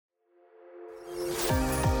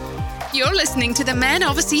You're listening to the Man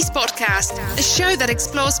Overseas podcast, a show that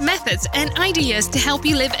explores methods and ideas to help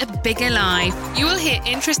you live a bigger life. You will hear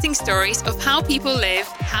interesting stories of how people live,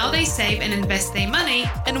 how they save and invest their money,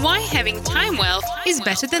 and why having time wealth is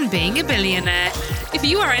better than being a billionaire. If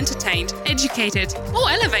you are entertained, educated, or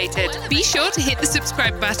elevated, be sure to hit the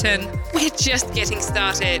subscribe button. We're just getting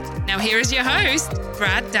started. Now here is your host,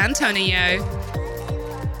 Brad D'Antonio.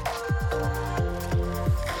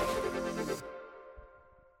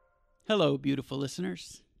 Hello, beautiful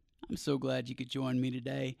listeners. I'm so glad you could join me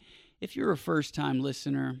today. If you're a first-time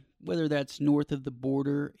listener, whether that's north of the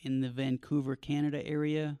border in the Vancouver, Canada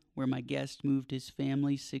area, where my guest moved his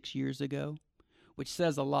family 6 years ago, which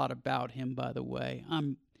says a lot about him, by the way.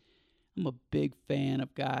 I'm a big fan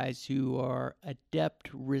of guys who are adept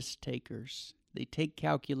risk takers. They take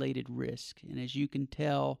calculated risk, and as you can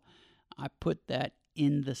tell, I put that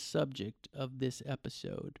in the subject of this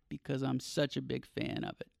episode because I'm such a big fan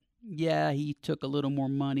of it. Yeah, he took a little more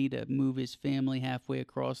money to move his family halfway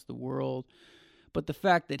across the world, but the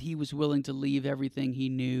fact that he was willing to leave everything he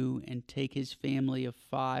knew and take his family of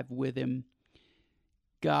 5 with him,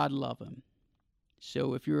 God love him.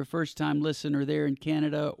 So if you're a first-time listener there in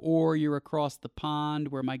Canada, or you're across the pond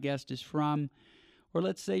where my guest is from, or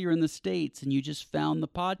let's say you're in the States and you just found the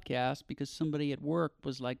podcast because somebody at work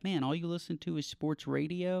was like, man, all you listen to is sports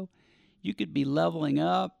radio? You could be leveling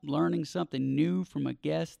up, learning something new from a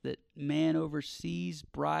guest that Man Overseas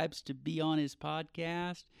bribes to be on his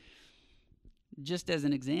podcast. Just as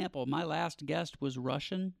an example, my last guest was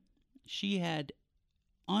Russian. She had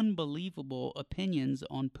unbelievable opinions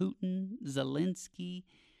on Putin, Zelensky.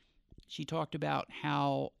 She talked about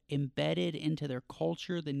how embedded into their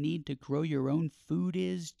culture the need to grow your own food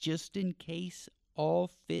is just in case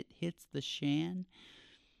all fit hits the shan.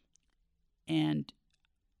 And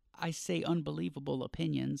I say unbelievable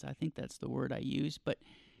opinions. I think that's the word I use, but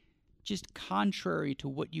just contrary to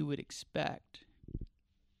what you would expect.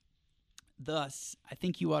 Thus, I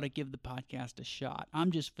think you ought to give the podcast a shot.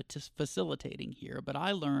 I'm just facilitating here, but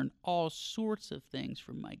I learn all sorts of things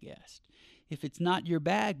from my guest. If it's not your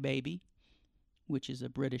bag, baby, which is a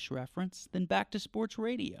British reference, then back to sports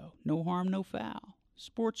radio. No harm, no foul.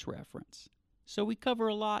 Sports reference. So we cover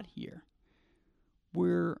a lot here.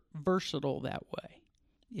 We're versatile that way.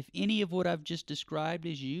 If any of what I've just described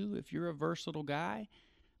is you, if you're a versatile guy,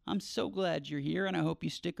 I'm so glad you're here, and I hope you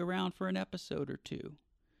stick around for an episode or two.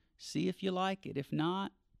 See if you like it. If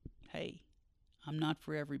not, hey, I'm not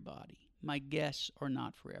for everybody. My guests are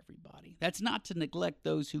not for everybody. That's not to neglect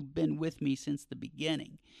those who've been with me since the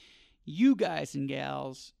beginning. You guys and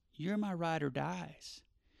gals, you're my ride or dies.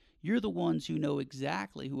 You're the ones who know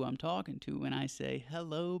exactly who I'm talking to when I say,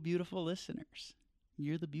 hello, beautiful listeners.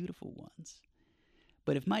 You're the beautiful ones.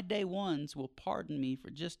 But if my day ones will pardon me for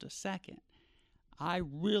just a second, I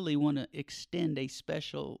really want to extend a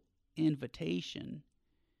special invitation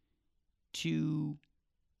to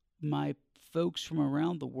my folks from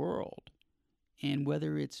around the world. And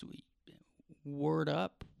whether it's word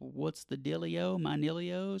up, what's the dealio,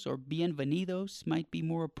 manilios, or bienvenidos might be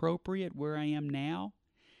more appropriate where I am now.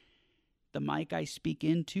 The mic I speak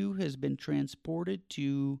into has been transported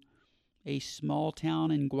to a small town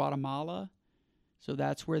in Guatemala. So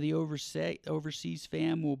that's where the overseas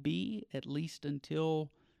fam will be, at least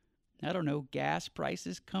until, I don't know, gas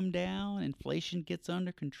prices come down, inflation gets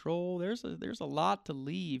under control. There's a lot to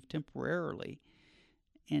leave temporarily.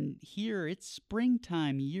 And here, it's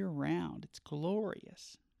springtime year-round. It's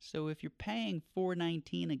glorious. So if you're paying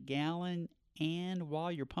 $4.19 a gallon, and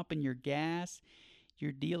while you're pumping your gas,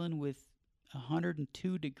 you're dealing with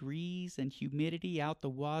 102 degrees and humidity out the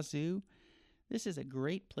wazoo, this is a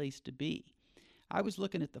great place to be. I was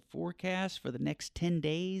looking at the forecast for the next 10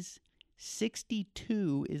 days.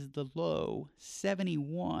 62 is the low,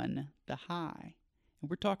 71 the high. And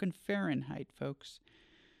we're talking Fahrenheit, folks.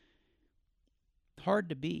 Hard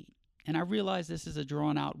to beat. And I realize this is a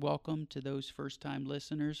drawn-out welcome to those first-time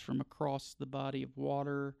listeners from across the body of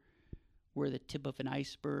water where the tip of an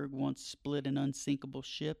iceberg once split an unsinkable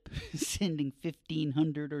ship, sending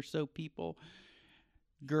 1,500 or so people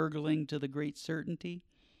gurgling to the great certainty.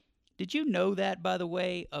 Did you know that, by the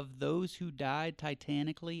way, of those who died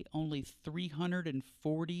titanically, only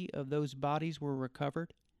 340 of those bodies were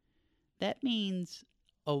recovered? That means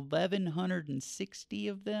 1,160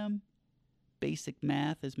 of them, basic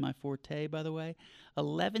math is my forte, by the way,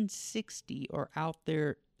 1,160 are out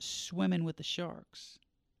there swimming with the sharks,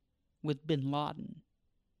 with bin Laden.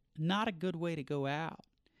 Not a good way to go out.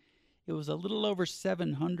 It was a little over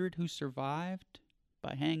 700 who survived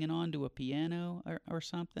by hanging on to a piano or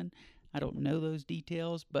something. I don't know those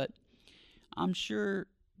details, but I'm sure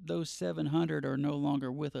those 700 are no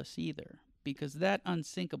longer with us either, because that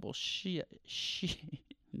unsinkable shit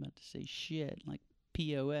I'm about to say shit, like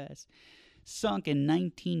POS, sunk in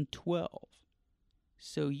 1912.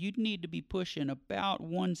 So you'd need to be pushing about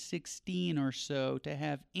 116 or so to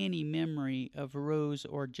have any memory of Rose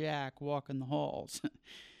or Jack walking the halls.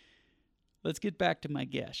 Let's get back to my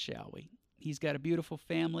guest, shall we? He's got a beautiful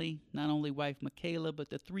family, not only wife Michaela, but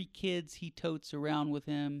the 3 kids he totes around with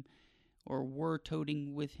him, or were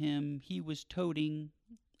toting with him. He was toting.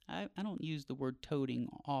 I don't use the word toting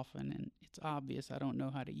often, and it's obvious I don't know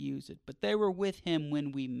how to use it, but they were with him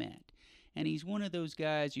when we met. And he's one of those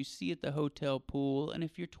guys you see at the hotel pool, and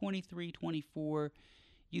if you're 23, 24,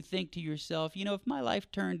 you think to yourself, you know, if my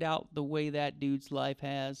life turned out the way that dude's life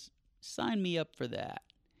has, sign me up for that.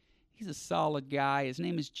 He's a solid guy. His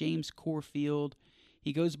name is James Corfield.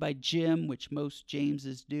 He goes by Jim, which most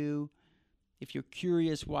Jameses do. If you're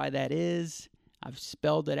curious why that is, I've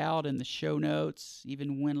spelled it out in the show notes,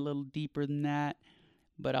 even went a little deeper than that.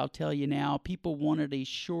 But I'll tell you now, people wanted a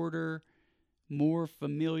shorter, more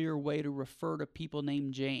familiar way to refer to people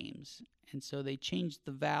named James. And so they changed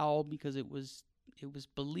the vowel because it was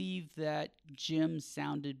believed that Jim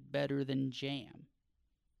sounded better than jam.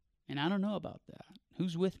 And I don't know about that.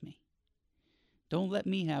 Who's with me? Don't let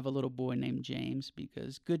me have a little boy named James,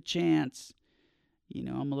 because good chance, you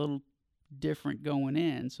know, I'm a little different going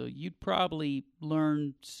in. So you'd probably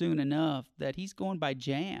learn soon enough that he's going by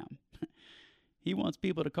Jam. He wants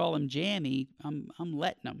people to call him Jammy. I'm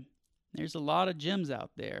letting him. There's a lot of Jims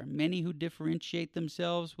out there, many who differentiate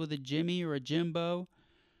themselves with a Jimmy or a Jimbo,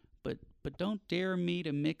 but don't dare me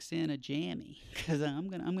to mix in a Jammy, because I'm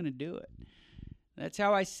gonna do it. That's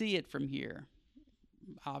how I see it from here.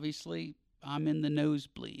 Obviously, I'm in the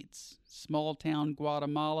nosebleeds. Small town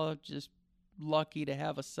Guatemala, just lucky to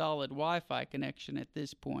have a solid Wi-Fi connection at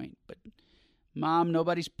this point. But Mom,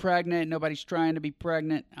 nobody's pregnant. Nobody's trying to be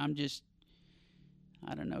pregnant. I'm just,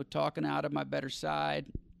 I don't know, talking out of my better side.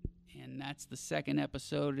 And that's the second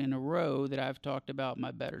episode in a row that I've talked about my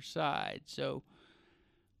better side. So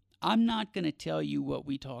I'm not going to tell you what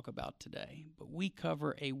we talk about today, but we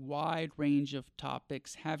cover a wide range of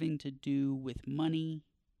topics having to do with money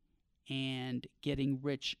and getting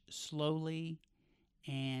rich slowly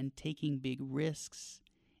and taking big risks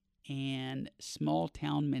and small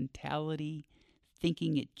town mentality,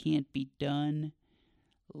 thinking it can't be done,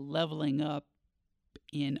 leveling up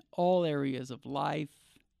in all areas of life,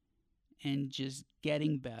 and just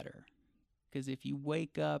getting better. Because if you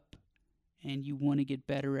wake up and you want to get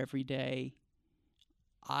better every day,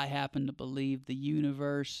 I happen to believe the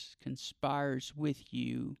universe conspires with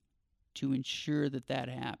you to ensure that that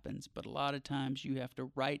happens. But a lot of times you have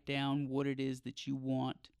to write down what it is that you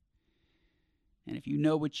want. And if you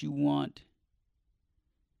know what you want,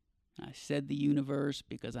 I said the universe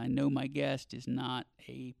because I know my guest is not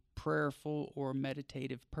a prayerful or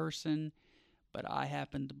meditative person, but I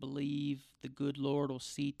happen to believe the good Lord will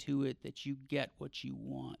see to it that you get what you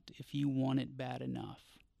want if you want it bad enough.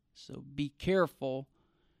 So be careful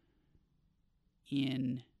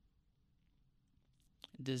in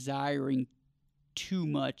desiring too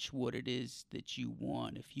much what it is that you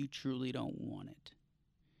want if you truly don't want it.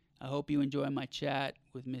 I hope you enjoy my chat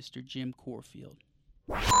with Mr. Jim Corfield.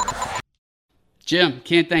 Jim,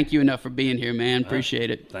 can't thank you enough for being here, man.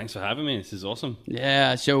 Appreciate it. Thanks for having me. This is awesome.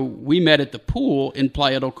 Yeah, so we met at the pool in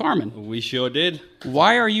Playa del Carmen. We sure did.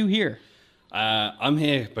 Why are you here? I'm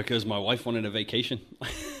here because my wife wanted a vacation,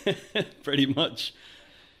 pretty much.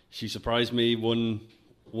 She surprised me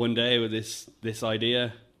one day with this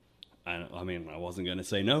idea, and I mean, I wasn't going to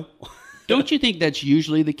say no. Don't you think that's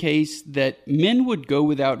usually the case, that men would go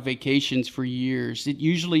without vacations for years? It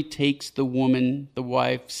usually takes the woman, the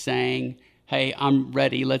wife, saying, "Hey, I'm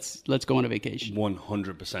ready. Let's go on a vacation."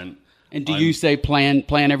 100%. And do you say plan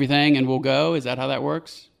everything and we'll go? Is that how that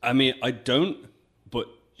works? I mean, I don't, but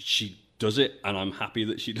she does it, and I'm happy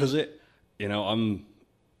that she does it. You know,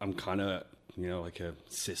 I'm kind of, you know, like a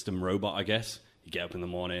system robot, I guess. You get up in the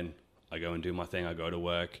morning, I go and do my thing, I go to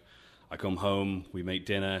work, I come home, we make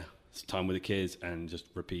dinner, it's time with the kids, and just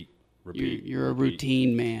repeat. You're a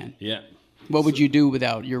routine man. Yeah. What would you do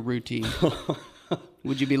without your routine?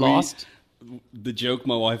 Would you be lost? The joke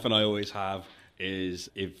my wife and I always have is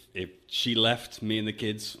if she left me and the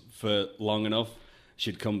kids for long enough,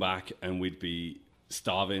 she'd come back and we'd be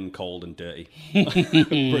starving, cold, and dirty.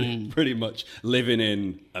 pretty much living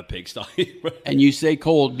in a pigsty. And you say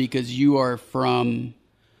cold because you are from...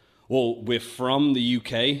 Well, we're from the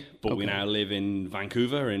UK, but Okay. we now live in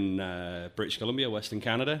Vancouver in British Columbia, Western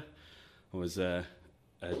Canada. It was a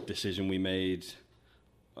decision we made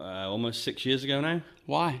almost 6 years ago now.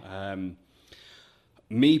 Why?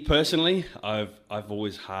 Me personally, I've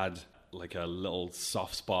always had like a little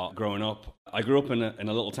soft spot growing up. I grew up in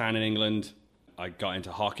a little town in England. I got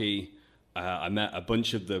into hockey. I met a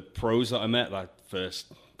bunch of the pros that I met that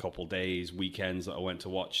first couple days, weekends that I went to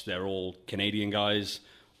watch. They're all Canadian guys.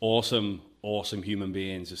 Awesome human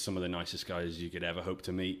beings. Just some of the nicest guys you could ever hope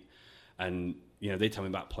to meet. And, you know, they tell me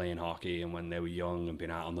about playing hockey and when they were young and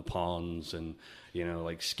being out on the ponds and, you know,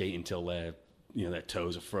 like skating till their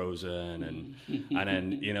toes are frozen. And and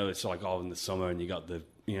then, you know, it's like, in the summer and you got the,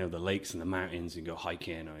 you know, the lakes and the mountains and go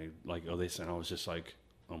hiking or like, this. And I was just like,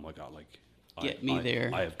 oh my God, like, Get me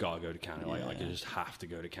there. I have got to go to Canada. Yeah. Like, I just have to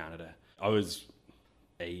go to Canada. I was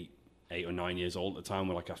 8 or 9 years old at the time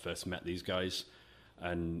when like I first met these guys,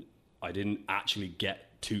 and I didn't actually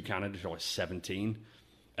get to Canada until I was 17.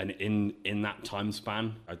 And in that time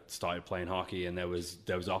span, I started playing hockey, and there was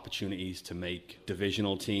opportunities to make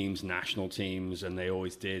divisional teams, national teams, and they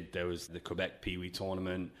always did. There was the Quebec Pee Wee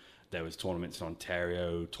tournament. There was tournaments in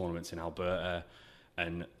Ontario, tournaments in Alberta,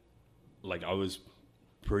 and like I was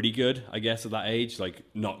pretty good, I guess, at that age. Like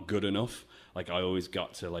not good enough. Like I always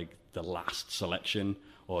got to like the last selection,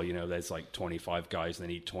 or you know, there's like 25 guys and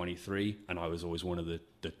they need 23, and I was always one of the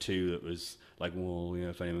two that was like, well, you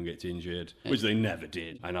know, if anyone gets injured, which they never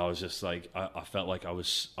did. And I was just like, I felt like I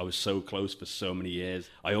was so close for so many years.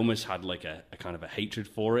 I almost had like a kind of a hatred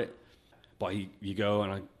for it. But you go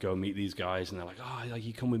and I go meet these guys, and they're like, oh, like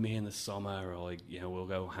you come with me in the summer, or like, you know, we'll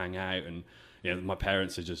go hang out. And you know, my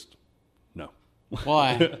parents are just no.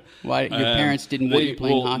 Why? Why your parents didn't want you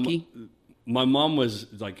playing hockey? My mom was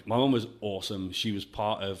awesome. She was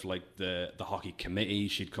part of like the hockey committee.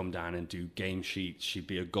 She'd come down and do game sheets. She'd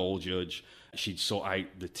be a goal judge. She'd sort out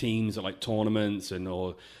the teams at like tournaments, and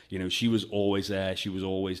or you know, she was always there. She was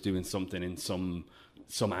always doing something in some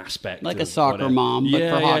aspect, like a soccer mom, but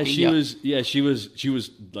for hockey. She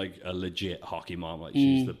was like a legit hockey mom. Like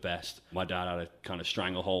she's the best. My dad had a kind of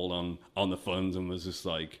stranglehold on the funds and was just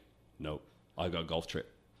like, nope, I got a golf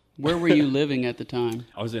trip. Where were you living at the time?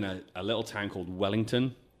 I was in a little town called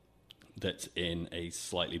Wellington that's in a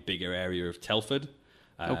slightly bigger area of Telford,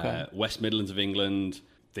 West Midlands of England.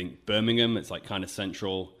 Think Birmingham. It's like kind of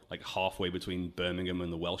central, like halfway between Birmingham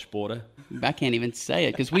and the Welsh border. I can't even say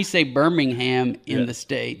it because we say Birmingham in the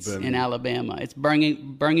States, in Alabama. It's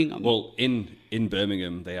Birmingham. Well, in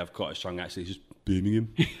Birmingham, they have quite a strong accent. It's just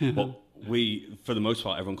Birmingham. But for the most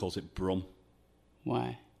part, everyone calls it Brum.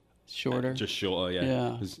 Why? Shorter? Just shorter, yeah.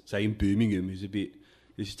 Yeah. Saying Birmingham is a bit,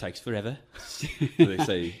 this just takes forever. So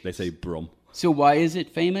they say Brum. So why is it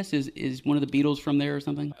famous? Is one of the Beatles from there or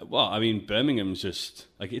something? Well, I mean, Birmingham's just,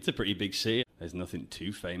 like, it's a pretty big city. There's nothing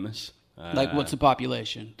too famous. Like, what's the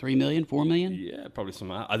population? 3 million, 4 million? Yeah, probably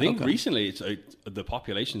something like that. I think recently it's the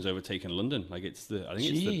population's overtaken London. Like, it's the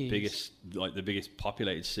biggest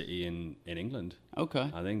populated city in England.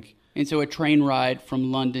 Okay. I think. And so a train ride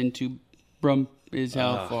from London to Brum is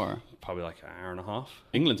how far? Probably like an hour and a half.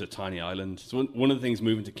 England's a tiny island. So one of the things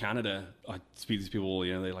moving to Canada, I speak to these people,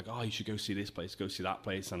 you know, they're like, oh, you should go see this place, go see that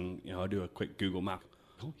place. And, you know, I do a quick Google map.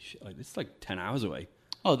 Holy shit, like, it's like 10 hours away.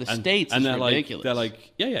 Oh, the States and is they're ridiculous. They're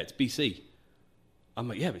like, yeah, it's BC. I'm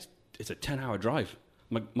like, yeah, but it's a 10-hour drive.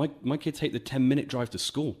 My kids hate the 10-minute drive to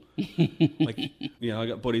school. Like, you know, I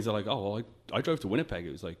got buddies that are like, oh, well, I drove to Winnipeg.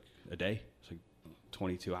 It was like a day. It's like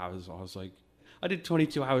 22 hours. I was like, I did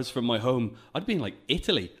 22 hours from my home. I'd be in like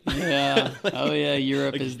Italy. Yeah. Oh yeah,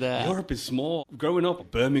 Europe like, is that. Europe is small. Growing up,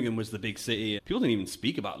 Birmingham was the big city. People didn't even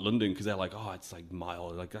speak about London because they're like, oh, it's like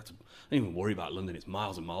miles. Like I don't even worry about London. It's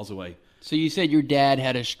miles and miles away. So you said your dad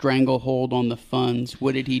had a stranglehold on the funds.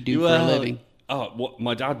 What did he do for a living? Oh,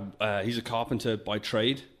 my dad, he's a carpenter by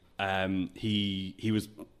trade. He was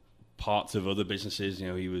parts of other businesses. You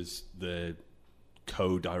know, he was the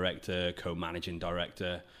co-director, co-managing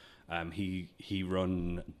director. He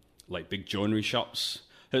run like big joinery shops.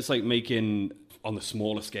 It's like making on the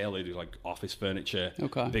smaller scale. They do like office furniture.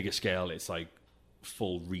 Okay. Bigger scale, it's like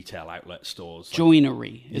full retail outlet stores.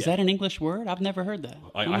 Joinery. Is that an English word? I've never heard that.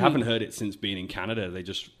 I haven't heard it since being in Canada. They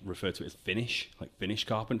just refer to it as Finnish, like Finnish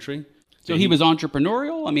carpentry. So he was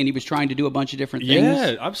entrepreneurial? I mean, he was trying to do a bunch of different things?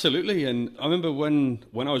 Yeah, absolutely. And I remember when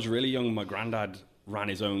I was really young, my granddad ran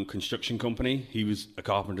his own construction company. He was a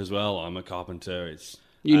carpenter as well. I'm a carpenter.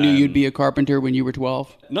 You knew you'd be a carpenter when you were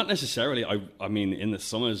 12? Not necessarily. I mean, in the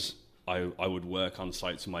summers, I would work on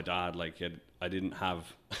sites with my dad. Like, I didn't have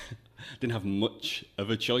much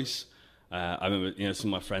of a choice. I remember, you know,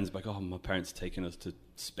 some of my friends were like, oh, my parents are taking us to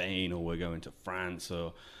Spain, or we're going to France,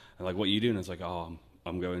 and like, what are you doing? I was like, oh,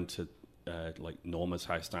 I'm going to like Norma's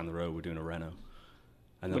house down the road. We're doing a reno.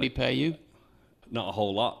 And would he pay you? Not a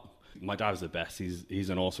whole lot. My dad's the best. He's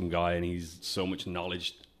an awesome guy, and he's so much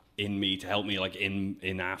knowledge in me to help me like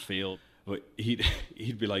in our field. But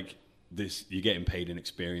he'd be like, "This, you're getting paid in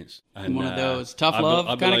experience." And one of those tough love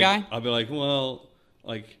kind of guy. I'd be like, "Well,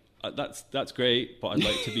 like that's great, but I'd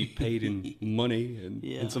like to be paid in money and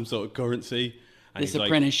in some sort of currency." And this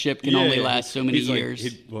apprenticeship can only last so many years.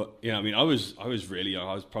 But you know, I mean, I was really young.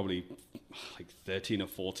 I was probably like 13 or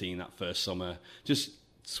 14 that first summer, just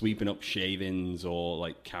sweeping up shavings or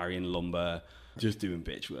like carrying lumber. Just doing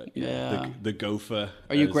bitch work. Yeah. The gopher.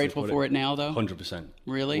 Are you grateful for it now, though? 100%.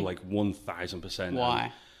 Really? Like 1,000%.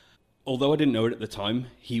 Why? Although I didn't know it at the time,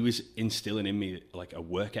 he was instilling in me like a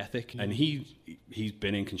work ethic, and he's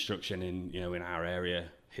been in construction in our area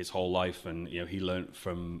his whole life, and he learned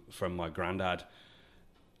from my granddad.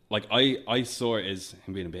 Like I saw it as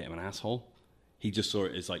him being a bit of an asshole. He just saw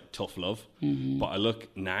it as like tough love. Mm-hmm. But I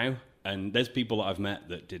look now, and there's people that I've met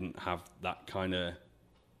that didn't have that kind of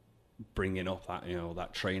bringing up, that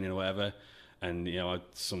that training or whatever, and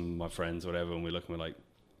some of my friends or whatever, and we look and we're like,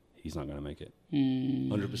 he's not going to make it.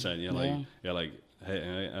 100%. Like,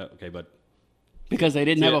 hey, okay, but because they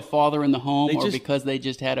didn't have a father in the home, or because they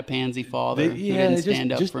just had a pansy father who didn't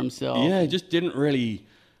stand up for himself. Yeah, just didn't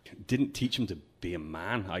teach him to be a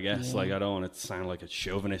man, I guess. Yeah. Like, I don't want to sound like a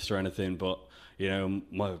chauvinist or anything, but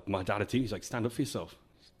my dad too, he's like, stand up for yourself.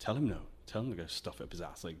 Tell him no. Tell him to go stuff it up his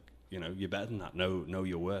ass. Like, you're better than that. Know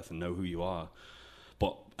your worth and know who you are.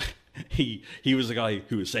 But he was the guy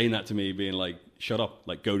who was saying that to me, being like, shut up,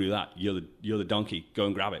 like, go do that. You're the donkey. Go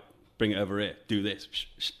and grab it. Bring it over here. Do this.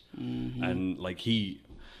 Mm-hmm. And like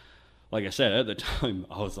I said, at the time,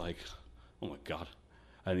 I was like, oh my God.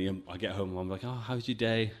 And I get home and I'm like, oh, how's your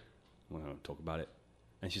day? Well, I don't talk about it.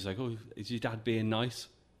 And she's like, oh, is your dad being nice?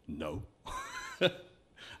 No. But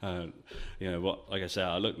like I said,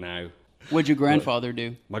 I look now. What'd your grandfather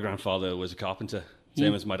do? My grandfather was a carpenter,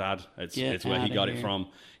 same as my dad. It's where he got it from.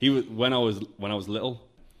 He was when I was little.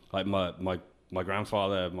 Like my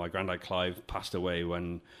grandfather, my granddad Clive, passed away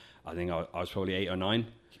when I think I was probably 8 or 9.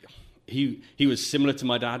 He was similar to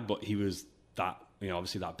my dad, but he was that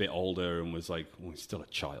obviously that bit older and was like, well, he's still a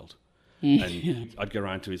child. And I'd go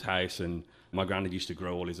around to his house, and my granddad used to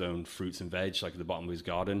grow all his own fruits and veg, like at the bottom of his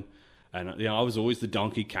garden. And I was always the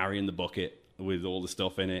donkey carrying the bucket with all the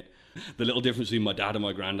stuff in it. The little difference between my dad and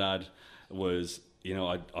my granddad was,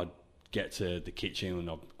 I'd get to the kitchen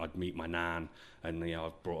and I'd meet my nan, and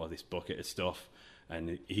I've brought her this bucket of stuff,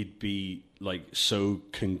 and he'd be like so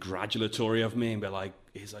congratulatory of me and be like,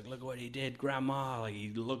 he's like, look what he did, Grandma. Like, he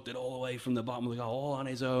looked it all the way from the bottom of the garden, all on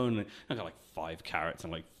his own. And I got like 5 carrots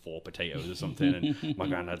and like 4 potatoes or something. And my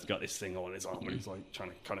granddad's got this thing on his arm, and he's like trying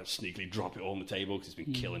to kind of sneakily drop it all on the table because he's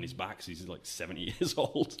been killing his back. So he's like 70 years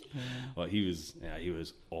old. Yeah. But he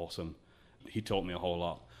was awesome. He taught me a whole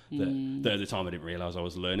lot. That at the time I didn't realize I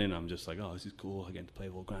was learning. I'm just like, oh, this is cool. I get to play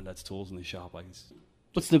with all Granddad's tools in the shop. Like,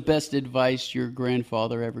 what's the best advice your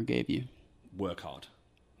grandfather ever gave you? Work hard.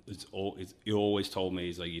 He always told me,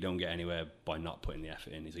 he's like, you don't get anywhere by not putting the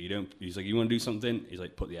effort in. He's like, you want to do something? He's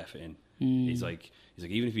like, put the effort in. He's like,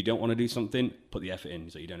 even if you don't want to do something, put the effort in.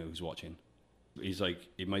 He's like, you don't know who's watching. He's like,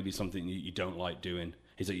 it might be something you don't like doing.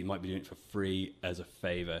 He's like, you might be doing it for free as a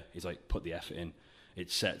favor. He's like, put the effort in. It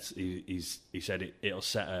sets. He said it'll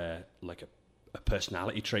set a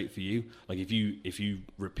personality trait for you. Like, if you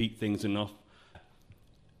repeat things enough,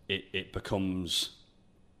 it becomes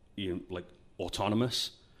like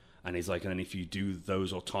autonomous. And he's like, and then if you do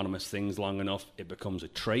those autonomous things long enough, it becomes a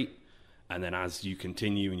trait. And then as you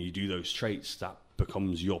continue and you do those traits, that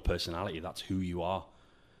becomes your personality. That's who you are.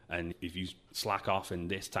 And if you slack off in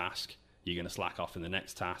this task, you're going to slack off in the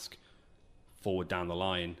next task. Forward down the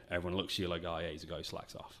line, everyone looks at you like, oh yeah, he's a guy who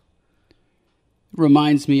slacks off.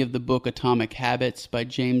 Reminds me of the book Atomic Habits by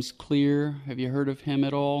James Clear. Have you heard of him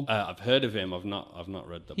at all? I've heard of him. I've not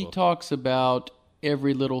read the book. He talks about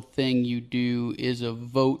every little thing you do is a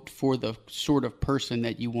vote for the sort of person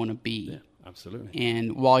that you want to be. Yeah, absolutely.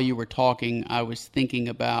 And while you were talking, I was thinking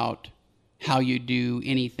about how you do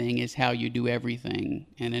anything is how you do everything.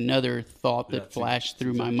 And another thought that flashed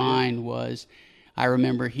through my mind was, I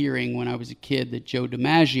remember hearing when I was a kid that Joe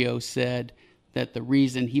DiMaggio said that the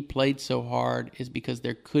reason he played so hard is because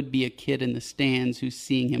there could be a kid in the stands who's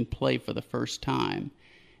seeing him play for the first time.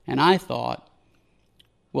 And I thought,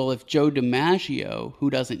 well, if Joe DiMaggio, who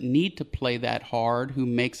doesn't need to play that hard, who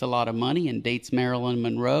makes a lot of money and dates Marilyn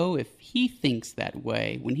Monroe, if he thinks that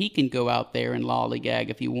way, when he can go out there and lollygag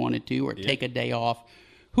if he wanted to or take a day off,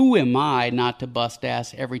 who am I not to bust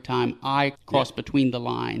ass every time I cross between the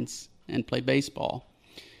lines and play baseball?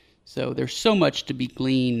 So there's so much to be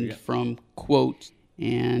gleaned from quotes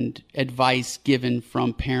and advice given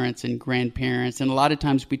from parents and grandparents. And a lot of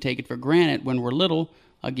times we take it for granted when we're little.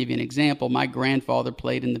 I'll give you an example. My grandfather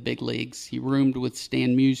played in the big leagues. He roomed with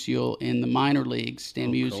Stan Musial in the minor leagues.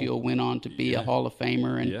 Stan Musial went on to be a Hall of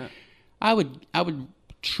Famer, and I would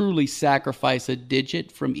truly sacrifice a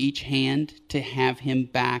digit from each hand to have him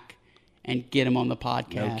back and get him on the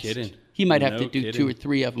podcast. No kidding. He might have to do 2 or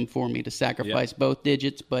 3 of them for me to sacrifice both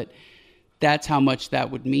digits, but that's how much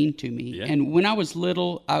that would mean to me. Yeah. And when I was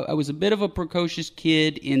little, I was a bit of a precocious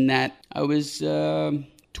kid in that I was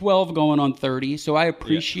 12 going on 30, so I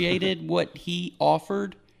appreciated what he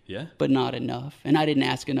offered, but not enough. And I didn't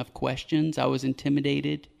ask enough questions. I was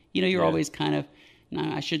intimidated. You know, you're always kind of,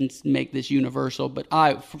 I shouldn't make this universal, but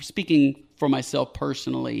speaking for myself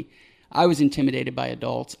personally, I was intimidated by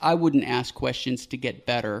adults. I wouldn't ask questions to get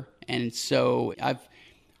better. And so I've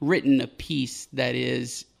written a piece that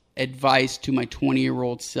is advice to my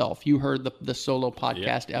 20-year-old self. You heard the solo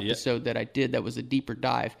podcast episode that I did that was a deeper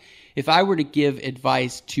dive. If I were to give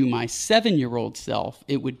advice to my 7-year-old self,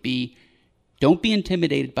 it would be, don't be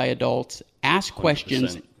intimidated by adults. Ask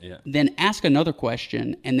questions, then ask another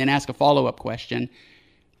question, and then ask a follow-up question.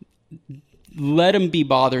 Let them be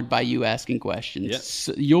bothered by you asking questions.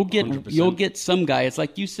 So you'll get some guy. It's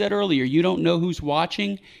like you said earlier, you don't know who's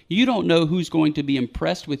watching. You don't know who's going to be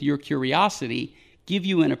impressed with your curiosity, give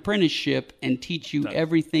you an apprenticeship, and teach you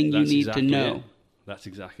everything you need to know. That's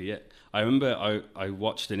exactly it. I remember I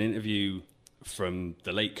watched an interview from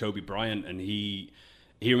the late Kobe Bryant, and he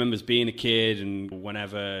remembers being a kid, and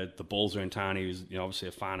whenever the Bulls were in town, he was obviously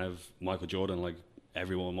a fan of Michael Jordan, like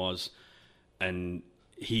everyone was, and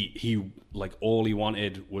he like all he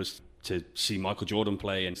wanted was to see Michael Jordan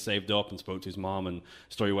play, and saved up and spoke to his mom, and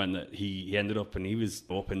the story went that he ended up, and he was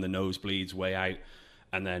up in the nosebleeds way out,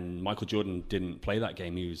 and then Michael Jordan didn't play that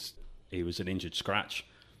game. He was an injured scratch,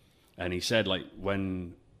 and he said like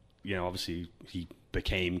when obviously he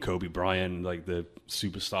became Kobe Bryant, like the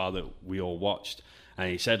superstar that we all watched,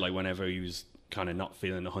 and he said like whenever he was kind of not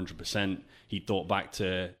feeling 100%, he thought back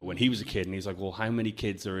to when he was a kid, and he's like, well, how many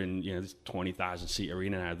kids are in this 20,000 seat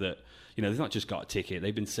arena now that they've not just got a ticket,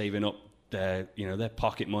 they've been saving up their their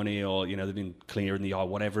pocket money, or they've been clearing the yard,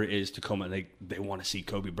 whatever it is, to come, and they want to see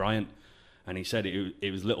Kobe Bryant. And he said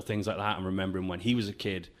it was little things like that, and remembering when he was a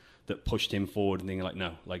kid, that pushed him forward and thinking like,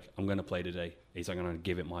 no, like I'm going to play today. He's like, I'm going to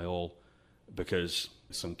give it my all because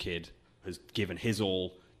some kid has given his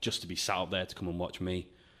all just to be sat up there to come and watch me.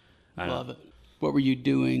 Love it. What were you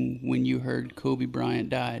doing when you heard Kobe Bryant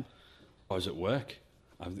died? I was at work.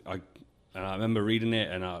 I remember reading it,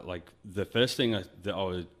 and the first thing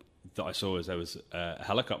that I saw was there was a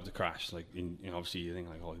helicopter crash. Like, obviously you think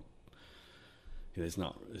like, oh,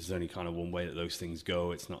 there's only kind of one way that those things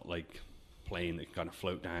go. It's not like plane that can kind of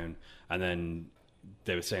float down. And then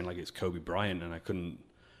they were saying like it's Kobe Bryant, and I couldn't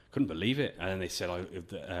believe it. And then they said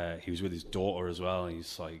he was with his daughter as well, and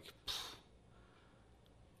he's like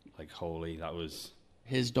holy, that was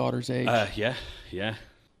his daughter's age. Yeah.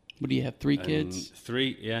 What do you have? 3 kids?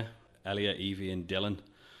 3, yeah. Elliot, Evie, and Dylan.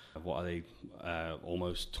 What are they?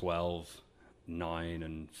 Almost 12, 9,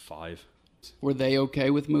 and 5. Were they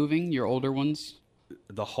okay with moving? Your older ones?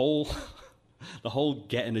 The whole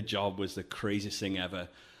getting a job was the craziest thing ever.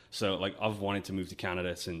 So like I've wanted to move to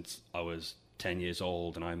Canada since I was 10 years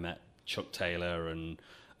old, and I met Chuck Taylor, and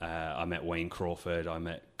I met Wayne Crawford, I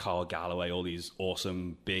met Carl Galloway, all these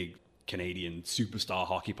awesome big Canadian superstar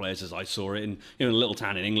hockey players as I saw it. And in a little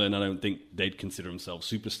town in England, I don't think they'd consider themselves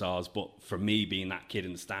superstars, but for me, being that kid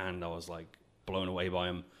in the stand, I was like blown away by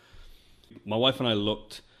them. My wife and I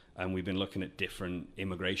looked, and we've been looking at different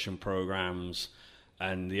immigration programs,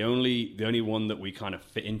 and the only one that we kind of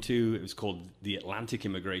fit into, it was called the Atlantic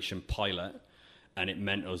Immigration Pilot, and it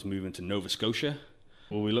meant us moving to Nova Scotia.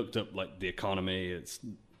 Well, we looked up like the economy, it's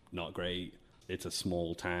not great. It's a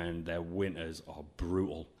small town. Their winters are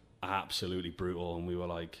brutal, absolutely brutal. And we were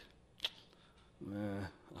like,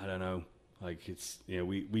 I don't know. Like it's,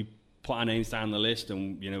 we put our names down the list,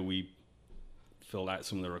 and, we filled out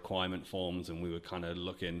some of the requirement forms, and we were kind of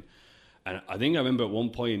looking. And I think I remember at one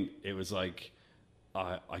point it was like,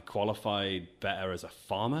 I qualified better as a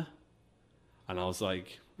farmer. And I was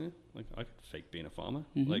like, I could fake being a farmer.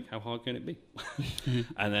 Mm-hmm. Like, how hard can it be?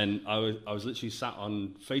 And then I was literally sat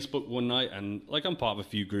on Facebook one night, and like I'm part of a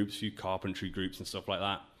few carpentry groups and stuff like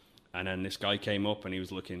that. And then this guy came up, and he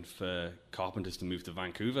was looking for carpenters to move to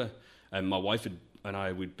Vancouver. And my wife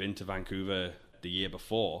we'd been to Vancouver the year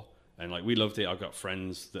before, and like we loved it. I've got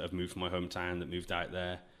friends that have moved from my hometown that moved out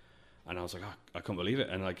there, and I was like, I can't believe it.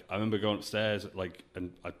 And like I remember going upstairs,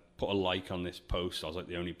 and I put a like on this post. I was like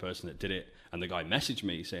the only person that did it. And the guy messaged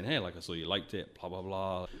me saying, hey, like I saw you liked it, blah, blah,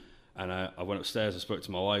 blah. And I went upstairs, I spoke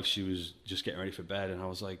to my wife. She was just getting ready for bed. And I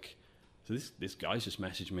was like, so this guy's just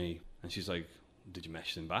messaged me. And she's like, did you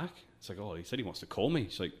message him back? It's like, oh, he said he wants to call me.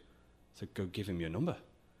 She's like, so go give him your number.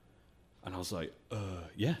 And I was like,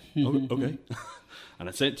 yeah, okay. And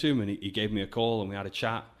I sent it to him, and he gave me a call, and we had a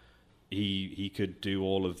chat. He could do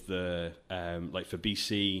all of the, like for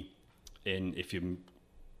BC, if you're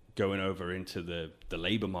going over into the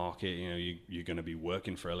labor market, you know, you're going to be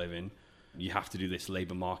working for a living. You have to do this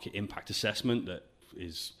labor market impact assessment that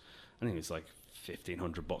is, I think it's like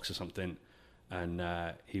 $1,500 or something. And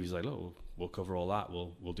he was like, look, we'll cover all that.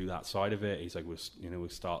 We'll do that side of it. He's like, we'll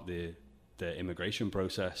start the immigration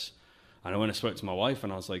process. And when I spoke to my wife,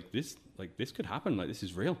 and I was like, this could happen. Like, this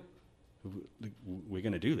is real. We're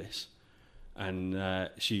going to do this. And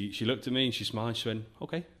she looked at me and she smiled and she went,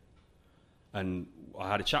 okay. And I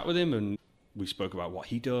had a chat with him, and we spoke about what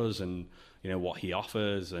he does and, you know, what he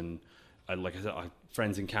offers. And like I said, I have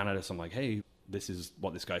friends in Canada, so I'm like, hey, this is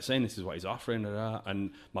what this guy's saying. This is what he's offering.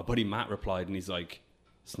 And my buddy Matt replied, and he's like,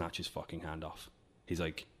 snatch his fucking hand off. He's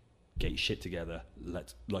like, get your shit together.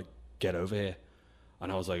 Let's, like, get over here.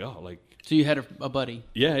 And I was like, oh, like. So you had a buddy?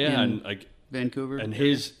 Yeah, and like Vancouver. And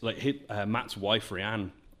Matt's wife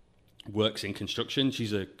Rianne works in construction.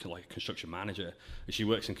 She's a construction manager. And she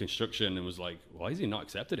works in construction, and was like, why has he not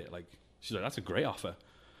accepted it? Like, she's like, that's a great offer.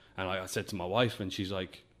 And I said to my wife, and she's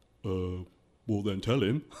like, well, then tell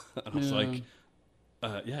him. And I was like,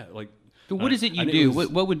 yeah, like. But what is it you do?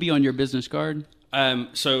 What would be on your business card?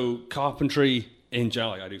 So carpentry in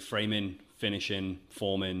general, like I do framing, finishing,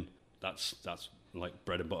 forming. That's like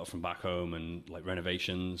bread and butter from back home, and like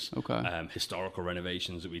renovations. Okay. Historical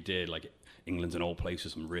renovations that we did, like England's an old place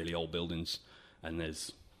with some really old buildings, and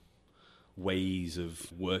there's ways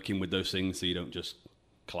of working with those things so you don't just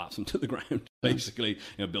collapse them to the ground. Basically, you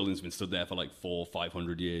know, buildings have been stood there for like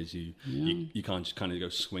 400-500 years. You can't just kind of go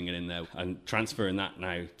swinging in there. And transferring that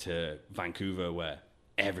now to Vancouver, where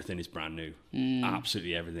everything is brand new,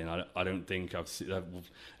 absolutely everything. I don't think I've seen.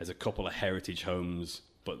 There's a couple of heritage homes,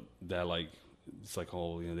 but they're like, it's like,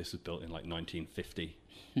 oh, you know, this was built in like 1950.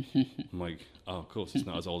 I'm like, oh, of course, it's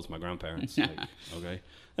not as old as my grandparents. Like, okay.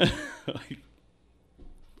 Like,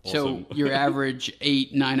 so your average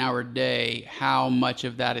 8-9 hour day, how much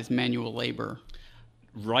of that is manual labor?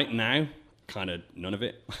 Right now, kind of none of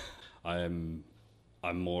it. I'm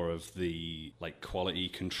more of the like quality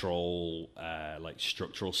control, like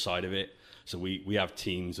structural side of it. So we have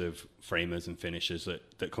teams of framers and finishers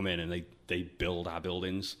that come in, and they build our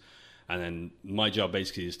buildings. And then my job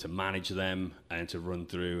basically is to manage them and to run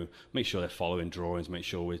through, make sure they're following drawings, make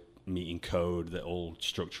sure we're meeting code, that all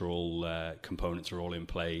structural components are all in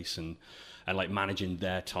place, and like managing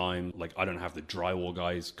their time. Like, I don't have the drywall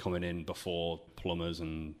guys coming in before plumbers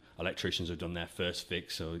and electricians have done their first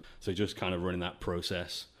fix. So just kind of running that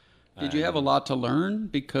process. Did you have a lot to learn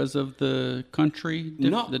because of the country,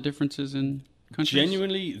 the differences in countries?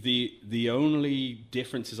 Genuinely, the only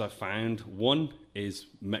differences I've found, one is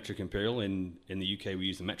metric imperial. In the UK, we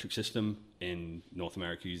use the metric system. In North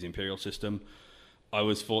America, we use the imperial system. I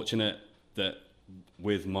was fortunate that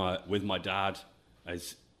with my dad,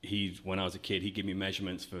 when I was a kid, he'd give me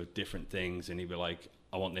measurements for different things, and he'd be like,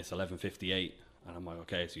 I want this 1158. And I'm like,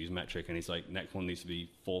 okay, so use metric. And he's like, next one needs to be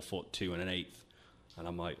 4'2" 1/8. And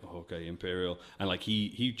I'm like, oh, okay, imperial. And like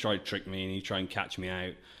he tried to trick me, and he tried and catch me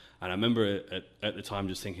out. And I remember at the time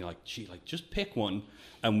just thinking like, gee, like just pick one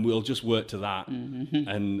and we'll just work to that. Mm-hmm.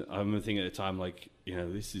 And I remember thinking at the time, like, you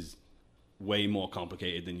know, this is way more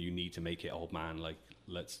complicated than you need to make it, old man. Like,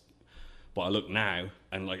 but I look now,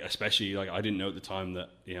 and like, especially like, I didn't know at the time that,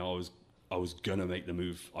 you know, I was gonna make the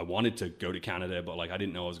move. I wanted to go to Canada, but like, I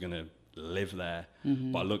didn't know I was gonna live there.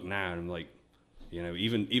 Mm-hmm. But I look now, and I'm like, you know,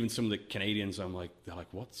 even some of the Canadians, I'm like, they're like,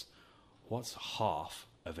 what's half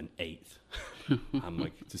of an eighth? I'm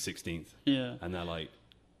like, it's a 16th. Yeah. And they're like,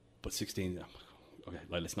 but 16th. I'm like, okay,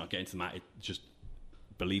 like, let's not get into that. It just,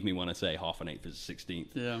 believe me when I say half an eighth is a 16th.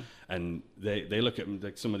 Yeah. And they look at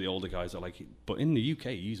like, some of the older guys are like, but in the UK,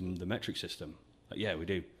 you use the metric system. Like, yeah, we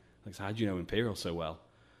do. Like, so how do you know imperial so well?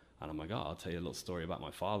 And I'm like, oh, I'll tell you a little story about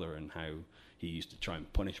my father and how he used to try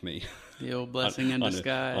and punish me. The old blessing in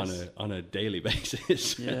disguise. On a daily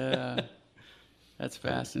basis. Yeah. That's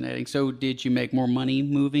fascinating. So did you make more money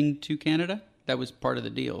moving to Canada? That was part of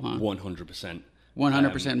the deal, huh? 100%.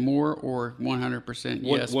 100% more, or 100%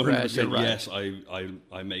 yes, 100% Brad, you're right. Yes,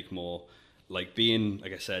 I make more. Like, being,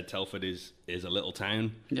 like I said, Telford is a little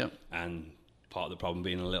town. Yep. And part of the problem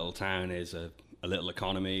being a little town is a little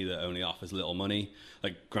economy that only offers little money.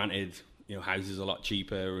 Like, granted, you know, houses are a lot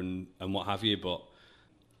cheaper and what have you, but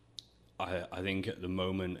I think at the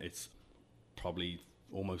moment it's probably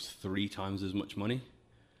almost 3 times as much money.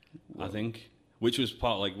 Whoa. I think, which was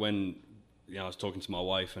part, like, when, you know, I was talking to my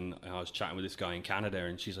wife and I was chatting with this guy in Canada,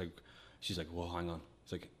 and she's like, she's like, well, hang on.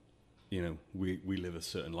 It's like, you know, we live a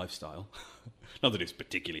certain lifestyle. Not that it's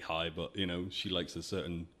particularly high, but, you know, she likes a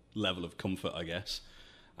certain level of comfort, I guess.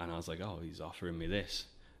 And I was like, oh, he's offering me this.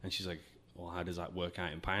 And she's like, well, how does that work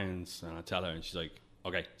out in pounds? And I tell her, and she's like,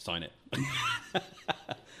 okay, sign it.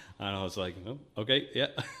 And I was like, oh, okay, yeah,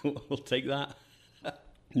 we'll take that.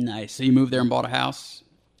 Nice. So you moved there and bought a house?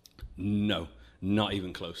 No, not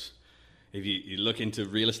even close. If you look into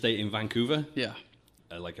real estate in Vancouver, Yeah.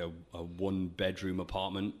 Like a 1-bedroom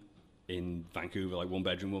apartment in Vancouver, like 1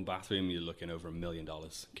 bedroom, 1 bathroom, you're looking over $1 million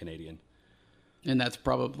Canadian. And that's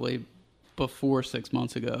probably before 6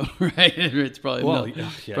 months ago, right? It's probably,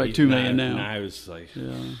 probably $2 million now. Now it's like,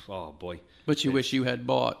 oh boy. But you wish you had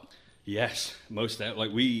bought. Yes, most of,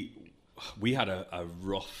 like we had a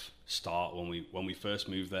rough start when we first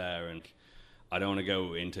moved there, and I don't want to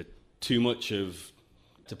go into too much of.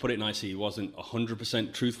 To put it nicely, he wasn't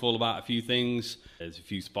 100% truthful about a few things. There's a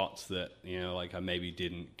few spots that, you know, like I maybe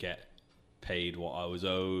didn't get paid what I was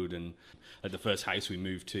owed. And at the first house we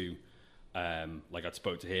moved to, like I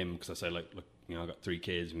spoke to him because I said, like, look, you know, I got 3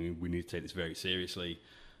 kids and we need to take this very seriously.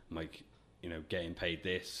 I'm like, you know, getting paid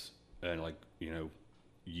this, and like, you know,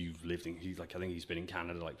 you've lived in, he's like, I think he's been in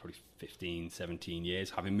Canada like probably 15, 17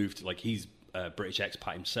 years, having moved to, like, he's a British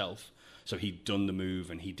expat himself. So he'd done the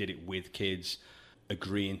move and he did it with kids.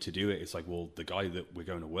 Agreeing to do it, it's like, well, the guy that we're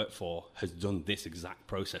going to work for has done this exact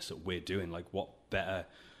process that we're doing. Like, what better,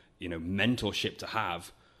 you know, mentorship to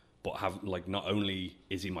have, but have, like, not only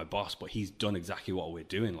is he my boss, but he's done exactly what we're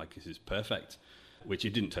doing. Like, this is perfect, which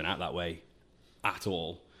it didn't turn out that way at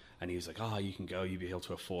all. And he was like, oh, you can go, you'll be able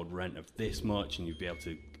to afford rent of this much, and you'll be able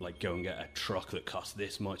to, like, go and get a truck that costs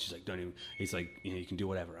this much. He's like, he's like, you know, you can do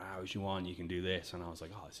whatever hours you want, you can do this. And I was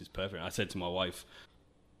like, oh, this is perfect. And I said to my wife,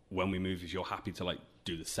 when we move, if you're happy to, like,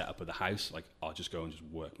 do the setup of the house, like, I'll just go and just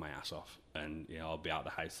work my ass off, and, you know, I'll be out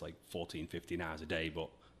of the house like 14, 15 hours a day, but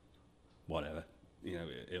whatever, you know,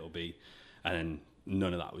 it'll be. And then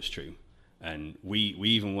none of that was true. And we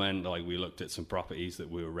even went, like, we looked at some properties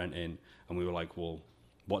that we were renting, and we were like, well,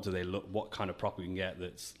 what kind of property we can get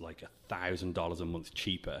that's like $1,000 a month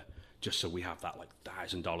cheaper, just so we have that, like,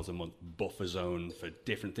 $1,000 a month buffer zone for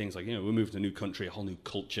different things. Like, you know, we moved to a new country, a whole new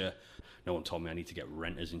culture. No one told me I need to get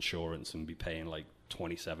renter's insurance and be paying like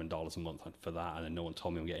 $27 a month for that. And then no one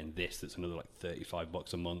told me I'm getting this, that's another like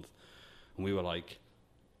 $35 a month. And we were like,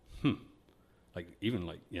 like, even,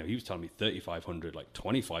 like, you know, he was telling me 3,500, like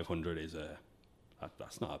 2,500 is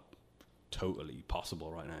that's not totally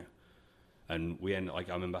possible right now. And we ended,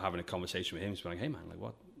 like, I remember having a conversation with him, just being like, hey man, like,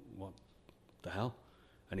 what the hell?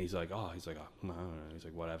 And he's like, no, he's like,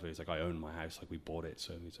 whatever. He's like, I own my house, like, we bought it.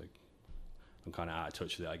 So he's like, I'm kind of out of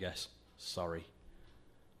touch with it, I guess. Sorry.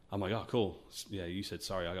 I'm like, oh, cool. Yeah, you said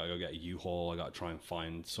sorry. I got to go get a U-Haul. I got to try and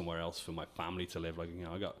find somewhere else for my family to live. Like, you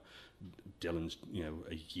know, I got Dylan's, you know,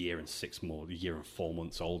 a year and 4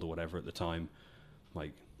 months old or whatever at the time. I'm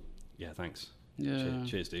like, yeah, thanks. Yeah.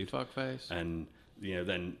 Cheers, dude. Fuck face. And, you know,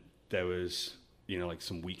 then there was, you know, like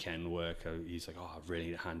some weekend work. He's like, oh, I really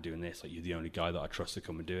need a hand doing this. Like, you're the only guy that I trust to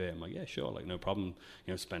come and do it. I'm like, yeah, sure. Like, no problem.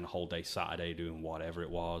 You know, spend a whole day Saturday doing whatever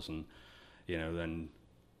it was. And, you know, then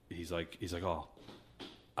he's like, oh,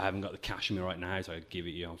 I haven't got the cash in me right now, so I'd give it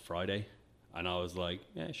you on Friday. And I was like,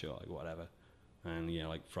 yeah, sure, like, whatever. And, you know,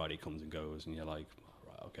 like, Friday comes and goes, and you're like,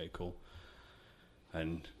 right, okay, cool.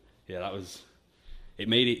 And, yeah, it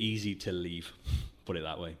made it easy to leave, put it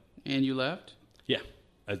that way. And you left? Yeah.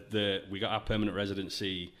 We got our permanent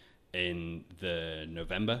residency in the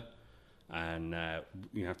November, and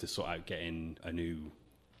you have to sort out getting a new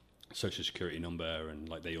social security number, and,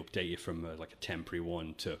 like, they update you from like a temporary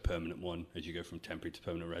one to a permanent one as you go from temporary to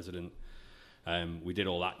permanent resident. We did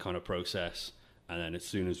all that kind of process, and then as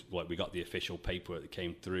soon as, like, we got the official paperwork that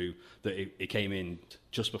came through, that it came in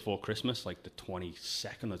just before Christmas, like the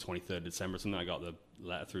 22nd or 23rd of December or something. I got the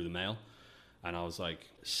letter through the mail, and I was like,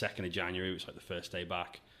 2nd of January, which was like the first day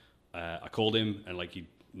back. I called him, and, like, he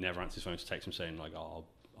never answered his phone, to text him saying, like, oh,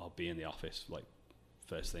 I'll be in the office, like,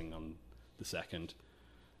 first thing on the 2nd.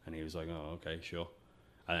 And he was like, oh, okay, sure.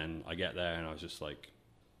 And I get there, and I was just like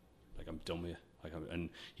I'm done with you. Like, and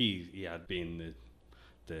he had been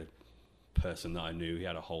the person that I knew. He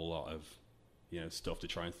had a whole lot of, you know, stuff to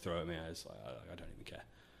try and throw at me. I was like, I don't even care.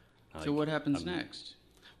 So what happens next?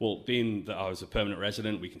 Well, being that I was a permanent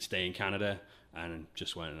resident, we can stay in Canada, and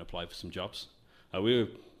just went and applied for some jobs. We were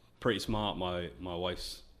pretty smart. My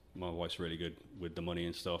wife's really good with the money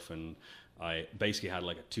and stuff, and I basically had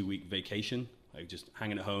like a 2-week vacation. Like, just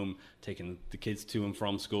hanging at home, taking the kids to and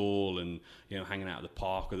from school, and, you know, hanging out at the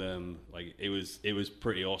park with them. Like, it was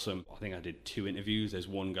pretty awesome. I think I did 2 interviews. There's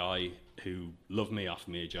one guy who loved me, offered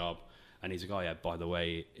me a job, And he's like, oh yeah, by the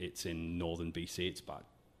way, it's in northern BC. It's about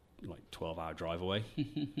like 12-hour drive away.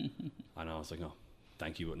 And I was like, oh,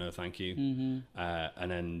 thank you, but no thank you.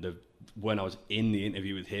 And then when I was in the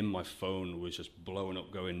interview with him, my phone was just blowing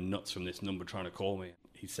up, going nuts from this number trying to call me.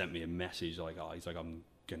 He sent me a message like, oh, he's like,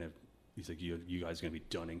 you guys are going to be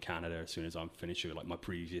done in Canada as soon as I'm finished with like my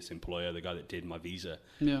previous employer, the guy that did my visa.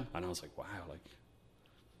 Yeah. And I was like, wow, like,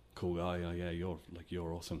 cool guy. Yeah,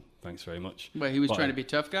 you're awesome. Thanks very much. But he was trying to be a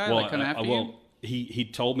tough guy, like coming after you? He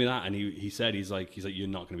told me that, and he said he's like you're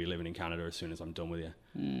not going to be living in Canada as soon as I'm done with you.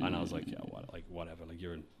 And I was like, yeah, whatever. Like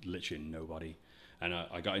you're literally nobody. And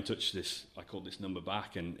I got in touch I called this number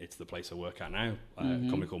back, and it's the place I work at now. A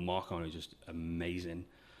company called Marcon, who's just amazing.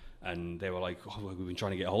 And they were like, oh, we've been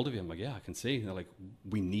trying to get a hold of you. I'm like, yeah, I can see. And they're like,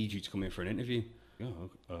 we need you to come in for an interview.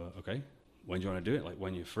 Oh, okay. When do you want to do it? Like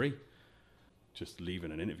when you're free. Just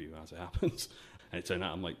leaving an interview as it happens. And it turned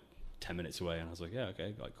out I'm like 10 minutes away, and I was like, yeah,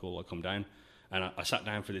 okay, like cool, I'll come down. And I sat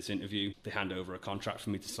down for this interview. They handed over a contract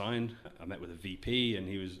for me to sign. I met with a VP, and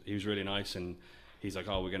he was really nice, and he's like,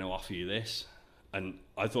 oh, we're going to offer you this. And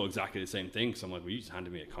I thought exactly the same thing. So I'm like, well, you just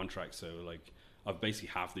handed me a contract, so like I've basically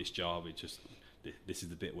have this job. It just, this is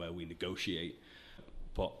the bit where we negotiate.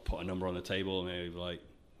 Put a number on the table, and they were like,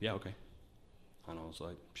 yeah, okay. And I was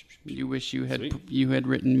like, you wish you had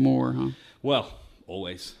written more, huh? Well,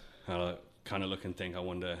 always. I kind of look and think, I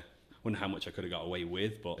wonder how much I could have got away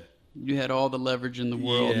with, but you had all the leverage in the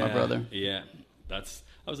world, my brother. Yeah, that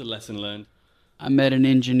was a lesson learned. I met an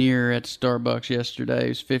engineer at Starbucks yesterday. He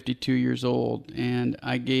was 52 years old, and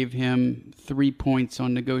I gave him 3 points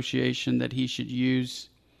on negotiation that he should use,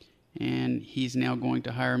 and he's now going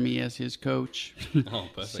to hire me as his coach. Oh,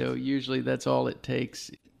 perfect. So usually that's all it takes.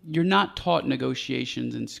 You're not taught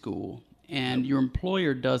negotiations in school, and your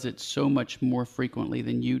employer does it so much more frequently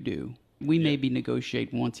than you do. We maybe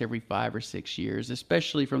negotiate once every 5 or 6 years,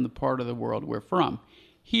 especially from the part of the world we're from.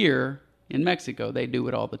 Here in Mexico, they do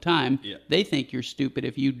it all the time. Yeah. They think you're stupid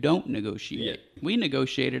if you don't negotiate. Yeah. We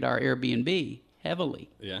negotiated our Airbnb heavily.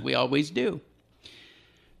 Yeah. We always do.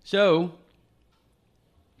 So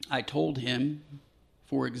I told him,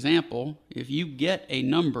 for example, if you get a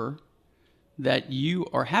number that you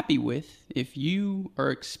are happy with, if you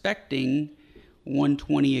are expecting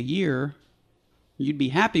 120 a year, you'd be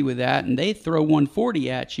happy with that, and they throw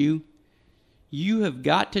 140 at you, you have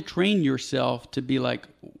got to train yourself to be like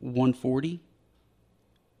 140.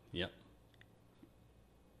 Yep.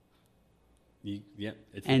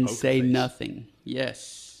 It's and say face. Nothing.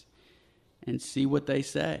 Yes. And see what they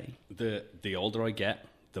say. The older I get,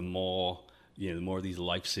 the more the more of these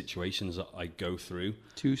life situations that I go through.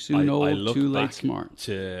 Too soon old, too late smart.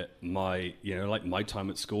 To my, like my time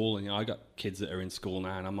at school, and I got kids that are in school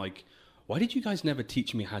now, and I'm like, why did you guys never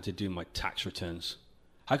teach me how to do my tax returns?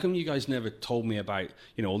 How come you guys never told me about,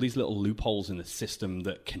 all these little loopholes in the system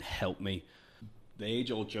that can help me? The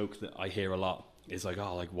age-old joke that I hear a lot is like,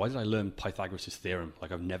 why did I learn Pythagoras' theorem?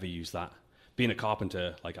 Like, I've never used that. Being a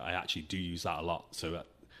carpenter, like, I actually do use that a lot. So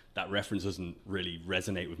that reference doesn't really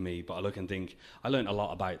resonate with me. But I look and think, I learned a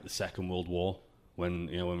lot about the Second World War when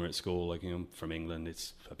we're at school. Like, from England,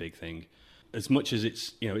 it's a big thing. As much as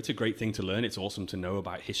it's, it's a great thing to learn, it's awesome to know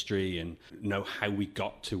about history and know how we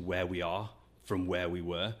got to where we are from where we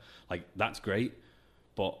were. Like, that's great.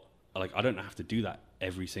 But, like, I don't have to do that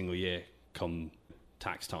every single year come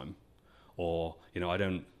tax time. Or, I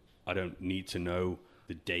don't need to know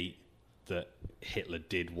the date that Hitler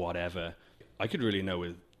did whatever. I could really know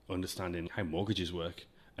with understanding how mortgages work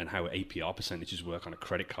and how APR percentages work on a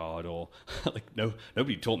credit card, or like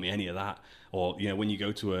nobody taught me any of that. Or when you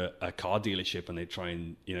go to a car dealership and they try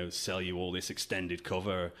and sell you all this extended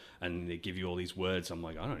cover and they give you all these words, I'm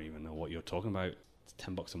like, I don't even know what you're talking about. It's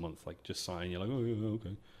 $10 a month, like just sign. You're like, oh yeah,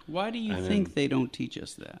 okay. Why do you think they don't teach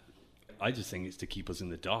us that? I just think it's to keep us in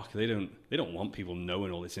the dark. They don't want people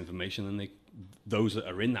knowing all this information, and those that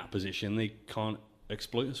are in that position, they can't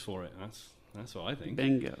exploit us for it. That's what I think.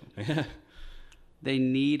 Bingo. Yeah. They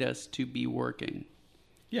need us to be working.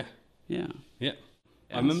 Yeah. Yeah. Yeah.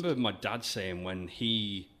 I remember my dad saying when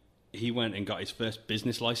he went and got his first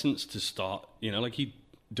business license to start, like he'd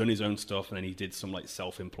done his own stuff and then he did some like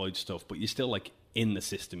self-employed stuff, but you're still like in the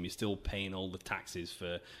system. You're still paying all the taxes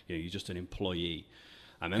for, you're just an employee.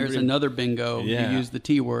 There's another bingo. Yeah. You use the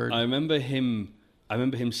T word. I remember him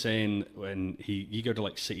saying when you go to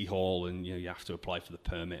like City Hall and, you have to apply for the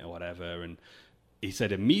permit or whatever. And he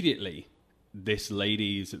said immediately, this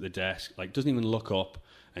lady's at the desk, like doesn't even look up,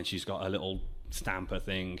 and she's got a little stamper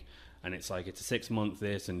thing, and it's like, it's a 6 month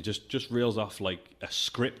this, and just reels off like a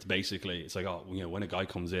script basically. It's like, when a guy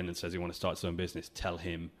comes in and says he wants to start his own business, tell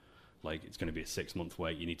him Like, it's going to be a 6-month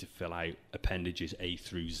wait. You need to fill out appendages A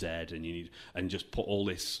through Z, and just put all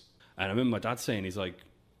this. And I remember my dad saying, he's like,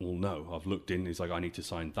 well, no, I've looked in. He's like, I need to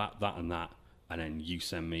sign that, and that, and then you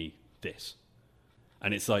send me this.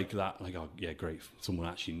 And it's like that, like, oh, yeah, great. Someone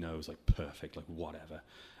actually knows, like, perfect, like, whatever.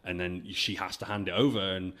 And then she has to hand it over.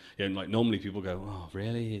 And, like, normally people go, oh,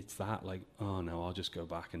 really? It's that? Like, oh, no, I'll just go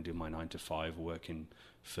back and do my 9 to 5 working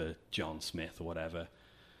for John Smith or whatever.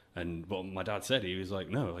 But my dad said, he was like,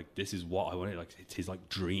 no, like, this is what I wanted. Like, it's his, like,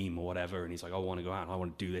 dream or whatever. And he's like, I want to go out and I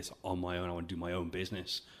want to do this on my own. I want to do my own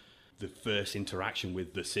business. The first interaction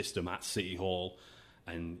with the system at City Hall,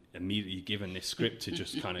 and immediately given this script to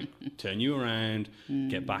just kind of turn you around,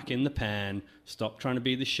 get back in the pen, stop trying to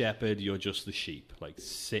be the shepherd. You're just the sheep. Like,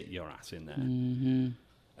 sit your ass in there. Mm-hmm.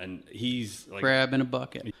 And he's like, crab in a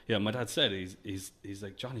bucket. Yeah, my dad said, he's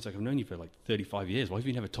like, John, he's like, I've known you for like 35 years. Why have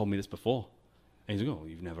you never told me this before? And he's like, oh,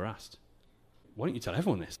 you've never asked. Why don't you tell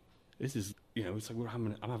everyone this? This is, it's like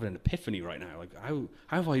I'm having an epiphany right now. Like, how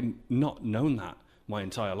have I not known that my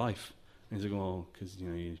entire life? And he's like, well, because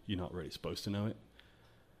you're not really supposed to know it.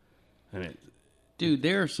 And dude,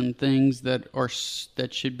 there are some things that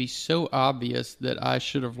should be so obvious that I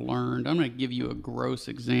should have learned. I'm going to give you a gross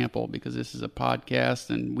example because this is a podcast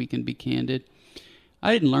and we can be candid.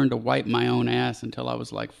 I didn't learn to wipe my own ass until I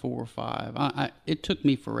was like 4 or 5. It took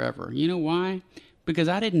me forever. You know why? Because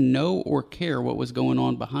I didn't know or care what was going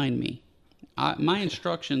on behind me. My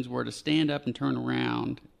instructions were to stand up and turn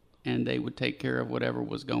around, and they would take care of whatever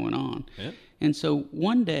was going on. Yeah. And so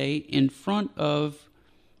one day, in front of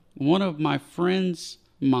one of my friends'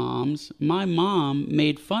 moms, my mom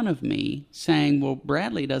made fun of me, saying, well,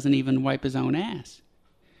 Bradley doesn't even wipe his own ass.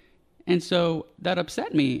 And so that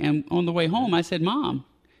upset me. And on the way home, I said, Mom,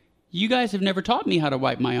 you guys have never taught me how to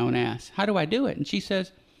wipe my own ass. How do I do it? And she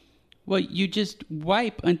says, well, you just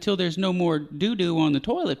wipe until there's no more doo-doo on the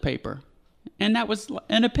toilet paper. And that was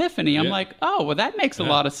an epiphany. I'm like, oh, well, that makes a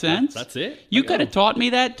lot of sense. That's it. You could have taught me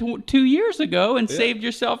that 2 years ago and saved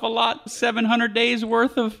yourself 700 days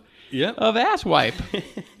worth of ass wipe.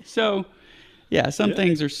 So, yeah, some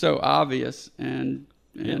things are so obvious and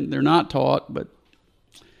they're not taught. But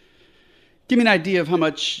give me an idea of how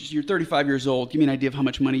much, you're 35 years old. Give me an idea of how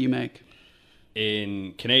much money you make.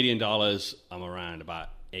 In Canadian dollars, I'm around about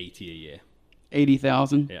 80 a year.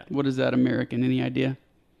 80,000? Yeah. What is that American? Any idea?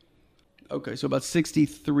 Okay, so about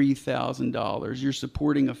 $63,000. You're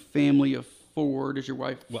supporting a family of 4. Does your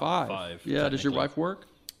wife 5? 5. Yeah. Does your wife work?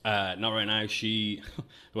 Not right now. She,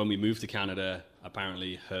 when we moved to Canada,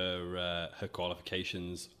 apparently her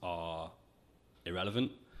qualifications are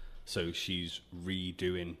irrelevant, so she's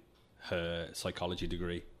redoing her psychology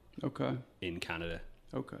degree. Okay. In Canada.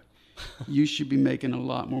 Okay. You should be making a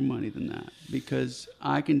lot more money than that, because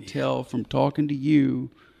I can tell from talking to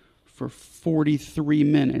you for 43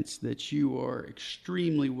 minutes that you are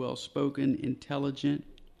extremely well-spoken, intelligent,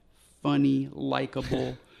 funny,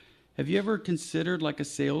 likable. Have you ever considered like a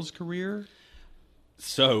sales career?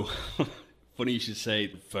 So, funny you should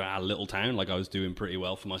say, for our little town, like, I was doing pretty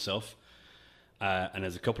well for myself. And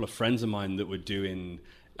there's a couple of friends of mine that were doing,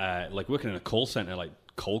 like, working in a call center, like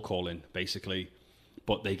cold calling, basically.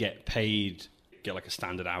 But they get like a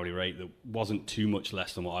standard hourly rate that wasn't too much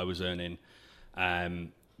less than what I was earning.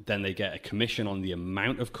 Then they get a commission on the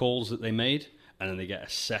amount of calls that they made, and then they get a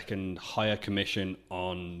second higher commission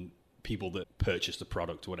on people that purchased the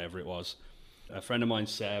product, whatever it was. A friend of mine,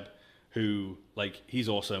 Seb, who, like, he's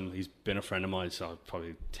awesome. He's been a friend of mine, so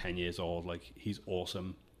probably 10 years old. Like, he's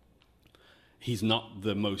awesome. He's not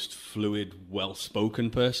the most fluid, well-spoken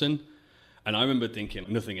person. And I remember thinking,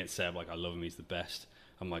 nothing against Seb, like, I love him, he's the best.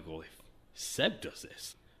 I'm like, well, if Seb does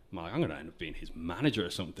this, I'm going to end up being his manager or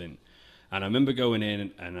something. And I remember going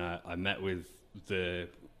in and I met with the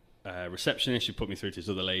receptionist. She put me through to this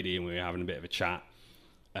other lady, and we were having a bit of a chat.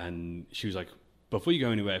 And she was like, before you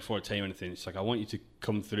go anywhere, before I tell you anything, she's like, I want you to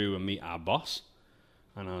come through and meet our boss.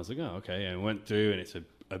 And I was like, oh, okay. And I went through, and it's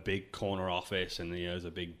a big corner office, and there's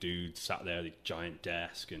a big dude sat there at a giant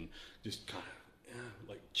desk and just kind of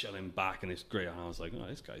like chilling back, and it's great. And I was like, oh,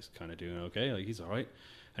 this guy's kind of doing okay. Like, he's all right.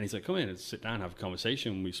 And he's like, come in and sit down, have a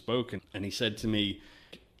conversation. We spoke, and he said to me,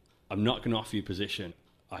 I'm not going to offer you a position.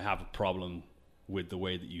 I have a problem with the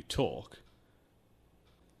way that you talk.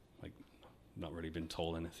 Like, not really been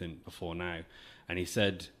told anything before now. And he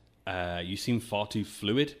said, you seem far too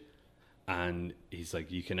fluid. And he's like,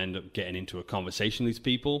 you can end up getting into a conversation with these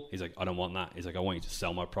people. He's like, I don't want that. He's like, I want you to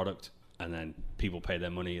sell my product, and then people pay their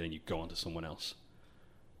money, and then you go on to someone else.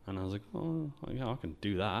 And I was like, oh, yeah, I can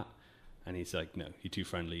do that. And he's like, no, you're too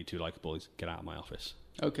friendly, you're too likable. Get out of my office.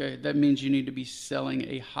 Okay, that means you need to be selling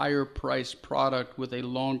a higher priced product with a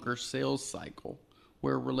longer sales cycle.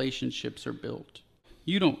 where relationships are built.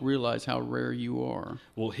 You don't realize how rare you are.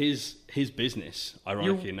 Well, his business,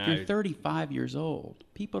 ironically now... You're 35 years old.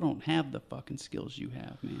 People don't have the fucking skills you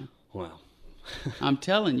have, man. Wow. I'm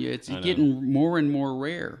telling you, it's getting more and more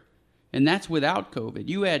rare. And that's without COVID.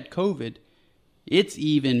 You add COVID, it's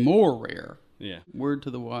even more rare. Yeah. Word to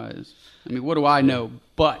the wise. I mean, what do I know?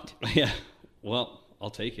 But... Yeah. Well, I'll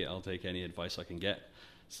take it. I'll take any advice I can get.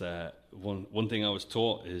 So one thing I was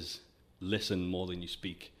taught is listen more than you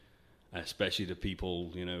speak. Especially to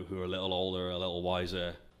people, you know, who are a little older, a little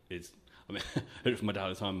wiser. I heard it from my dad all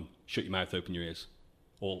the time, shut your mouth, open your ears.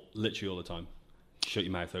 Or literally all the time, shut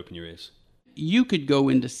your mouth, open your ears. You could go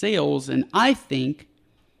into sales, and I think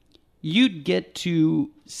you'd get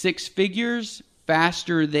to six figures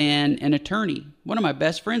faster than an attorney. One of my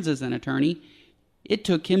best friends is an attorney. It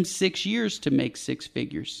took him 6 years to make six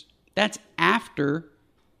figures. That's after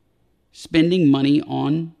spending money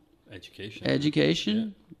on education. Yeah.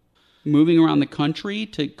 Moving around the country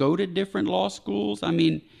to go to different law schools. I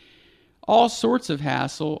mean, all sorts of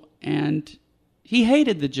hassle. And he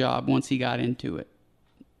hated the job once he got into it.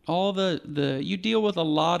 You deal with a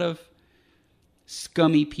lot of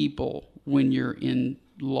scummy people when you're in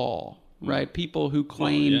law, right? People who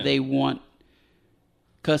claim they want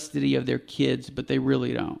custody of their kids, but they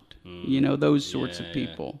really don't. You know, those sorts of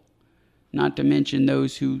people. Not to mention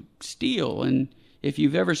those who steal. And have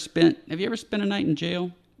you ever spent a night in jail?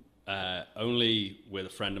 Only with a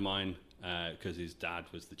friend of mine, because his dad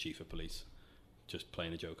was the chief of police, just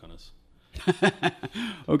playing a joke on us.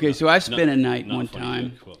 Okay, so I spent a night one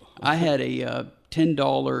time. I had a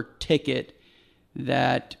 $10 ticket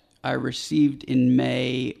that I received in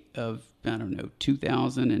May of,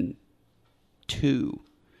 2002.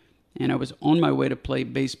 And I was on my way to play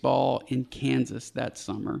baseball in Kansas that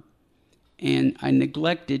summer. And I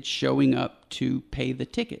neglected showing up to pay the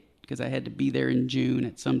ticket, because I had to be there in June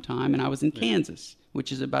at some time, and I was in Kansas,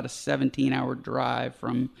 which is about a 17-hour drive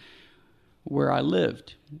from where I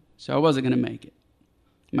lived. So I wasn't going to make it.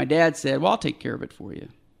 My dad said, well, I'll take care of it for you.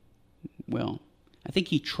 Well, I think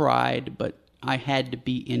he tried, but I had to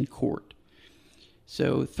be in court.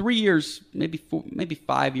 So 3 years, maybe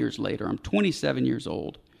 5 years later, I'm 27 years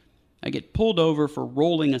old. I get pulled over for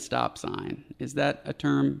rolling a stop sign. Is that a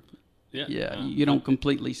term? Yeah. You don't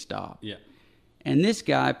completely stop. Yeah. And this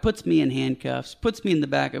guy puts me in handcuffs, puts me in the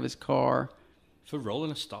back of his car. For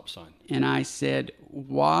rolling a stop sign. And I said,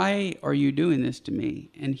 why are you doing this to me?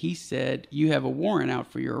 And he said, you have a warrant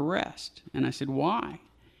out for your arrest. And I said, why?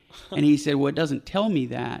 And he said, well, it doesn't tell me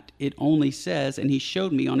that. It only says, and he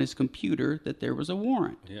showed me on his computer that there was a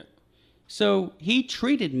warrant. Yeah. So he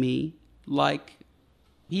treated me like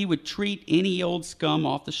he would treat any old scum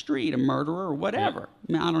off the street, a murderer or whatever.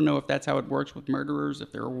 Yeah. I mean, I don't know if that's how it works with murderers,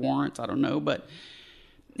 if there are warrants, I don't know. But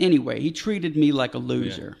anyway, he treated me like a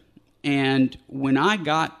loser. Yeah. And when I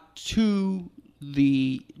got to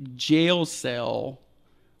the jail cell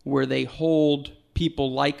where they hold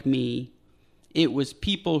people like me, it was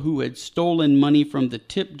people who had stolen money from the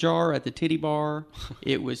tip jar at the titty bar.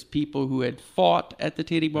 It was people who had fought at the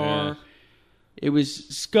titty bar. Yeah. It was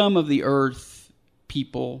scum of the earth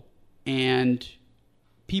people, and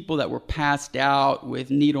people that were passed out with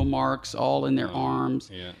needle marks all in their arms.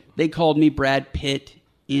 Yeah. They called me Brad Pitt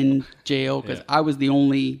in jail because I was the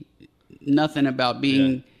only nothing about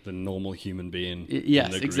being the normal human being.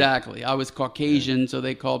 Yes, exactly. I was Caucasian, so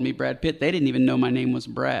they called me Brad Pitt. They didn't even know my name was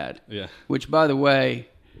Brad. Yeah. Which, by the way,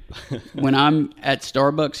 when I'm at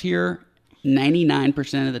Starbucks here,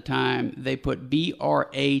 99% of the time, they put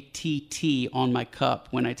B-R-A-T-T on my cup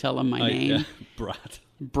when I tell them my name.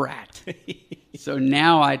 Brat. So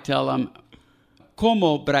now I tell them,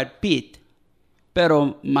 como Brad Pitt,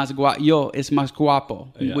 pero yo es más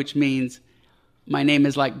guapo, which means my name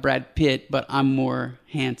is like Brad Pitt, but I'm more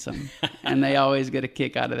handsome. And they always get a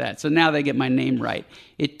kick out of that. So now they get my name right.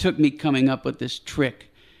 It took me coming up with this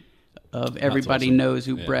trick of everybody knows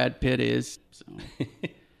who Brad Pitt is. So...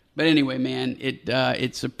 But anyway, man,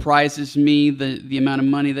 it surprises me the amount of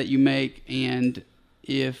money that you make, and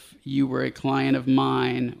if you were a client of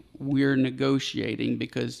mine, we're negotiating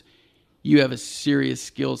because you have a serious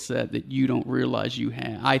skill set that you don't realize you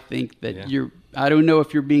have. I think that I don't know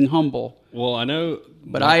if you're being humble. Well, I know.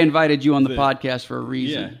 But I invited you on the podcast for a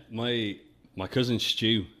reason. Yeah, my cousin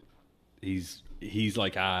Stu, he's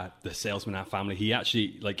like the salesman in our family. He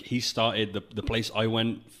actually, he started the place I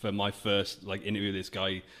went for my first interview. This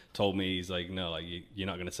guy told me, he's like, no, you're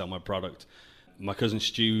not going to sell my product. My cousin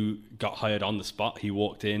Stu got hired on the spot. He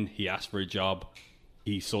walked in, he asked for a job.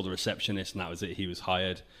 He saw the receptionist, and that was it. He was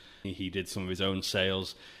hired. He did some of his own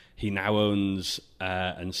sales. He now owns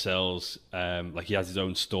and sells, he has his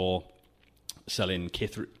own store selling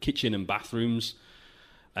kitchen and bathrooms.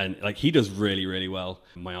 And like he does really, really well.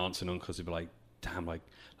 My aunts and uncles would be like, damn, like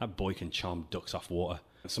that boy can charm ducks off water.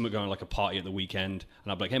 Someone going like a party at the weekend,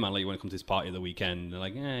 and I'd be like, hey man, like, you want to come to this party at the weekend? And they're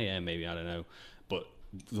like, yeah, maybe, I don't know. But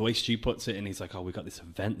the way Stu puts it, and he's like, oh, we've got this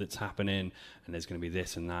event that's happening, and there's going to be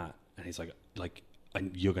this and that. And he's like,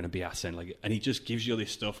 and you're going to be asked in, like, and he just gives you all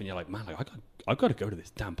this stuff, and you're like, man, like I've got to go to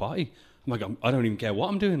this damn party. I'm like, I don't even care what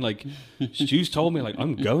I'm doing. Like, Stu's told me, like,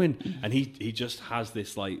 I'm going, and he just has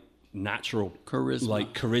this like natural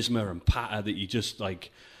charisma and patter that you just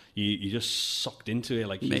like. You just sucked into it,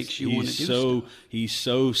 like makes you want to do stuff. He's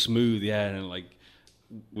so smooth, yeah. And like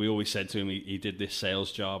we always said to him, he did this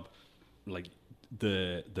sales job. Like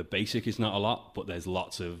the basic is not a lot, but there's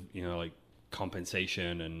lots of like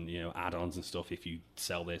compensation and add-ons and stuff if you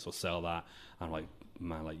sell this or sell that. I'm like,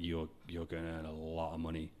 man, like you're going to earn a lot of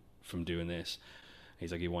money from doing this.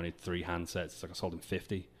 He's like, he wanted 3 handsets. It's like I sold him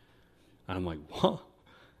 50, and I'm like, what?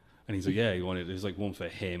 And he's like, yeah, there's like one for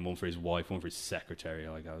him, one for his wife, one for his secretary.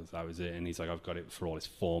 Like that was it. And he's like, I've got it for all his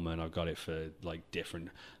foremen. I've got it for like different.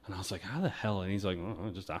 And I was like, how the hell? And he's like, I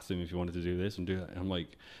just asked him if he wanted to do this and do that. And I'm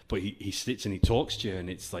like, but he sits and he talks to you, and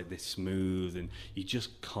it's like this smooth, and you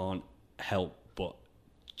just can't help but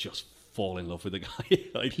just fall in love with the guy.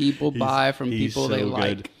 Like, people buy from people they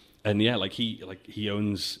like. Good. And yeah, he's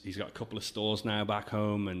got a couple of stores now back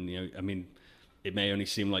home, and I mean, it may only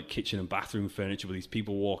seem like kitchen and bathroom furniture, but these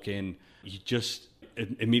people walk in, you just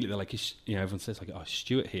immediately they're like, everyone says like, oh,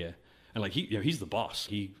 Stuart here, and like he's the boss.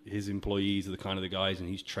 His employees are the kind of the guys, and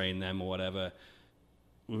he's trained them or whatever.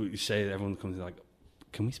 You say that everyone comes in like,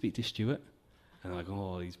 can we speak to Stuart? And they're like,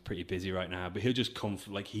 oh, he's pretty busy right now, but he'll just come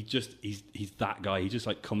like he's that guy. He just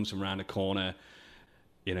like comes from around a corner.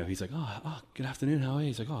 He's like, oh, good afternoon, how are you?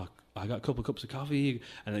 He's like, oh, I got a couple of cups of coffee,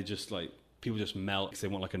 and they just like. People just melt because they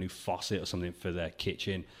want like a new faucet or something for their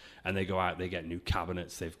kitchen, and they go out, they get new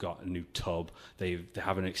cabinets, they've got a new tub, they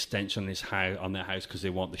have an extension on their house because they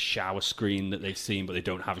want the shower screen that they've seen, but they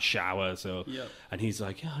don't have a shower. So, yep. And he's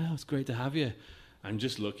like, yeah, it's great to have you, and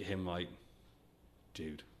just look at him like,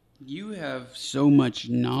 dude, you have so much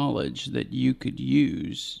knowledge that you could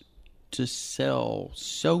use to sell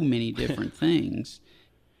so many different things.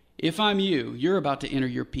 If I'm you're about to enter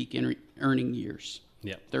your peak earning years.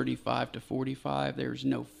 Yeah, 35 to 45. There's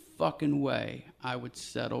no fucking way I would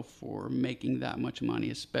settle for making that much money,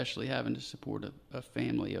 especially having to support a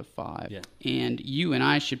family of 5. Yeah. And you and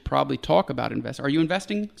I should probably talk about investing. Are you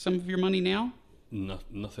investing some of your money now? No,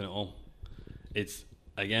 nothing at all. It's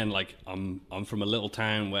again like I'm from a little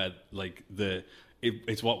town where like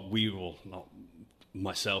it's what we will, not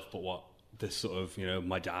myself, but what this sort of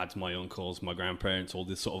my dads, my uncles, my grandparents, all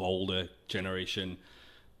this sort of older generation.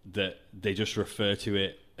 That they just refer to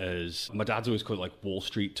it as, my dad's always called it like Wall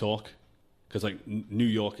Street talk, because like New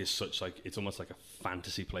York is such like, it's almost like a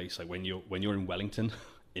fantasy place. Like when you're in Wellington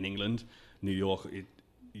in England, New York,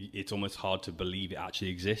 it's almost hard to believe it actually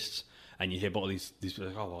exists. And you hear about all these people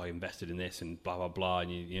like, oh, well, I invested in this and blah blah blah,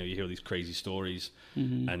 and you hear all these crazy stories.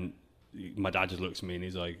 Mm-hmm. And my dad just looks at me and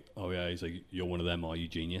he's like, oh yeah, he's like, you're one of them, are you,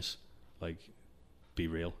 genius? Like, be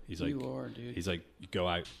real. He's like, you are, dude. He's like, go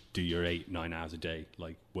out, do your 8-9 hours a day,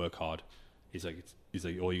 like work hard. He's like,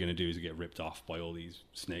 all you're gonna do is get ripped off by all these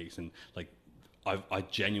snakes. And like, I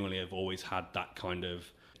genuinely have always had that kind of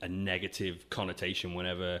a negative connotation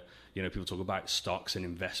whenever people talk about stocks and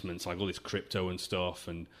investments, like all this crypto and stuff,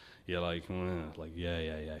 and you're like,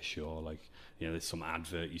 yeah, sure. Like, there's some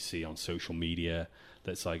advert you see on social media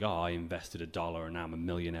that's like, oh, I invested $1 and now I'm a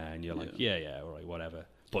millionaire, and you're like, yeah, all right, whatever.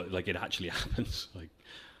 But like, it actually happens. Like,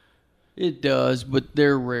 it does, but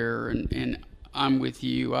they're rare, and I'm with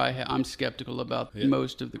you. I'm skeptical about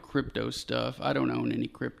most of the crypto stuff. I don't own any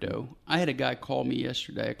crypto. I had a guy call me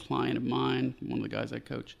yesterday, a client of mine, one of the guys I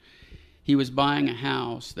coach. He was buying a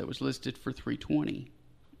house that was listed for $320,000,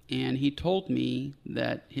 and he told me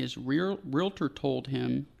that his realtor told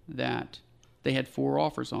him that they had 4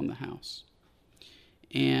 offers on the house,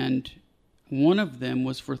 and one of them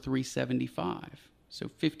was for $375,000. So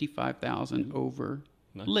 $55,000 over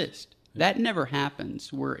list. Yeah. That never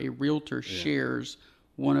happens where a realtor shares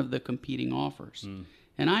one of the competing offers. Mm.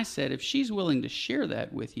 And I said, if she's willing to share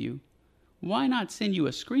that with you, why not send you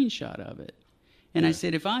a screenshot of it? And I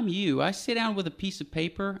said, if I'm you, I sit down with a piece of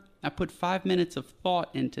paper, I put 5 minutes of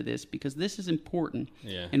thought into this because this is important.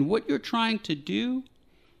 Yeah. And what you're trying to do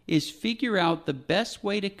is figure out the best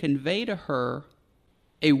way to convey to her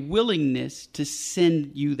a willingness to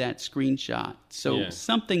send you that screenshot. So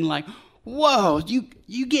something like, whoa,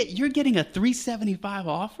 you're getting a $375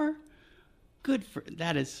 offer?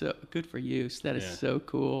 That is so good for you. So that is so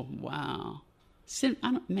cool. Wow.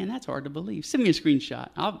 Man, that's hard to believe. Send me a screenshot.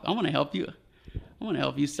 I want to help you. I want to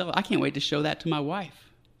help you sell it. I can't wait to show that to my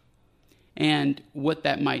wife. And what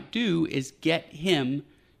that might do is get him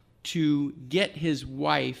to get his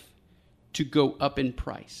wife to go up in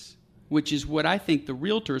price, which is what I think the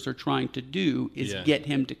realtors are trying to do, is get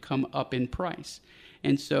him to come up in price.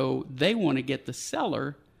 And so they want to get the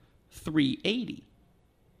seller $380.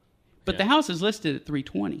 But the house is listed at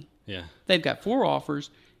 $320. Yeah. They've got 4 offers.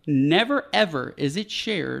 Never, ever is it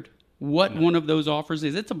shared what one of those offers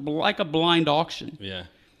is. It's like a blind auction. Yeah.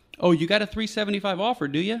 Oh, you got a $375 offer,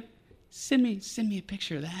 do you? Send me a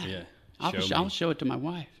picture of that. Yeah. I'll show it to my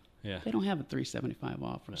wife. Yeah. They don't have a $375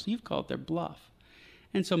 offer, so you've called their bluff.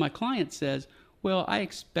 And so my client says, well, I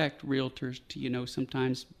expect realtors to,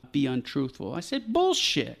 sometimes be untruthful. I said,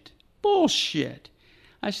 bullshit.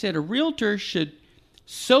 I said, a realtor should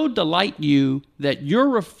so delight you that you're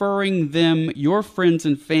referring them, your friends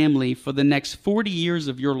and family, for the next 40 years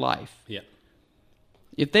of your life. Yeah.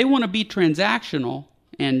 If they want to be transactional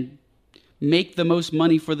and make the most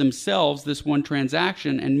money for themselves, this one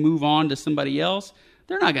transaction, and move on to somebody else,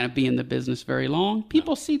 they're not going to be in the business very long.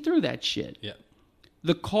 People see through that shit. Yeah.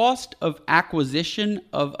 The cost of acquisition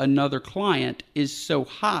of another client is so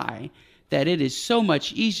high that it is so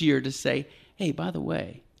much easier to say, hey, by the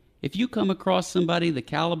way, if you come across somebody the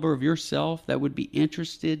caliber of yourself that would be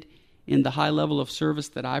interested in the high level of service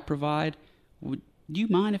that I provide, do you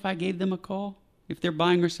mind if I gave them a call if they're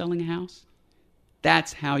buying or selling a house?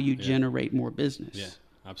 That's how you generate more business. Yeah,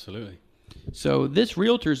 absolutely. So this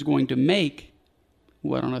realtor is going to make,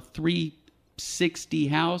 on a 360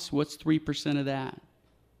 house, what's 3% of that?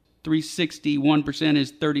 360, 1%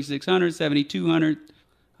 is 3,600, 7,200.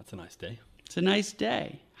 That's a nice day. It's a nice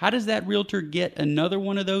day. How does that realtor get another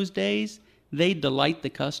one of those days? They delight the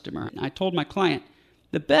customer. I told my client,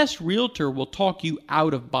 the best realtor will talk you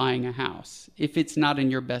out of buying a house if it's not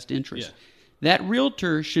in your best interest. Yeah. That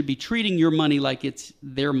realtor should be treating your money like it's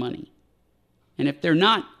their money. And if they're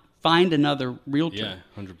not, find another realtor. Yeah,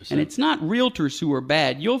 100%. And it's not realtors who are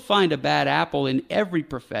bad. You'll find a bad apple in every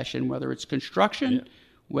profession, whether it's construction,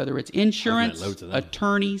 whether it's insurance,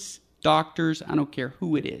 attorneys, doctors, I don't care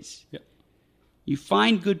who it is. Yep. You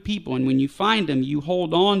find good people, and when you find them, you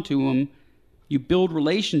hold on to them. You build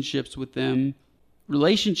relationships with them.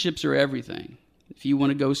 Relationships are everything if you want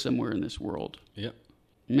to go somewhere in this world. Yep.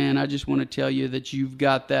 Man, I just want to tell you that you've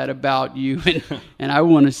got that about you, and I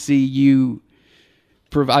want to see you.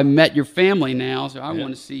 I met your family now, so I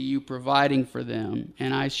want to see you providing for them.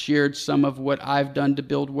 And I shared some of what I've done to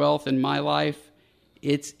build wealth in my life.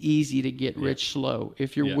 It's easy to get rich slow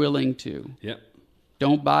if you're willing to. Yep.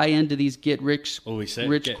 Don't buy into these get rich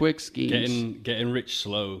quick schemes. Getting rich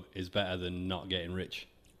slow is better than not getting rich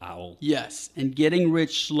at all. Yes, and getting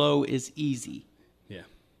rich slow is easy. Yeah.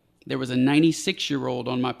 There was a 96-year-old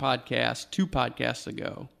on my podcast 2 podcasts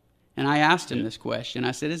ago, and I asked him this question.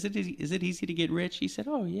 I said, is it easy to get rich? He said,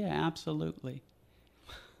 oh, yeah, absolutely.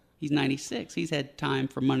 He's 96. He's had time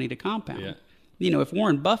for money to compound. Yeah. If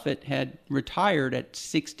Warren Buffett had retired at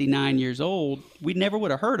 69 years old, we never would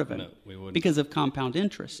have heard of him. No, we wouldn't. Because of compound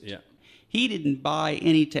interest. Yeah. He didn't buy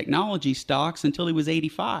any technology stocks until he was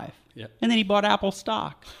 85. Yeah. And then he bought Apple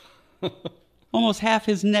stock. Almost half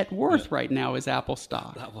his net worth right now is Apple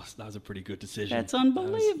stock. That was a pretty good decision. That's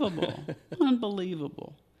unbelievable.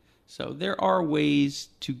 Unbelievable. So there are ways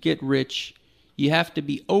to get rich. You have to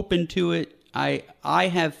be open to it. I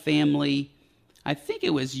have family. I think it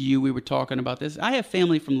was you we were talking about this. I have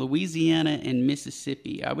family from Louisiana and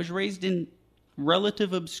Mississippi. I was raised in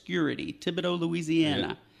relative obscurity, Thibodaux,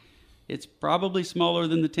 Louisiana. Yeah. It's probably smaller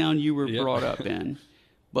than the town you were brought up in.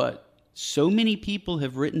 But so many people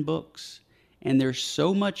have written books, and there's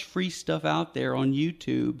so much free stuff out there on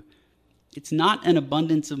YouTube. It's not an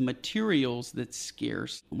abundance of materials that's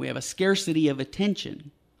scarce. We have a scarcity of attention.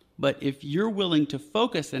 But if you're willing to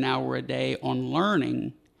focus an hour a day on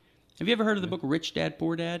learning... Have you ever heard of the book Rich Dad,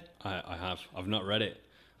 Poor Dad? I have. I've not read it,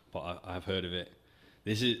 but I've heard of it.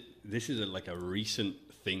 This is like a recent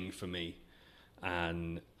thing for me,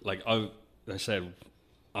 and like I said,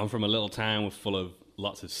 I'm from a little town full of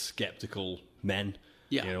lots of skeptical men.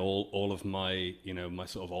 Yeah. All of my my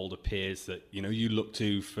sort of older peers that you look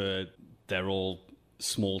to for, they're all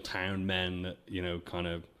small town men that kind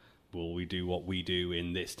of, well, we do what we do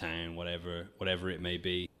in this town, whatever it may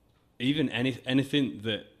be. Even anything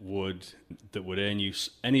that would earn you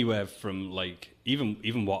anywhere from like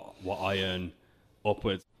even what I earn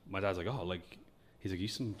upwards. My dad's like, he's like, you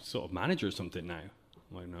some sort of manager or something now?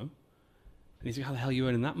 I'm like, no. And he's like, how the hell are you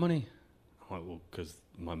earning that money? I'm like, well, because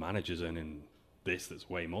my manager's earning this that's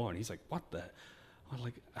way more. And he's like, what the? I'm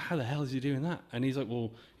like, how the hell is he doing that? And he's like,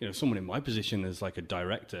 well, someone in my position is like a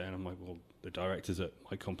director. And I'm like, well, the directors at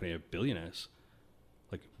my company are billionaires.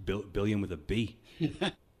 like billion with a B.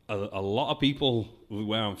 A lot of people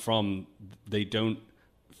where I'm from, they don't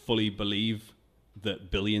fully believe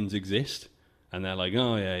that billions exist. And they're like,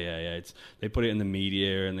 oh, yeah. They put it in the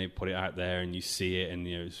media and they put it out there and you see it and,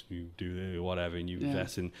 you do whatever and you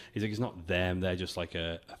invest in. He's like, it's not them. They're just like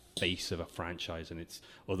a face of a franchise. And it's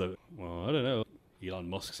I don't know. Elon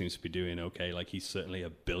Musk seems to be doing okay. Like, he's certainly a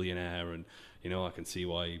billionaire. And, I can see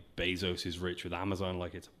why Bezos is rich with Amazon.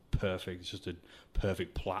 Like, it's just a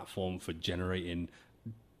perfect platform for generating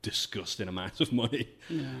disgusting amounts of money.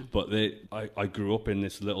 Yeah. But I grew up in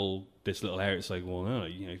this little area. It's like, well, no,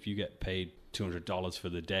 if you get paid $200 for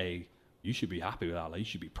the day, you should be happy with that. Like, you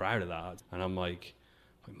should be proud of that. And I'm like,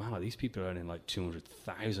 man, these people are earning like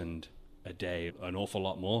 200,000 a day, an awful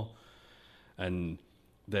lot more. And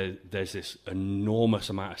there's this enormous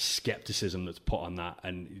amount of skepticism that's put on that,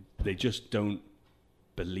 and they just don't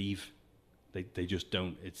believe. They just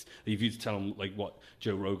don't. It's if you tell them like what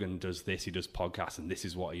Joe Rogan does, he does podcasts, and this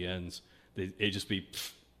is what he earns. It just be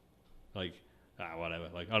like whatever.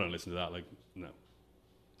 Like, I don't listen to that. Like,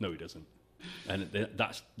 no, he doesn't. And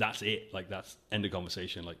that's it. Like, that's end of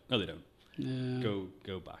conversation. Like, no, they don't. Yeah.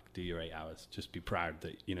 Go back, do your 8 hours. Just be proud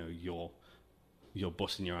that you're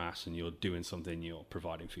busting your ass and you're doing something. You're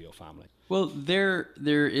providing for your family. Well, there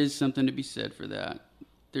is something to be said for that.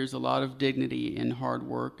 There's a lot of dignity in hard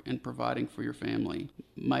work and providing for your family.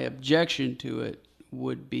 My objection to it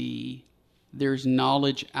would be there's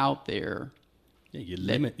knowledge out there. Yeah,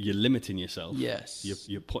 you're limiting yourself. Yes.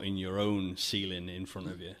 You're putting your own ceiling in front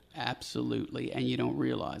of you. Absolutely, and you don't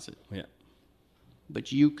realize it. Yeah.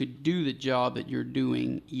 But you could do the job that you're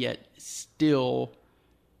doing, yet still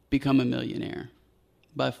become a millionaire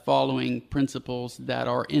by following principles that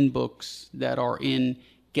are in books, that are in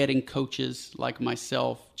getting coaches like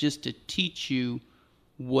myself just to teach you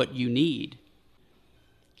what you need.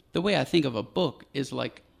 The way I think of a book is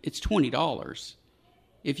like it's $20.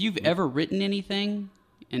 If you've ever written anything,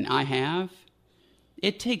 and I have,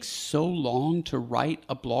 it takes so long to write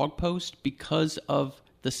a blog post because of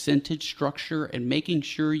the sentence structure and making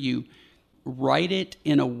sure you write it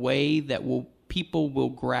in a way that people will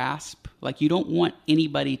grasp. Like, you don't want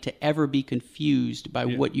anybody to ever be confused by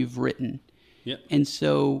what you've written. Yeah. And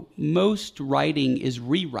so most writing is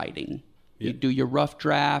rewriting. You do your rough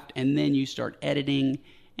draft and then you start editing,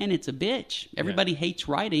 and it's a bitch. Everybody hates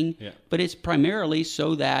writing, but it's primarily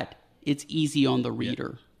so that it's easy on the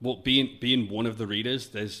reader. Well, being one of the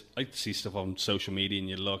readers, I see stuff on social media and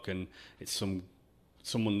you look and it's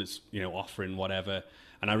someone that's, offering whatever,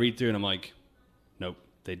 and I read through and I'm like, nope,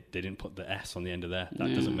 they didn't put the S on the end of there.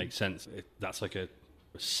 That doesn't make sense. That's like a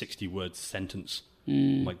 60-word sentence.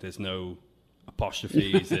 Like, there's no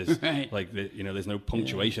apostrophes, there's like there's no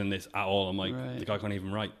punctuation in this at all. I'm like, the guy can't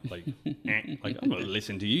even write. Like, like, I'm gonna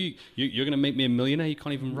listen to you. You're gonna make me a millionaire. You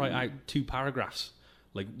can't even write out 2 paragraphs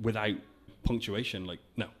like without punctuation. Like,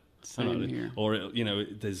 no. Same here. Or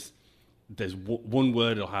there's one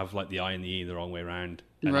word it'll have like the I and the E the wrong way around,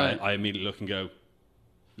 and I immediately look and go,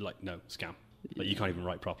 like, no, scam. Like, you can't even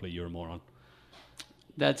write properly. You're a moron.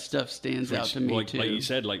 That stuff stands out to me too. Like you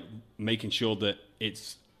said, like making sure that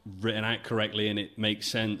it's written out correctly and it makes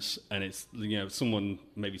sense, and it's someone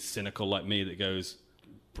maybe cynical like me that goes,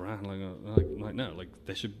 Brad, like no, like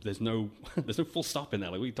there's no full stop in there.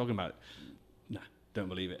 Like, what are you talking about? Nah, don't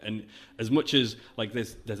believe it. And as much as like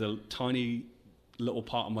there's a tiny little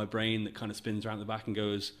part of my brain that kind of spins around the back and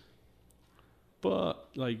goes, but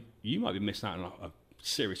like, you might be missing out on a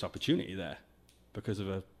serious opportunity there because of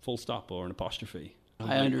a full stop or an apostrophe.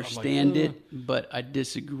 I understand it, but I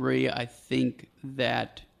disagree. I think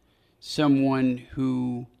that someone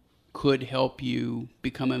who could help you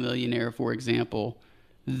become a millionaire, for example,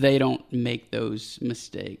 they don't make those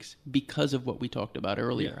mistakes because of what we talked about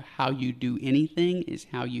earlier. Yeah. How you do anything is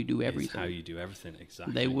how you do everything. It's how you do everything,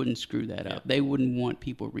 exactly. They wouldn't screw that up. They wouldn't want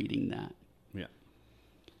people reading that. Yeah.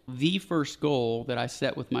 The first goal that I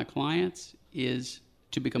set with my clients is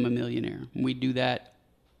to become a millionaire. We do that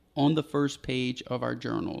on the first page of our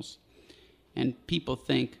journals. And people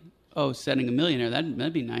think, oh, setting a millionaire,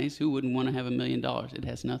 that'd be nice. Who wouldn't want to have $1 million? It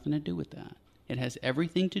has nothing to do with that. It has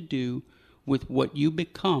everything to do with what you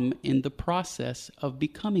become in the process of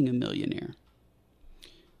becoming a millionaire.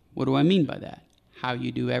 What do I mean by that? How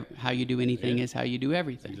you do anything is how you do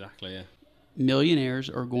everything. Exactly, yeah. Millionaires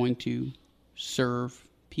are going to serve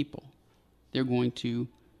people. They're going to,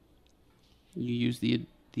 you use the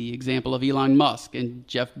example of Elon Musk and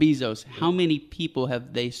Jeff Bezos. How many people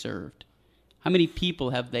have they served? How many people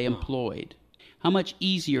have they employed? How much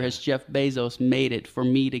easier has Jeff Bezos made it for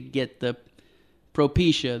me to get the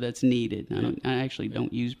Propecia that's needed? I actually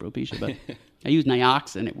don't use Propecia, but I use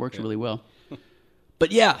Nioxin. It works really well.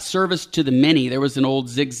 But yeah, service to the many. There was an old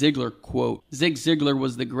Zig Ziglar quote. Zig Ziglar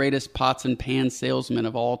was the greatest pots and pan salesman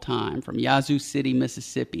of all time from Yazoo City,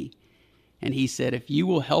 Mississippi. And he said, if you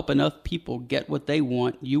will help enough people get what they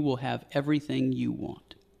want, you will have everything you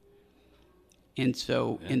want. And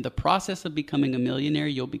so in the process of becoming a millionaire,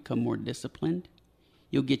 you'll become more disciplined.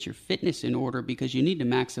 You'll get your fitness in order because you need to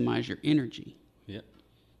maximize your energy. Yeah.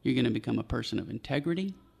 You're going to become a person of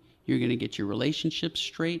integrity. You're going to get your relationships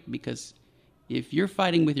straight because if you're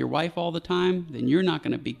fighting with your wife all the time, then you're not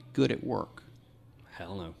going to be good at work.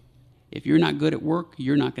 Hell no. If you're not good at work,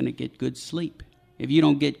 you're not going to get good sleep. If you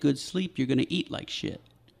don't get good sleep, you're going to eat like shit.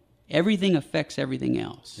 Everything affects everything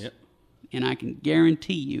else. Yep. And I can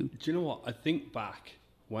guarantee you. Do you know what? I think back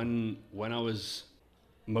when I was,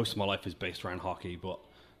 most of my life is based around hockey, but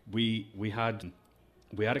we had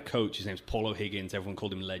a coach. His name's Paul O'Higgins. Everyone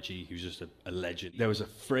called him Leggy. He was just a legend. There was a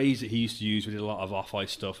phrase that he used to use. We did a lot of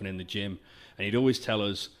off-ice stuff and in the gym, and he'd always tell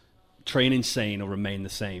us, "Train insane or remain the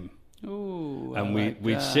same." Oh, and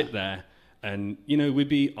we'd sit there, and we'd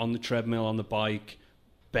be on the treadmill, on the bike,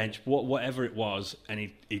 bench, whatever it was, and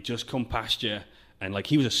he'd just come past you. And like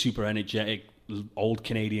he was a super energetic old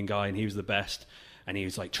Canadian guy, and he was the best. And he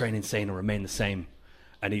was like, "Train insane or remain the same."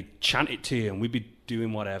 And he'd chant it to you, and we'd be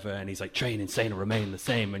doing whatever. And he's like, "Train insane or remain the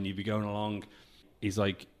same." And you'd be going along. He's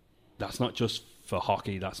like, "That's not just for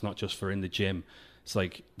hockey. That's not just for in the gym. It's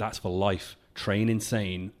like that's for life. Train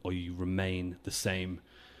insane or you remain the same."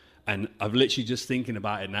 And I've literally just thinking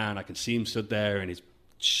about it now, and I can see him stood there in his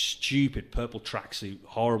stupid purple tracksuit,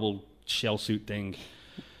 horrible shell suit thing.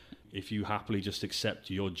 If you happily just accept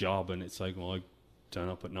your job, and it's like, well, I turn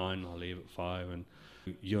up at 9, I'll leave at 5, and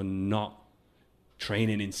you're not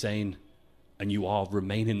training insane, and you are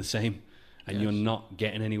remaining the same, and you're not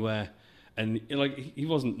getting anywhere. And like he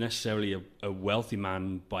wasn't necessarily a wealthy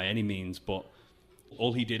man by any means, but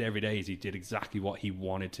all he did every day is he did exactly what he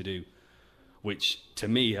wanted to do, which to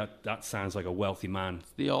me that sounds like a wealthy man.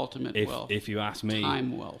 It's the ultimate wealth. If you ask me,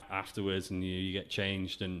 time wealth. Afterwards, and you get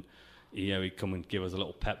changed, and he'd come and give us a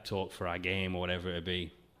little pep talk for our game or whatever it'd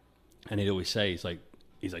be. And he'd always say,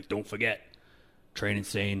 he's like, "Don't forget, train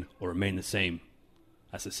insane or remain the same.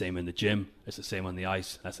 That's the same in the gym. It's the same on the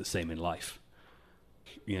ice. That's the same in life."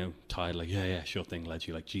 Tired, like, yeah, sure thing,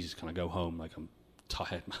 Ledgy. Like, Jesus, can I go home? Like, I'm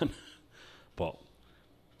tired, man. But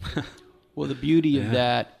well, the beauty of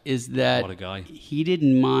that is that what a guy. He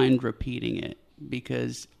didn't mind repeating it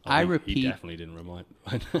because He definitely didn't remind.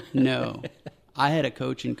 No. I had a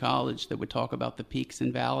coach in college that would talk about the peaks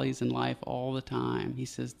and valleys in life all the time. He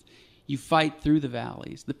says, you fight through the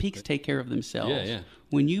valleys. The peaks take care of themselves. Yeah.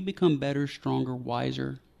 When you become better, stronger,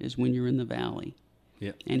 wiser is when you're in the valley.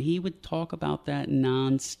 Yeah. And he would talk about that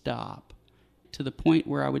nonstop to the point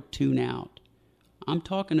where I would tune out. I'm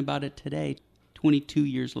talking about it today, 22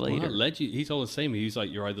 years later. Well, Leggy, he's all the same. He's like,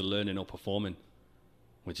 you're either learning or performing,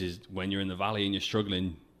 which is when you're in the valley and you're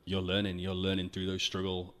struggling, you're learning through those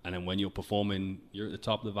struggle, and then when you're performing, you're at the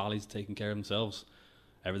top of the valleys taking care of themselves.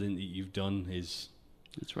 Everything that you've done is...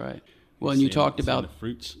 That's right. Well, and you talked about the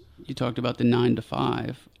fruits. You talked about the 9 to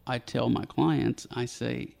 5. I tell my clients, I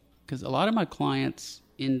say, because a lot of my clients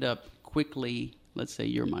end up quickly, let's say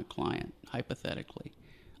you're my client, hypothetically.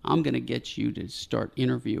 I'm going to get you to start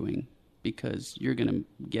interviewing because you're going to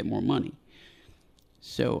get more money.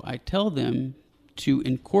 So I tell them to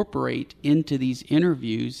incorporate into these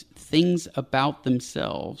interviews things about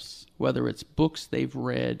themselves, whether it's books they've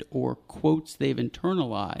read or quotes they've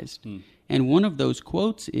internalized. And one of those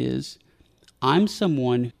quotes is, I'm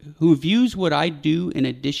someone who views what I do in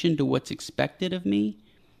addition to what's expected of me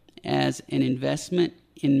as an investment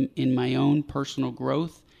in my own personal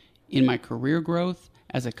growth, in my career growth,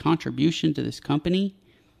 as a contribution to this company.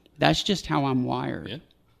 That's just how I'm wired. Yeah.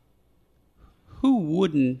 Who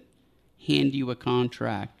wouldn't hand you a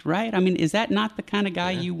contract, right? I mean, is that not the kind of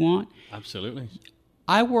guy you want? Absolutely.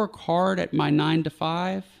 I work hard at my 9 to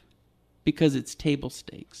 5 because it's table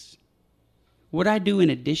stakes. What I do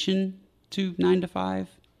in addition to 9 to 5,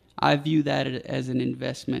 I view that as an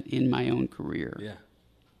investment in my own career. Yeah.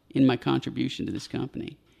 In my contribution to this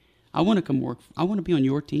company. I want to come work. I want to be on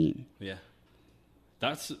your team. Yeah.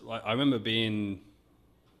 I remember being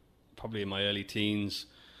probably in my early teens,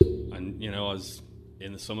 and, I was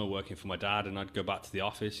in the summer working for my dad, and I'd go back to the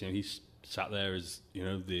office. He sat there as,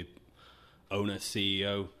 the owner,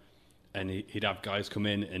 CEO, and he'd have guys come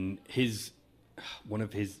in, and one of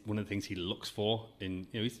the things he looks for in,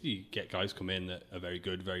 you get guys come in that are very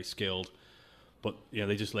good, very skilled, but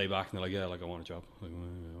they just lay back and they're like, yeah, like I want a job, like,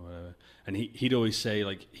 whatever. And he'd always say,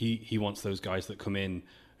 like, he wants those guys that come in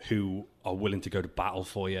who are willing to go to battle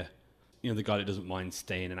for you. The guy that doesn't mind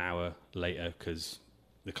staying an hour later because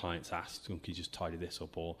the clients ask, can you just tidy this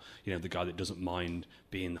up? Or, you know, the guy that doesn't mind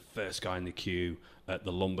being the first guy in the queue at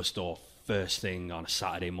the lumber store first thing on a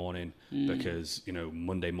Saturday morning because, you know,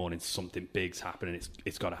 Monday morning something big's happening.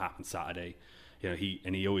 It's got to happen Saturday. You know,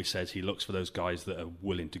 he always says he looks for those guys that are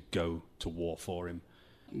willing to go to war for him.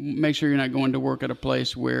 Make sure you're not going to work at a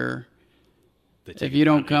place where if you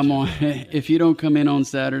don't come in on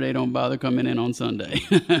Saturday, don't bother coming in on Sunday.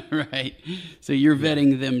 Right. So you're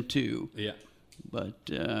vetting them too. Yeah. But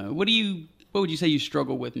what would you say you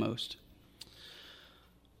struggle with most?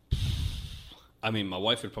 I mean, my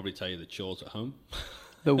wife would probably tell you the chores at home.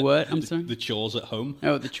 The what? I'm sorry? The chores at home.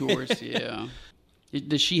 Oh, the chores, yeah.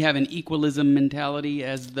 Does she have an equalism mentality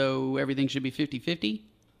as though everything should be 50-50?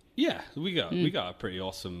 Yeah, we got a pretty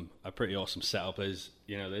awesome setup. As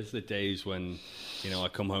you know, there's the days when, you know, I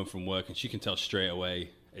come home from work and she can tell straight away.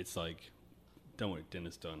 It's like, don't worry,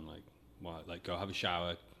 dinner's done. Like, what? Like, go have a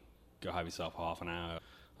shower, go have yourself half an hour.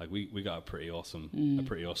 Like, we got a pretty awesome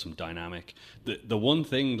dynamic. The one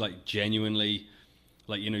thing, like, genuinely,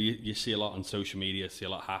 like, you know, you see a lot on social media, see a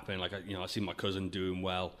lot happening. Like, I see my cousin doing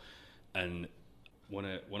well, and one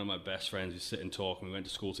of my best friends, we sit and talk, and we went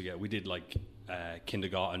to school together. We did like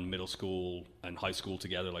kindergarten, middle school, and high school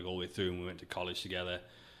together, like all the way through, and we went to college together.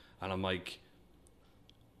 And I'm like,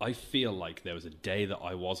 I feel like there was a day that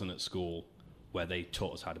I wasn't at school where they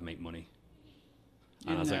taught us how to make money.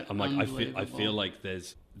 And I feel like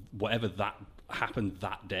there's whatever that happened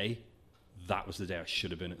that day, that was the day I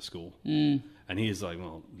should have been at school. And he's like,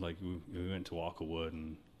 well, like we went to Arklewood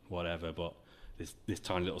and whatever, but this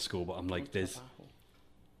tiny little school. But I'm like, there's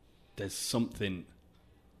something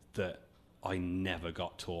that I never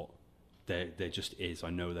got taught. There just is. I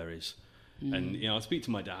know there is. And you know, I speak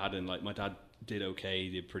to my dad, and like my dad did okay, he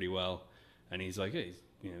did pretty well, and he's like, hey,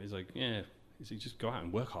 he's like, just go out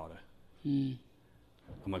and work harder. I'm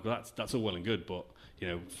like, well, that's all well and good, but you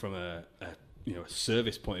know, from a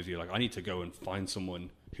service point of view, like I need to go and find someone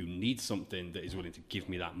who needs something that is willing to give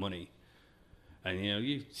me that money. And you know,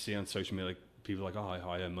 you see on social media, like people are like, oh,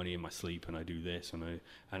 I earn money in my sleep and I do this, and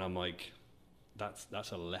I'm like,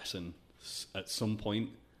 that's a lesson at some point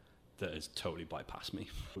that has totally bypassed me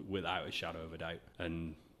without a shadow of a doubt.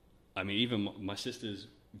 And I mean, even my sister's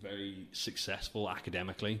very successful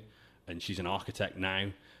academically, and she's an architect now,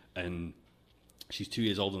 and she's 2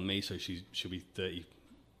 years older than me, so she'll be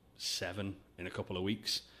 37 in a couple of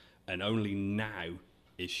weeks. And only now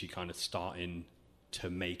is she kind of starting to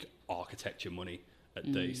make architecture money at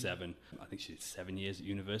 37. I think she did 7 years at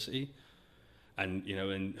university, and you know,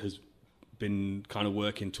 and has been kind of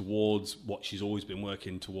working towards what she's always been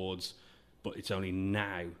working towards. But it's only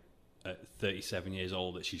now at 37 years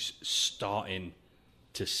old that she's starting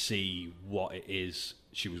to see what it is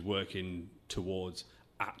she was working towards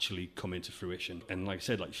actually come into fruition. And like I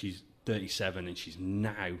said, like she's 37 and she's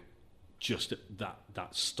now just at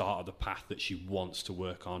that start of the path that she wants to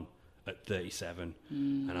work on at 37.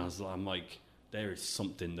 And I'm like, there is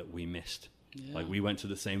something that we missed. Yeah. Like we went to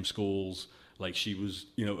the same schools, like she was,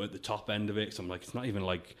 you know, at the top end of it. So I'm like, it's not even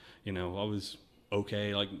like, you know, I was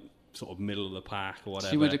okay, like sort of middle of the pack or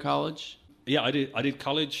whatever. She went to college? Yeah, I did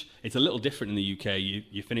college. It's a little different in the UK.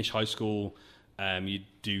 You finish high school, you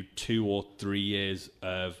do 2 or 3 years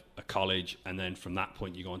of a college, and then from that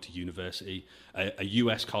point you go on to university. A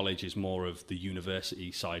US college is more of the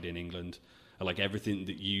university side in England. Like everything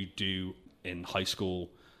that you do in high school,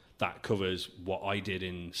 that covers what I did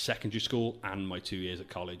in secondary school and my 2 years at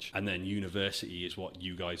college. And then university is what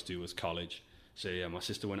you guys do as college. So yeah, my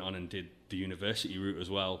sister went on and did the university route as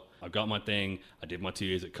well. I got my thing. I did my 2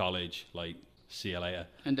 years at college. Like, see you later.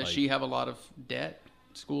 And does she have a lot of debt,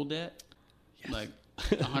 school debt? Yes. Like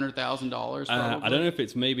 $100,000 probably? I don't know if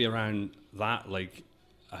it's maybe around that. Like,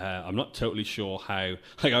 I'm not totally sure how.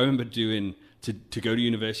 Like, I remember doing, to go to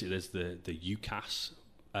university, there's the UCAS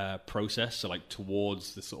process. So like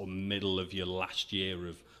towards the sort of middle of your last year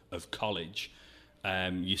of college,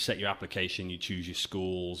 you set your application, you choose your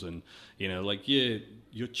schools, and you know, like your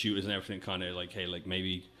tutors and everything kind of like, hey, like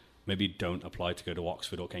maybe don't apply to go to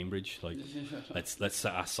Oxford or Cambridge. Like let's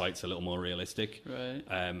set our sights a little more realistic. Right.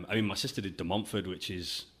 I mean, my sister did De Montfort, which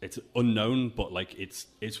it's unknown, but like it's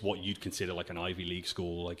what you'd consider like an Ivy League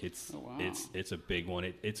school. Like it's a big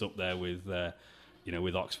one. It's up there with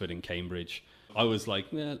with Oxford and Cambridge. I was like,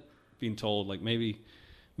 being told like maybe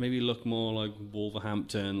look more like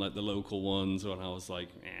Wolverhampton, like the local ones. And I was like,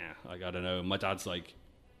 I don't know. My dad's like,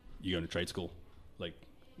 you going to trade school? Like,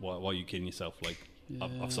 why are you kidding yourself? Like, yeah.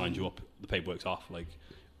 I've signed you up. The paperwork's off. Like,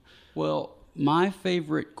 well, my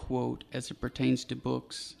favorite quote as it pertains to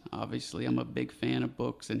books, obviously I'm a big fan of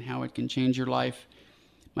books and how it can change your life.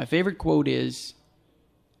 My favorite quote is,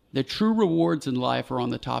 The true rewards in life are on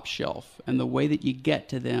the top shelf, and the way that you get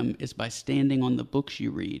to them is by standing on the books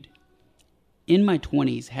you read. In my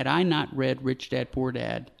 20s, had I not read Rich Dad, Poor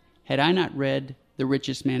Dad, had I not read The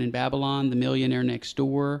Richest Man in Babylon, The Millionaire Next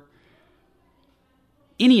Door,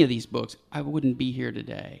 any of these books, I wouldn't be here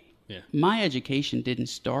today. Yeah. My education didn't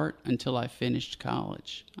start until I finished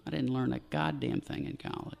college. I didn't learn a goddamn thing in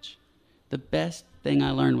college. The best thing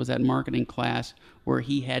I learned was that marketing class where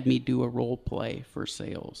he had me do a role play for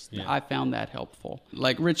sales. Yeah. I found that helpful.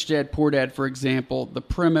 Like Rich Dad, Poor Dad, for example, the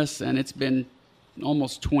premise, and it's been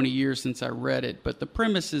almost 20 years since I read it, but the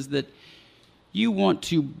premise is that you want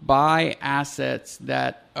to buy assets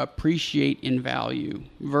that appreciate in value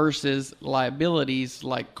versus liabilities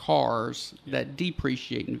like cars that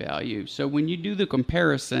depreciate in value. So when you do the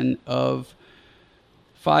comparison of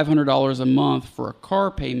 $500 a month for a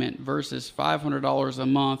car payment versus $500 a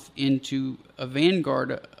month into a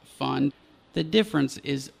Vanguard fund, the difference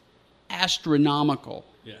is astronomical.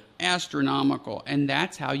 Yeah. Astronomical. And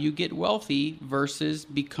that's how you get wealthy versus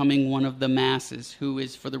becoming one of the masses who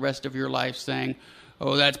is for the rest of your life saying,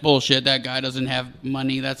 oh, that's bullshit. That guy doesn't have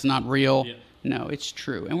money. That's not real. Yeah. No, it's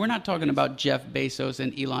true. And we're not talking about Jeff Bezos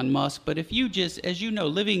and Elon Musk, but if you just, as you know,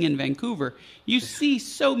 living in Vancouver, you see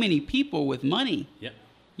so many people with money. Yeah.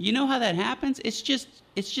 You know how that happens? It's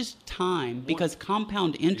just time because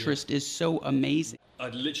compound interest is so amazing.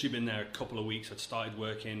 I'd literally been there a couple of weeks. I'd started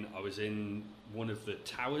working. I was in one of the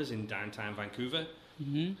towers in downtown Vancouver.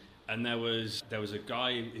 Mm-hmm. And there was a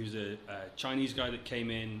guy who's a Chinese guy that came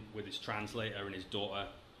in with his translator and his daughter.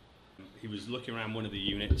 He was looking around one of the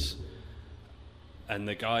units. And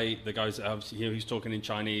the guy's obviously, he's talking in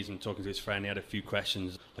Chinese and talking to his friend. He had a few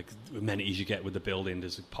questions, like amenities you get with the building,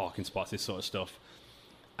 there's parking spots, this sort of stuff.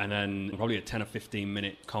 And then probably a 10 or 15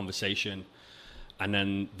 minute conversation. And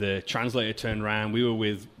then the translator turned around. We were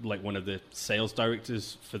with like one of the sales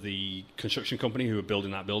directors for the construction company who were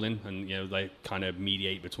building that building. And, they kind of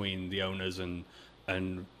mediate between the owners and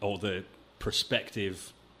all the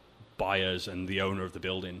prospective buyers and the owner of the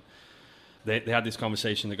building. They had this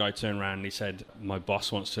conversation. The guy turned around and he said, my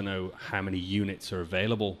boss wants to know how many units are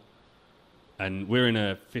available. And we're in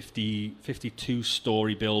a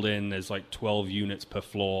 52-story building. There's like 12 units per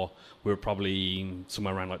floor. We're probably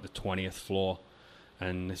somewhere around like the 20th floor.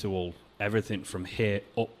 And they said, well, everything from here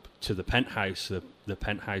up to the penthouse, the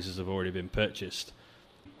penthouses have already been purchased.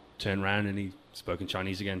 Turned around and he spoke in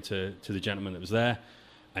Chinese again to the gentleman that was there.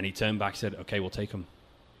 And he turned back and said, okay, we'll take them.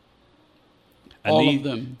 And all of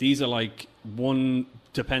them. These are like one,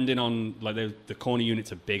 depending on, like the corner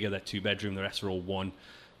units are bigger. They're 2-bedroom. The rest are all one.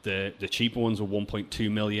 The cheaper ones were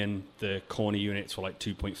 1.2 million. The corner units were like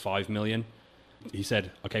 2.5 million. He said,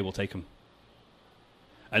 okay, we'll take them.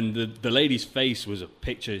 And the lady's face was a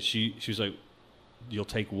picture. She was like, you'll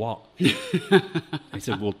take what? He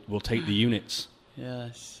said, we'll take the units.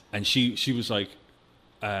 Yes. And she was like,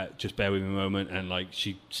 just bear with me a moment. And like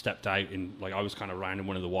she stepped out and like I was kind of around in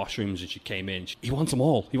one of the washrooms and she came in. He wants them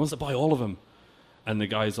all. He wants to buy all of them. And the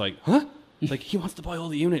guy's like, huh? Like he wants to buy all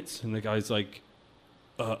the units. And the guy's like,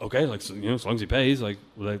 okay, like as long as he pays, like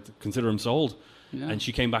consider him sold. Yeah. And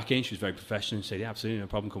she came back in. She was very professional and said, yeah, absolutely, no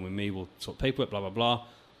problem. Come with me. We'll sort paperwork, blah, blah, blah.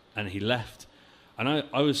 And he left. And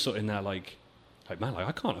I was sitting there like, man, like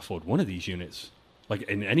I can't afford one of these units, like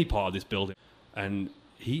in any part of this building. And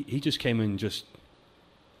he just came and just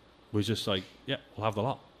was just like, yeah, we'll have the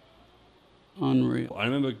lot. Unreal. I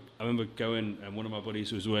remember going, and one of my buddies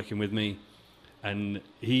who was working with me, and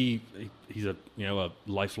he's a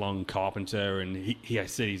lifelong carpenter, and he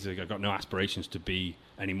said he's like, I've got no aspirations to be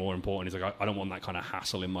any more important. He's like, I don't want that kind of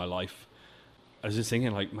hassle in my life. I was just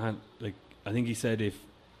thinking, like, man, like I think he said if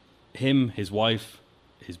him, his wife,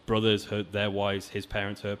 his brothers, their wives, his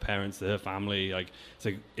parents, her parents, their family, like it's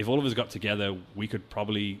like if all of us got together, we could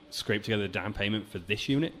probably scrape together a down payment for this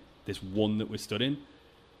unit, this one that we're stood in.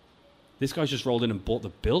 This guy's just rolled in and bought the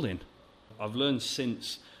building. I've learned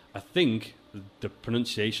since, I think the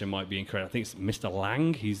pronunciation might be incorrect. I think it's Mr.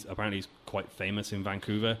 Lang. He's quite famous in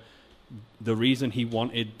Vancouver. The reason he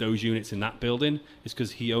wanted those units in that building is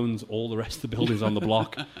because he owns all the rest of the buildings on the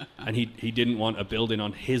block, and he didn't want a building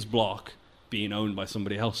on his block being owned by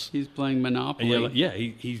somebody else. He's playing Monopoly.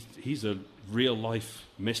 He's a real life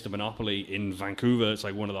Mr. Monopoly in Vancouver. It's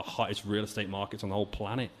like one of the hottest real estate markets on the whole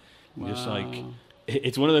planet. Wow. Just like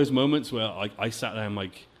it's one of those moments where I sat there and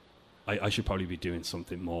like I should probably be doing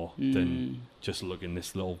something more than just lugging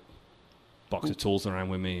this little box of tools around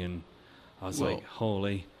with me. And I was like,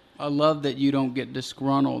 holy. I love that you don't get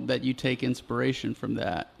disgruntled, that you take inspiration from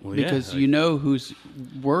that. Well, because you know who's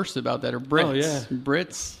worse about that are Brits. Oh, yeah.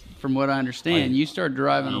 Brits, from what I understand, you start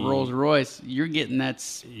driving a Rolls Royce, you're getting that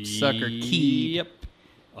sucker keyed. Yep.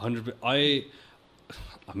 100. I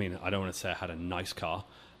mean, I don't want to say I had a nice car.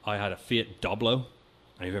 I had a Fiat Doblo.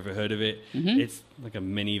 Have you ever heard of it? Mm-hmm. It's like a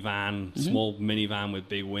minivan, small minivan with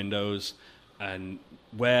big windows. And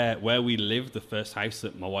where we lived, the first house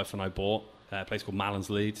that my wife and I bought, a place called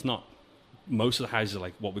Mallinsley. It's not. Most of the houses are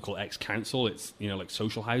like what we call ex-council. It's, you know, like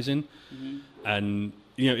social housing. Mm-hmm. And,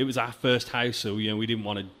 you know, it was our first house, so, you know, we didn't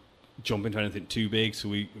want to jump into anything too big.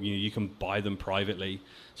 So you can buy them privately.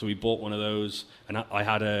 So we bought one of those, and I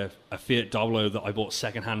had a Fiat Doblo that I bought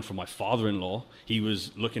secondhand from my father-in-law. He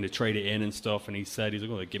was looking to trade it in and stuff, and he's like,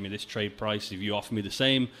 "Oh, give me this trade price. If you offer me the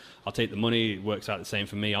same, I'll take the money. It works out the same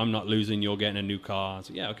for me. I'm not losing. You're getting a new car." I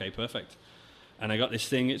said, "Yeah, okay, perfect." And I got this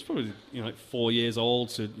thing. It's probably, you know, like 4 years old,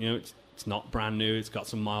 so, you know, it's not brand new. It's got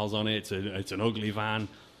some miles on it. It's an ugly van.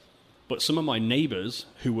 But some of my neighbours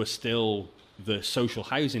who were still the social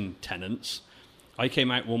housing tenants, I came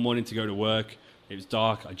out one morning to go to work. It was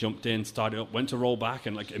dark. I jumped in, started up, went to roll back,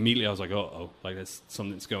 and like immediately I was like, "Oh, like there's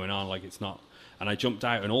something's going on. Like it's not." And I jumped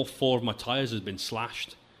out, and all 4 of my tires had been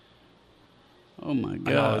slashed. Oh my god!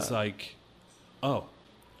 And I was like, "Oh."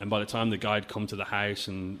 And by the time the guy had come to the house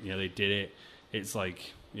and, you know, they did it, it's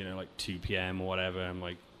like, you know, like 2 p.m. or whatever. I'm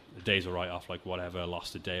like, the days are right off. Like whatever. I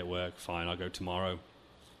lost a day at work. Fine, I'll go tomorrow.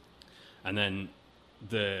 And then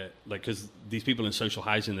because these people in social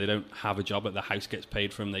housing, they don't have a job, but the house gets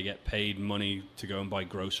paid for them. They get paid money to go and buy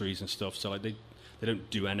groceries and stuff. So like they don't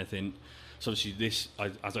do anything. So obviously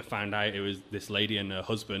as I found out, it was this lady and her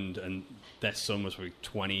husband, and their son was probably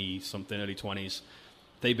 20 something, early 20s.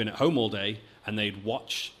 They'd been at home all day, and they'd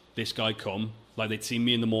watch this guy come. Like they'd seen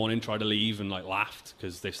me in the morning, try to leave, and like laughed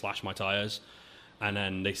because they slashed my tires. And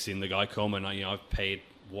then they seen the guy come, and I've paid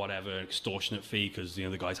whatever extortionate fee because, you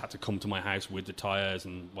know, the guys had to come to my house with the tires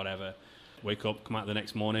and whatever. Wake up, come out the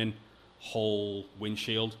next morning, whole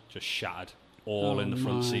windshield just shattered, all in the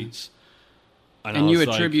front seats. And you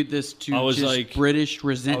attribute this to just British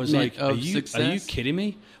resentment of success? Are you kidding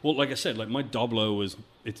me? Well, like I said, like my Doblo was,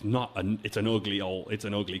 it's an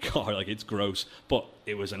ugly car, like it's gross, but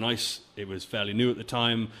it was fairly new at the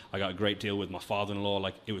time. I got a great deal with my father-in-law.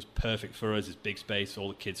 Like it was perfect for us. It's big space, all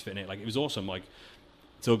the kids fit in it. Like it was awesome. Like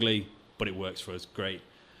it's ugly, but it works for us. Great.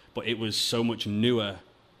 But it was so much newer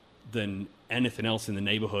than anything else in the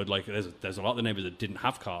neighborhood. Like there's a lot of the neighbors that didn't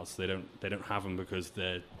have cars. They don't have them because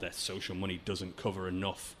their social money doesn't cover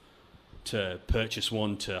enough to purchase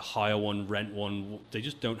one, to hire one, rent one. They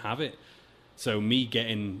just don't have it. So me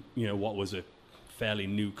getting, you know, what was a fairly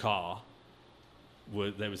new car,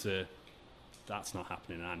 that's not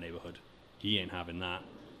happening in our neighborhood. He ain't having that.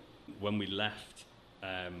 When we left,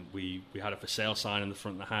 we had a for sale sign in the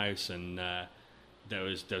front of the house, and there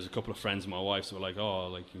was a couple of friends of my wife's that were like, "Oh,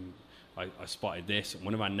 like I spotted this." And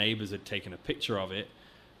one of our neighbors had taken a picture of it,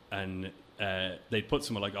 and they'd put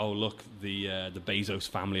somewhere like, "Oh, look, the Bezos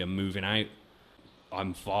family are moving out."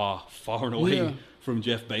 I'm far and away from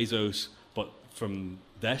Jeff Bezos, but from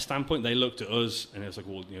their standpoint, they looked at us and it was like,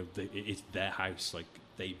 well, you know, it's their house. Like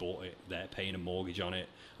they bought it, they're paying a mortgage on it.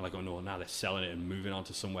 I'm like, oh no, now they're selling it and moving on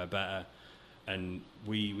to somewhere better. And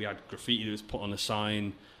we had graffiti that was put on the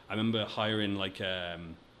sign. I remember hiring like a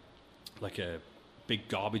big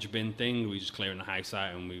garbage bin thing. We just clearing the house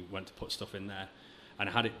out and we went to put stuff in there, and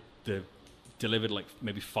I had it delivered like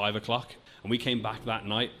maybe 5 o'clock. And we came back that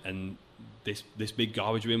night, and this big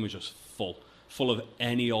garbage bin was just full of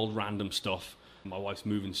any old random stuff. My wife's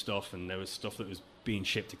moving stuff, and there was stuff that was being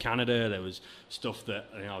shipped to Canada. There was stuff that,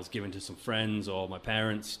 you know, I was giving to some friends or my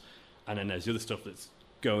parents, and then there's the other stuff that's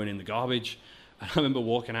going in the garbage. And I remember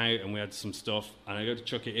walking out, and we had some stuff, and I go to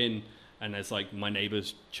chuck it in, and there's like my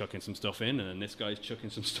neighbour's chucking some stuff in, and then this guy's chucking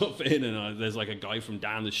some stuff in, and there's like a guy from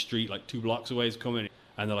down the street, like 2 blocks away, is coming,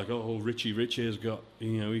 and they're like, "Oh, Richie has got,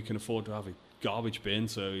 you know, he can afford to have a garbage bin,"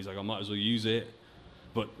 so he's like, "I might as well use it."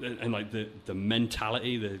 But and like the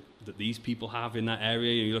mentality that these people have in that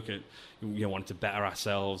area, you look at, you know, wanting to better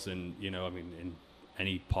ourselves, and, you know, I mean, in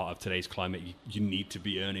any part of today's climate, you need to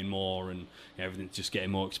be earning more, and, you know, everything's just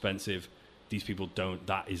getting more expensive. These people don't.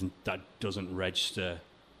 That doesn't register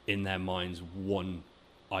in their minds one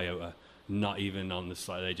iota. Not even on the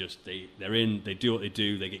slide. They do what they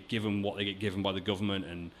do. They get given what they get given by the government,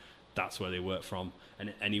 and that's where they work from.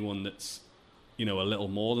 And anyone that's, you know, a little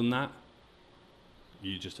more than that,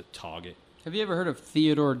 you're just a target. Have you ever heard of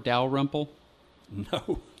Theodore Dalrymple?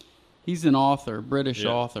 No. He's an author, British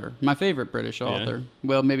author. My favorite British author. Yeah.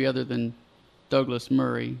 Well, maybe other than Douglas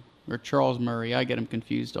Murray or Charles Murray. I get them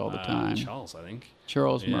confused all the time. Charles, I think.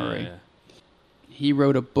 Charles Murray. Yeah. He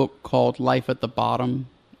wrote a book called Life at the Bottom.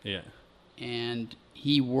 Yeah. And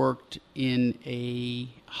he worked in a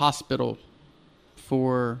hospital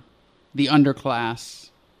for the underclass.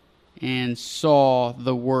 and saw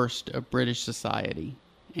the worst of British society.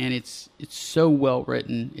 And it's so well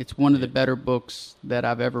written. It's one of the better books that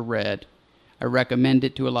I've ever read. I recommend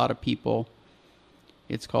it to a lot of people.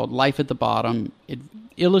 It's called Life at the Bottom. It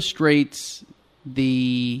illustrates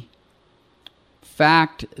the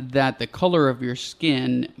fact that the color of your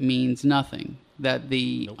skin means nothing. That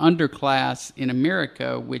the underclass in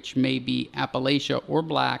America, which may be Appalachia or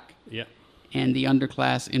black, and the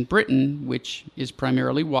underclass in Britain, which is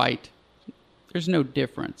primarily white, there's no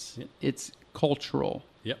difference. It's cultural.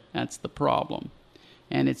 That's the problem.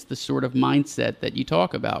 And it's the sort of mindset that you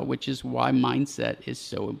talk about, which is why mindset is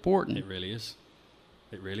so important. It really is.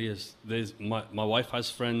 It really is. There's my wife has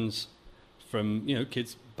friends from,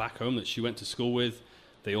 kids back home that she went to school with.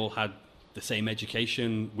 They all had the same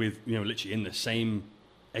education with, literally in the same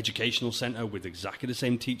educational center with exactly the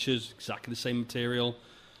same teachers, exactly the same material.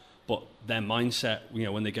 But their mindset,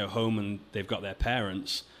 when they go home and they've got their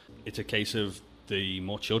parents, it's a case of the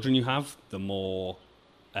more children you have, the more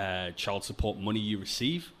child support money you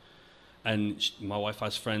receive. And my wife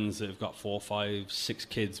has friends that have got 4, 5, 6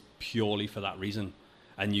 kids purely for that reason.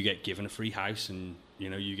 And you get given a free house, and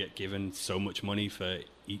you get given so much money for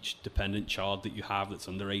each dependent child that you have that's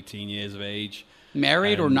under 18 years of age.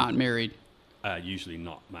 Married or not married? Usually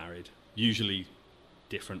not married. Usually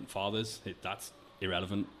different fathers. That's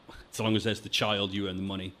irrelevant. So long as there's the child, you earn the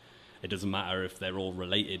money. It doesn't matter if they're all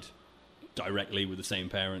related directly with the same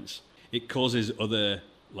parents. It causes other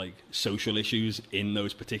social issues in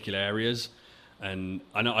those particular areas. And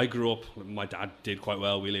I know I grew up, my dad did quite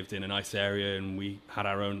well. We lived in a nice area and we had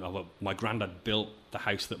our own, my granddad built the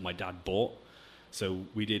house that my dad bought. So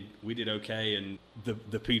we did okay. And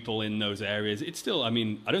the people in those areas, it's still, I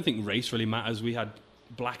don't think race really matters. We had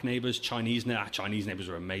black neighbors, Chinese neighbors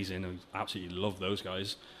were amazing. I absolutely love those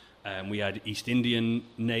guys. We had East Indian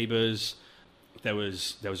neighbors. There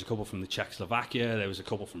was a couple from the Czechoslovakia. There was a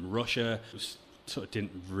couple from Russia. It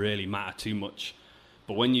didn't really matter too much.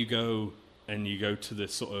 But when you go to the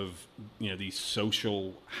sort of, these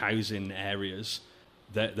social housing areas,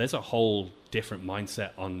 there's a whole different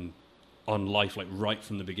mindset on life, right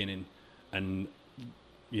from the beginning. And,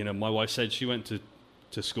 my wife said she went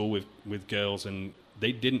to school with girls and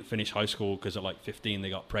they didn't finish high school because at 15 they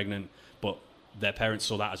got pregnant, but their parents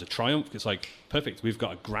saw that as a triumph. It's perfect, we've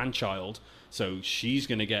got a grandchild, so she's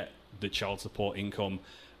going to get the child support income.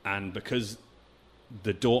 And because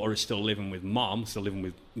the daughter is still living with mom, still living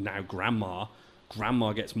with now grandma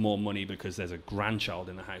gets more money because there's a grandchild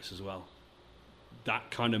in the house as well. That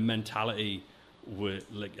kind of mentality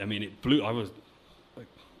it blew.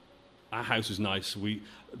 Our house was nice.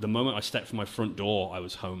 The moment I stepped from my front door, I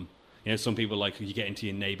was home. Some people you get into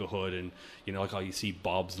your neighborhood and you see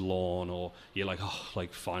Bob's lawn, or you're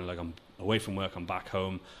fine, I'm away from work, I'm back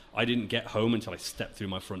home. I didn't get home until I stepped through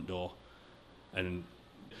my front door. And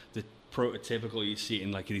the prototypical you see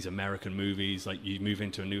in these American movies, you move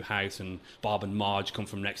into a new house and Bob and Marge come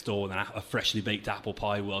from next door with a freshly baked apple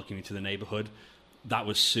pie welcoming you to the neighborhood. That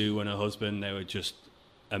was Sue and her husband. They were just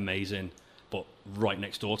amazing. But right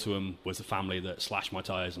next door to them was the family that slashed my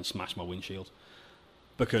tires and smashed my windshield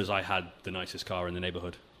because I had the nicest car in the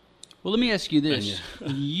neighborhood. Well, let me ask you this.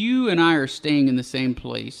 You and I are staying in the same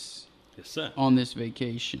place. Yes, sir. On this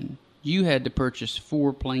vacation. You had to purchase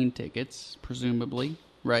 4 plane tickets, presumably,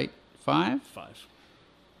 right? 5? 5.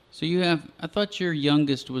 So you have, I thought your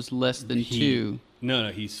youngest was less than 2.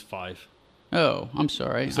 No, he's 5. Oh, I'm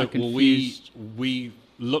sorry. So we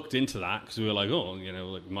looked into that because we were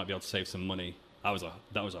we might be able to save some money. That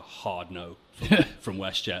was a hard no from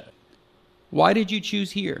WestJet. Why did you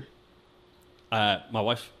choose here? My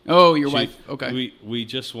wife. Oh, your wife. Okay. We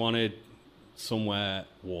just wanted somewhere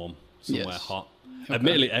warm, somewhere hot. Okay.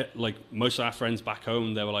 Admittedly, most of our friends back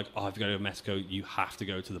home, they were like, "Oh, if you go to Mexico, you have to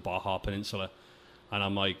go to the Baja Peninsula," and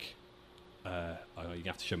I'm like, "You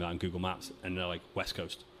have to show me that on Google Maps." And they're like, "West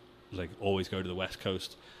Coast." Always go to the West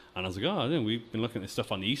Coast. And I was like, we've been looking at this stuff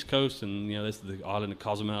on the East Coast, and there's the island of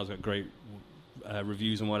Cozumel. It's got great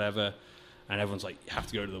reviews and whatever. And everyone's like, you have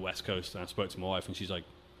to go to the West Coast. And I spoke to my wife, and she's like,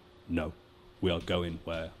 no, we are going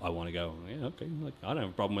where I want to go. I'm like, yeah, okay, I don't have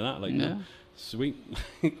a problem with that. Yeah. Sweet,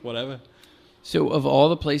 whatever. So of all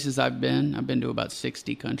the places I've been to about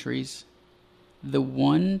 60 countries. The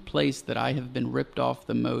one place that I have been ripped off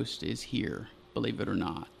the most is here, believe it or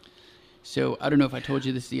not. So I don't know if I told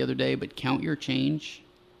you this the other day, but count your change.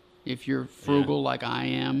 If you're frugal like I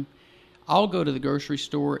am, I'll go to the grocery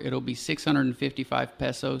store. It'll be 655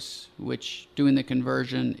 pesos, which doing the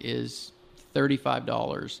conversion is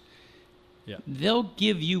 $35. Yeah. They'll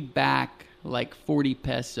give you back 40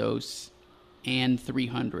 pesos and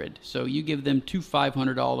 300. So you give them 2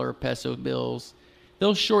 $500 peso bills,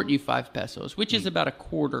 they'll short you 5 pesos, which is about a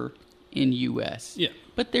quarter in U.S. Yeah.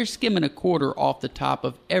 But they're skimming a quarter off the top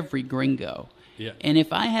of every gringo. Yeah. And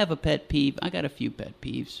if I have a pet peeve, I got a few pet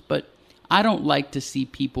peeves, but I don't like to see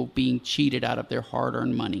people being cheated out of their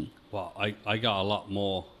hard-earned money. Well, I got a lot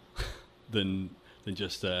more than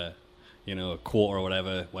just a quarter or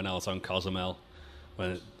whatever when I was on Cozumel.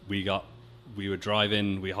 When we were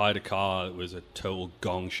driving, we hired a car. It was a total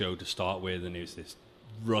gong show to start with, and it was this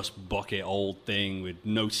rust bucket old thing with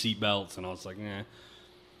no seatbelts, and I was like, nah.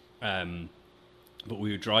 But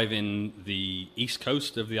we were driving the east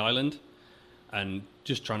coast of the island and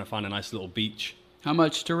just trying to find a nice little beach. How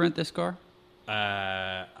much to rent this car?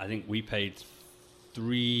 I think we paid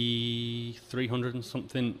 300 and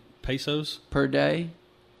something pesos Per day?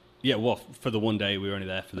 Yeah, well, for the one day we were only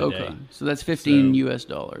there for the day. So that's 15 US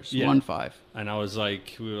dollars. Yeah. 1.5. And I was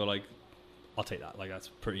like, we were like, I'll take that. Like that's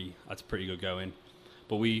pretty good going.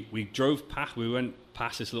 But we drove past. We went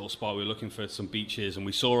past this little spot. We were looking for some beaches, and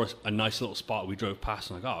we saw a nice little spot. We drove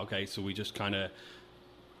past, and like, oh, okay. So we just kind of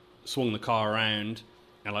swung the car around,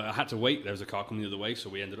 and like I had to wait. There was a car coming the other way, so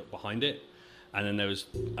we ended up behind it. And then there was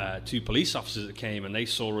 2 police officers that came, and they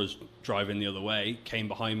saw us driving the other way, came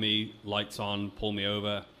behind me, lights on, pulled me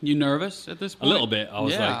over. You nervous at this point? A little bit. I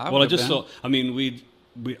was I just thought, I mean,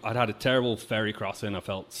 I'd had a terrible ferry crossing. I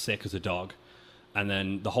felt sick as a dog. And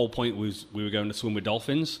then the whole point was we were going to swim with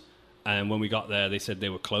dolphins. And when we got there, they said they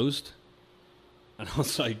were closed. And I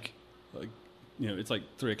was like, it's like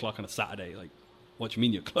 3 o'clock on a Saturday. Like, what do you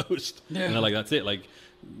mean you're closed? Yeah. And they're like, that's it. Like,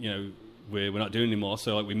 we're not doing anymore.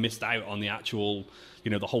 So like we missed out on the actual,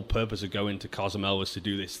 the whole purpose of going to Cozumel was to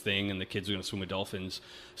do this thing, and the kids were going to swim with dolphins.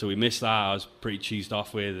 So we missed that. I was pretty cheesed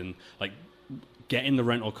off with, and like getting the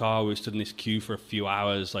rental car, we stood in this queue for a few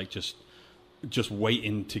hours, like just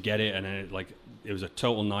waiting to get it, and then it was a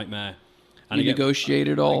total nightmare. And you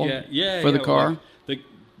negotiated all for the car? Like,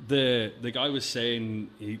 the guy was saying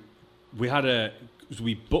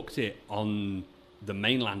we booked it on the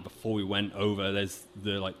mainland before we went over. There's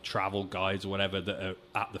the like travel guides or whatever that are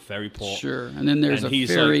at the ferry port. Sure, and then there's a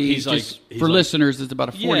ferry. For listeners, it's about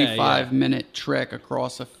a 45-minute trek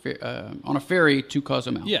across on a ferry to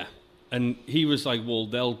Cozumel. Yeah, and he was like, "Well,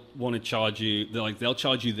 they'll want to charge you. They'll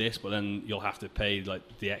charge you this, but then you'll have to pay like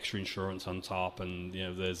the extra insurance on top, and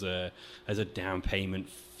there's a down payment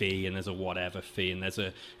fee, and there's a whatever fee, and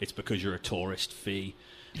it's because you're a tourist fee."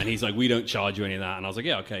 And he's like, "We don't charge you any of that." And I was like,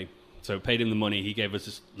 "Yeah, okay." So paid him the money. He gave us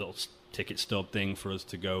this little ticket stub thing for us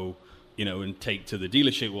to go, and take to the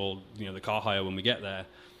dealership, the car hire when we get there.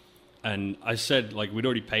 And I said, like, we'd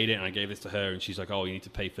already paid it, and I gave this to her, and she's like, "Oh, you need to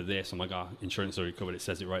pay for this." I'm like, "Oh, insurance already covered. It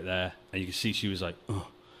says it right there." And you can see she was like, "Oh."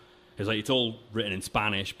 It was like, it's all written in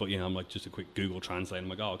Spanish, but, I'm like, just a quick Google translate. I'm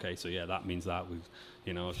like, "Oh, okay, so yeah, that means that."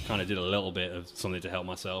 I kind of did a little bit of something to help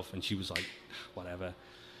myself, and she was like, "Whatever."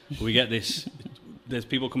 We get this... There's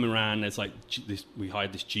people coming around. There's like this. We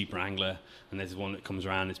hired this Jeep Wrangler, and there's one that comes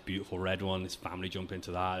around. This beautiful red one. This family jump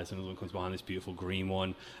into that. There's another one comes behind. This beautiful green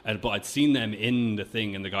one. But I'd seen them in the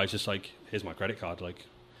thing, and the guy's just like, "Here's my credit card." Like,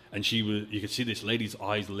 and you could see this lady's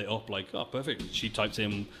eyes lit up. Like, "Oh, perfect." She types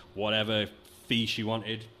in whatever fee she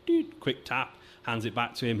wanted. Quick tap. Hands it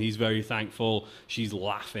back to him. He's very thankful. She's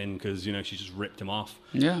laughing because she just ripped him off.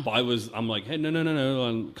 Yeah. But I'm like, "Hey, no."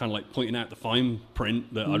 I'm kind of like pointing out the fine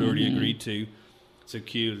print that I'd already agreed to. So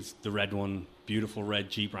cute. It's the red one, beautiful red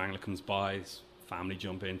Jeep Wrangler comes by. His family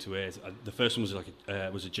jump into it. The first one was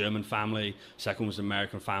was a German family. Second was an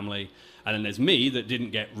American family, and then there's me that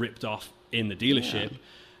didn't get ripped off in the dealership. Yeah.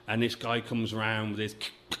 And this guy comes around with his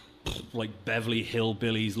like Beverly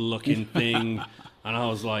Hillbillies looking thing, and I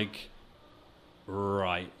was like,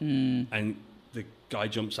 right. And the guy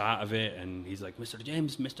jumps out of it, and he's like, Mr.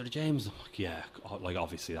 James. I'm like, yeah, like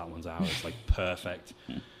obviously that one's ours. Like perfect.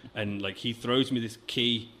 And like he throws me this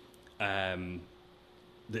key. I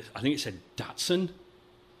think it said Datsun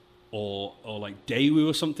or like Daewoo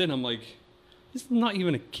or something. I'm like, this is not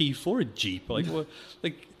even a key for a Jeep. Like,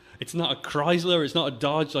 it's not a Chrysler. It's not a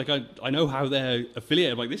Dodge. Like I know how they're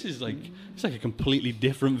affiliated. Like this is like it's like a completely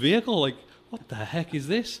different vehicle. Like what the heck is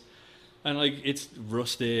this? And like it's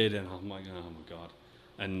rusted, and I'm like, oh my god.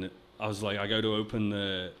 And I was like, I go to open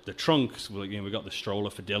the trunk. So we got the stroller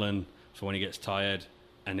for Dylan for when he gets tired.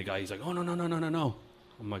 And the guy, he's like, "Oh, no.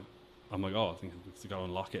 I'm like, oh, I think I have to go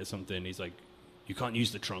unlock it or something. He's like, "You can't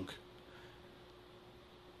use the trunk."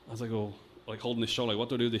 I was like, "Oh," like holding the stroller. Like, what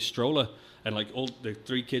do I do with this stroller? And like all the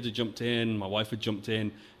 3 kids had jumped in, my wife had jumped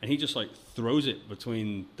in, and he just like throws it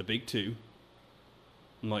between the big 2.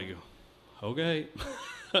 I'm like, okay,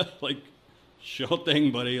 like sure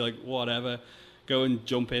thing, buddy. Like whatever, go and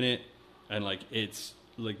jump in it. And like it's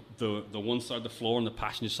like the one side of the floor on the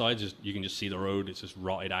passenger side, you can just see the road. It's just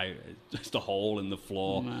rotted out. It's just a hole in the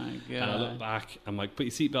floor. Oh my God. And I look back, I'm like, put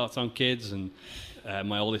your seatbelts on, kids. And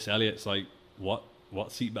my oldest Elliot's like, what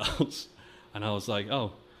seatbelts? And I was like,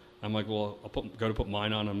 oh. I'm like, well, go to put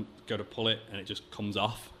mine on and go to pull it, and it just comes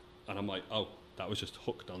off. And I'm like, oh, that was just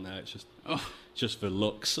hooked on there. It's just for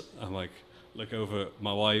looks. I'm like, look over at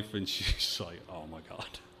my wife, and she's like, oh my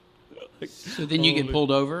God. Like, so then you get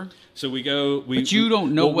pulled over? So we go. But you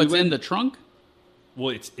don't know what's in the trunk?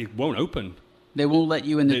 Well, it won't open. They won't let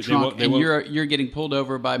you in the trunk, and you're getting pulled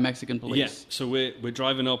over by Mexican police. Yeah. So we're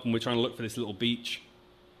driving up, and we're trying to look for this little beach.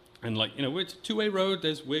 And like, you know, it's a two-way road.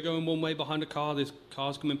 We're going one way behind a car. There's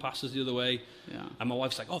cars coming past us the other way. Yeah. And my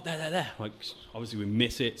wife's like, oh, there. Like, obviously we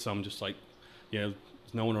miss it. So I'm just like, you know,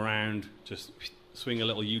 there's no one around. Just swing a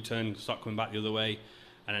little U-turn, start coming back the other way.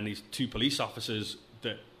 And then these two police officers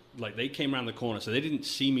that, like, they came around the corner. So they didn't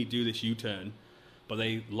see me do this U-turn. But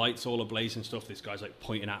they lights all ablaze and stuff. This guy's like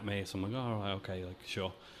pointing at me. So I'm like, oh, right, okay, like,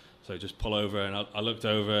 sure. So just pull over. And I looked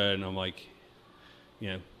over and I'm like, you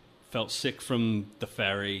know, felt sick from the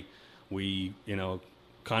ferry. We, you know,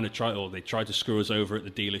 kind of they tried to screw us over at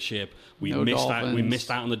the dealership. We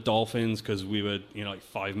missed out on the dolphins because we were, you know, like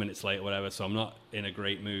 5 minutes late or whatever. So I'm not in a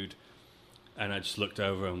great mood. And I just looked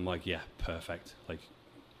over and I'm like, yeah, perfect. Like,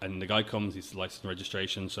 and the guy comes, he's license and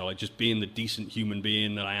registration. So like, just being the decent human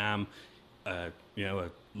being that I am, you know, a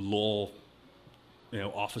law, you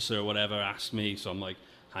know, officer or whatever asked me. So I'm like,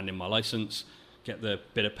 hand him my license, get the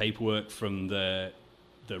bit of paperwork from the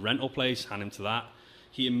rental place, hand him to that.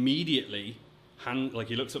 He immediately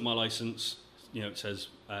he looks at my license, you know, it says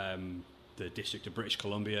the District of British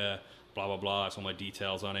Columbia, blah blah blah, it's all my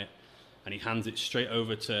details on it, and he hands it straight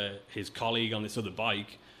over to his colleague on this other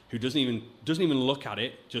bike, who doesn't even look at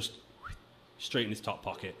it, just straight in his top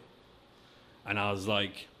pocket. And I was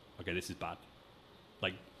like, okay, this is bad.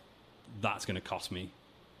 Like, that's going to cost me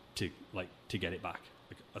to get it back,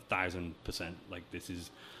 like 1,000%. Like, this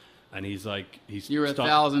is. And he's like, you're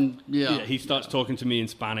 1,000, yeah. He starts talking to me in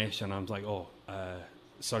Spanish, and I'm like, oh,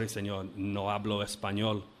 sorry, señor, no hablo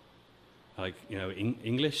español. Like, you know,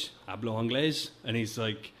 English, hablo inglés. And he's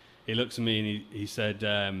like, he looks at me and he said,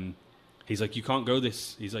 he's like, you can't go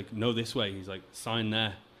this. He's like, no, this way. He's like, sign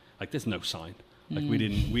there. Like, there's no sign. Like,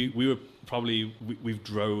 we were probably, we've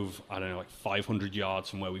drove, I don't know, like 500 yards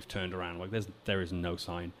from where we've turned around. Like, there is no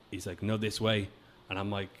sign. He's like, no, this way. And I'm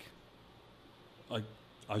like,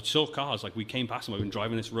 I saw cars, like, we came past them. We've been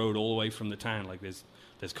driving this road all the way from the town. Like, there's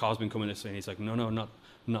cars been coming this way. And he's like, no,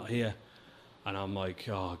 not here. And I'm like,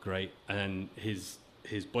 oh, great. And then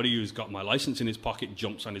his buddy who's got my license in his pocket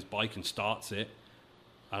jumps on his bike and starts it.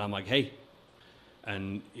 And I'm like, hey.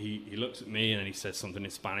 And he looks at me and he says something in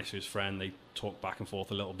Spanish to his friend. They talk back and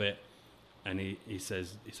forth a little bit. And he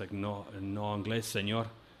says, he's like, no inglés, señor.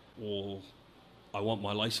 Or I want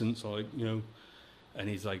my license, or, you know. And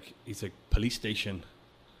he's like, police station.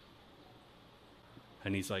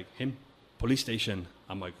 And he's like, him? Police station.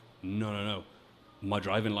 I'm like, no. My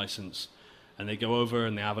driving license. And they go over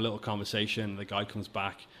and they have a little conversation. The guy comes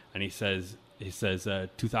back and he says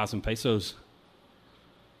 2,000 pesos.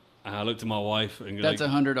 And I looked at my wife and that's like,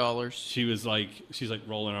 $100. she's like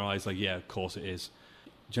rolling her eyes like, yeah, of course it is.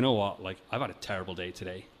 Do you know what? Like, I've had a terrible day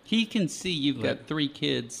today. He can see you've got 3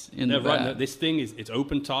 kids in the right. back. No, this thing it's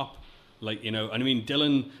open top. Like, you know, and I mean,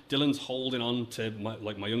 Dylan's holding on to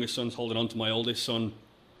my youngest son's holding on to my oldest son.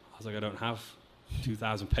 I was like, I don't have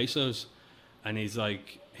 2,000 pesos. And he's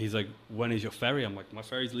like, when is your ferry? I'm like, my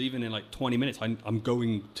ferry's leaving in like 20 minutes. I'm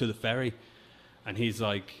going to the ferry. And he's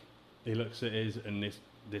like, he looks at his, and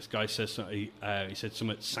this guy says something, he said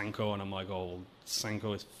something at Sanko, and I'm like, oh,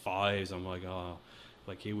 Sanko is 5s. I'm like, oh,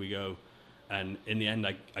 like, here we go. And in the end,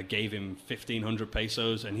 I gave him 1,500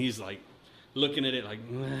 pesos, and he's like looking at it like,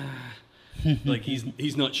 nah. Like,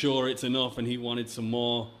 he's not sure it's enough, and he wanted some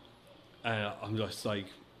more. I'm just like,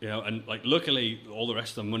 you know, and like, luckily all the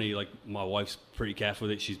rest of the money, like, my wife's pretty careful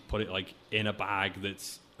with it. She's put it like in a bag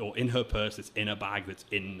or in her purse that's in a bag that's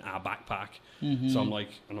in our backpack. Mm-hmm. So I'm like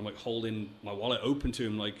holding my wallet open to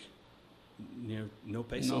him, like, you know, no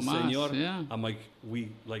pesos, no mas, senor. yeah. I'm like, we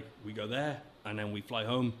go there and then we fly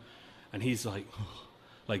home, and he's like, oh,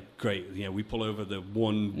 like, great, you know, we pull over the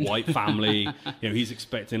one white family. You know, he's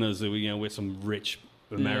expecting us, you know, we're some rich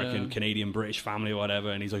American, Canadian, British family or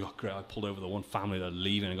whatever, and he's like, oh, great, I pulled over the one family that are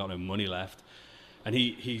leaving and got no money left. And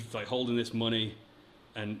he's like holding this money,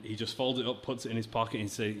 and he just folds it up, puts it in his pocket, and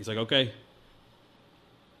he's like, okay.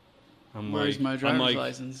 Where's my driver's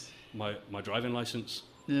license? My driving license.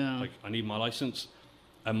 Yeah. Like, I need my license.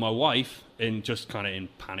 And my wife, in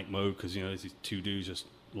panic mode, because, you know, there's these 2 dudes just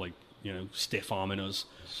like stiff arming us.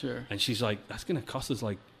 Sure. And she's like, that's going to cost us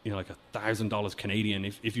like $1,000 Canadian.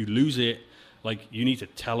 If you lose it, like, you need to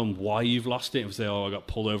tell them why you've lost it. If they say, I got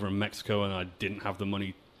pulled over in Mexico and I didn't have the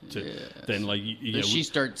money to, then like, Does she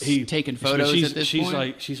start taking photos at this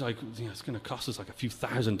point? She's like, it's going to cost us like a few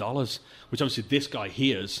 $1,000s, which obviously this guy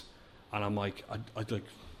hears. And I'm like, I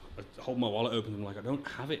hold my wallet open and I'm like, I don't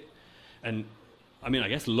have it. And I mean, I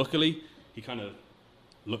guess luckily he kind of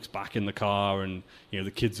looks back in the car, and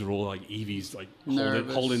the kids are all like, Evie's like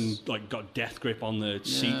holding like, got death grip on the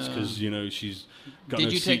seats because she's got no seat belts.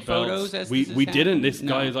 Did you take photos? We didn't. This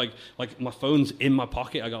guy is like my phone's in my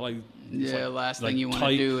pocket. I got like last thing you want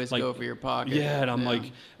to do is go for your pocket. Yeah, and I'm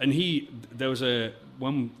like, and there was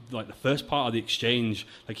when like the first part of the exchange,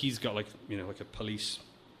 like he's got like like a police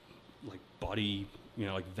like body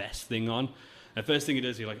like vest thing on. And the first thing he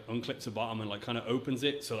does, he like unclips the bottom and like kind of opens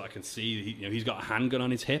it so that I can see he's got a handgun on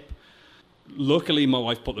his hip. Luckily, my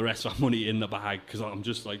wife put the rest of our money in the bag because I'm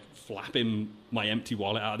just like flapping my empty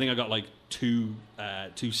wallet out. I think I got like two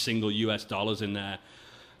single US dollars in there,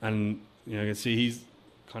 and you can see he's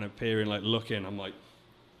kind of peering, like looking. I'm like,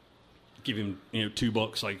 give him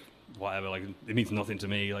 $2, like whatever, like it means nothing to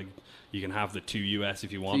me. Like, you can have the 2 US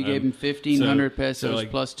if you want. So you gave him 1,500 pesos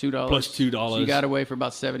like, plus $2. Plus $2. So you got away for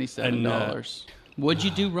about $77. What'd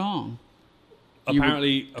you do wrong?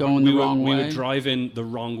 Apparently, we were driving the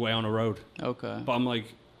wrong way on a road. Okay. But I'm like,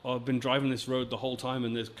 I've been driving this road the whole time,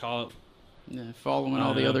 and this car, following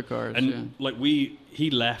all the other cars. And like he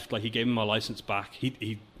left, like he gave him my license back.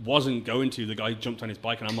 He wasn't going to. The guy jumped on his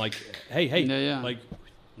bike, and I'm like, hey, like.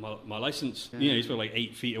 My license, he's probably like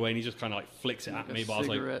 8 feet away, and he just kind of like flicks it at me. But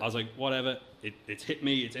I was like, whatever. It's hit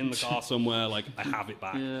me. It's in the car somewhere. Like, I have it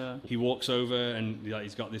back. Yeah. He walks over, and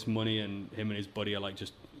he's got this money, and him and his buddy are like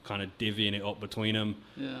just kind of divvying it up between them.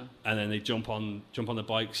 Yeah. And then they jump on the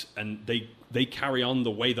bikes, and they carry on the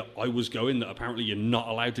way that I was going. That apparently you're not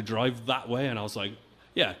allowed to drive that way. And I was like,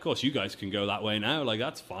 yeah, of course you guys can go that way now. Like,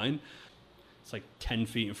 that's fine. It's like 10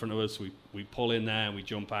 feet in front of us. We pull in there and we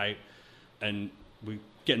jump out, and we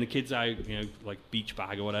getting the kids out, like beach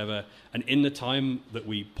bag or whatever. And in the time that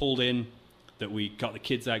we pulled in, that we got the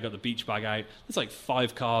kids out, got the beach bag out, there's like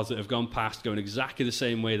 5 cars that have gone past going exactly the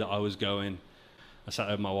same way that I was going. I sat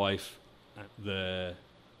there with my wife at the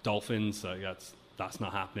Dolphins, so that's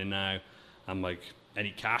not happening now. I'm like,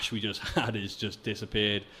 any cash we just had has just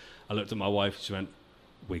disappeared. I looked at my wife, she went,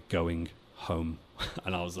 we're going home.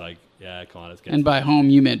 And I was like, yeah, come on, let's get. And by home,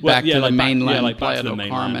 you meant back to the mainland, like Playa del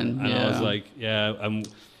Carmen. And I was like, yeah. And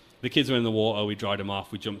the kids were in the water. We dried them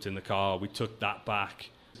off. We jumped in the car. We took that back.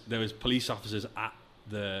 There was police officers at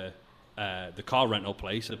the car rental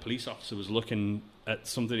place. The police officer was looking at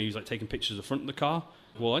something. He was like taking pictures of the front of the car.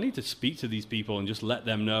 Well, I need to speak to these people and just let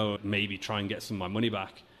them know, maybe try and get some of my money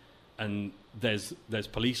back. And there's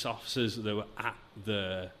police officers that were at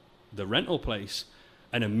the rental place,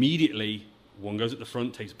 and immediately one goes at the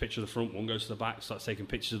front, takes a picture of the front, one goes to the back, starts taking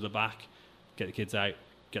pictures of the back, get the kids out,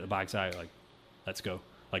 get the bags out, like, let's go.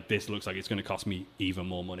 Like, this looks like it's going to cost me even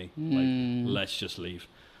more money. Like, let's just leave.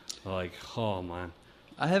 Like, oh, man.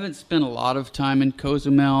 I haven't spent a lot of time in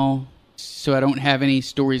Cozumel, so I don't have any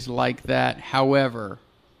stories like that. However,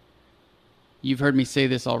 you've heard me say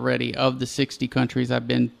this already. Of the 60 countries I've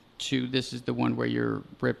been to, this is the one where you're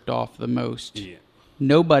ripped off the most. Yeah.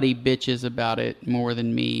 Nobody bitches about it more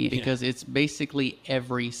than me because it's basically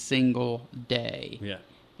every single day. Yeah.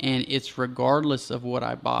 And it's regardless of what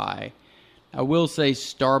I buy. I will say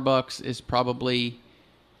Starbucks is probably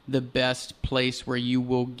the best place where you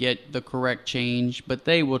will get the correct change, but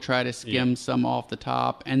they will try to skim some off the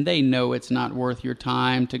top, and they know it's not worth your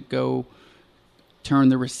time to go turn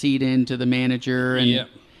the receipt in to the manager. And,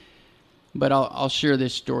 but I'll share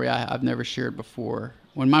this story I've never shared before.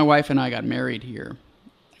 When my wife and I got married here,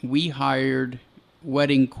 we hired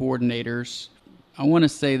wedding coordinators. I want to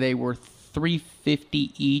say they were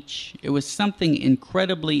 $350 each. It was something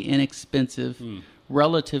incredibly inexpensive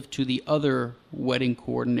relative to the other wedding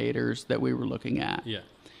coordinators that we were looking at. Yeah.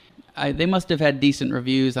 They must have had decent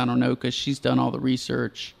reviews. I don't know, because she's done all the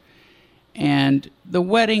research. And the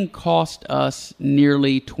wedding cost us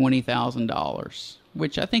nearly $20,000,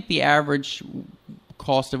 which I think the average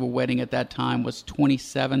cost of a wedding at that time was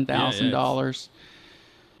 $27,000.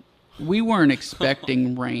 We weren't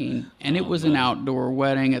expecting rain, and it was an outdoor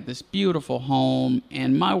wedding at this beautiful home,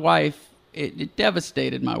 and my wife, it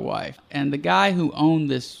devastated my wife. And the guy who owned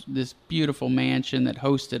this beautiful mansion that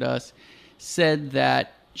hosted us said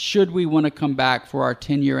that should we want to come back for our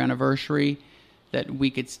 10-year anniversary, that we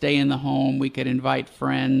could stay in the home, we could invite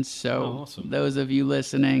friends. So awesome. Those of you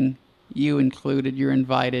listening, you included, you're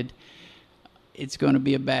invited. it's going to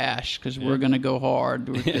be a bash because we're going to go hard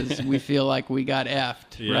because we feel like we got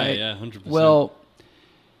effed, right? Yeah, 100%. Well,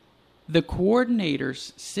 the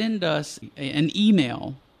coordinators send us an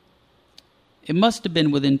email. It must have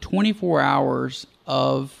been within 24 hours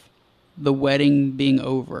of the wedding being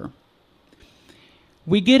over.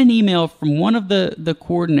 We get an email from one of the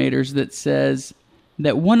coordinators that says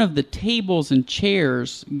that one of the tables and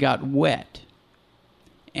chairs got wet.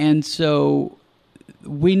 And so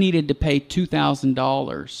we needed to pay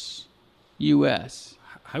 $2,000 US.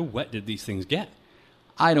 How wet did these things get?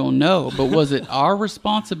 I don't know, but was it our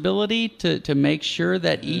responsibility to make sure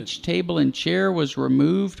that each table and chair was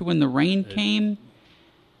removed when the rain came?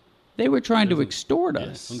 They were trying to extort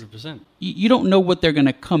us. 100%. You don't know what they're going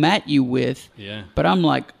to come at you with. Yeah. But I'm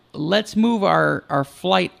like, let's move our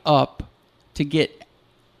flight up to get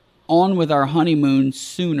on with our honeymoon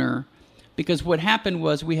sooner. Because what happened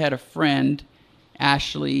was we had a friend,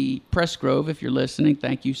 Ashley Pressgrove, if you're listening,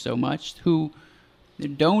 thank you so much, who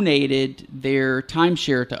donated their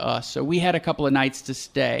timeshare to us. So we had a couple of nights to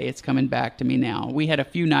stay. It's coming back to me now. We had a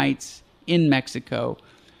few nights in Mexico.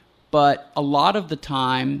 But a lot of the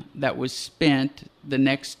time that was spent the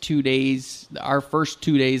next 2 days, our first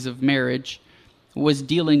 2 days of marriage, was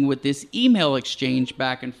dealing with this email exchange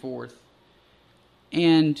back and forth.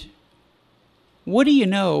 And what do you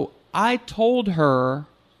know? I told her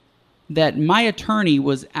that my attorney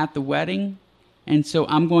was at the wedding, and so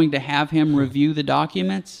I'm going to have him review the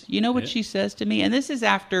documents. You know what she says to me? And this is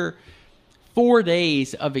after 4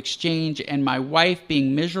 days of exchange and my wife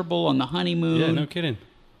being miserable on the honeymoon. Yeah, no kidding.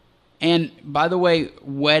 And by the way,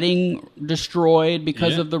 wedding destroyed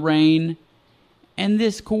because of the rain. And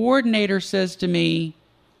this coordinator says to me,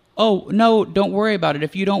 oh, no, don't worry about it.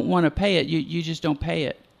 If you don't want to pay it, you just don't pay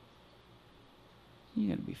it. You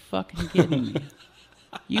got to be fucking kidding me.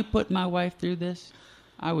 You put my wife through this?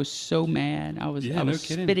 I was so mad. I was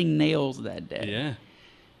spitting nails that day. Yeah.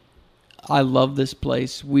 I love this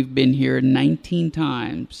place. We've been here 19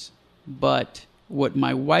 times. But what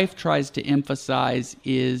my wife tries to emphasize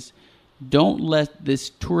is don't let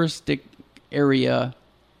this touristic area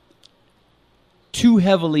too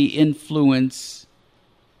heavily influence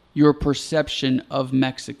your perception of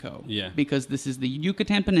Mexico. Yeah. Because this is the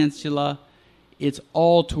Yucatan Peninsula. It's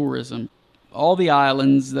all tourism. All the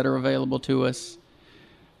islands that are available to us.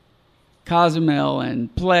 Cozumel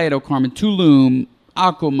and Playa del Carmen, Tulum,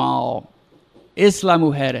 Akumal, Isla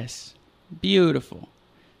Mujeres. Beautiful.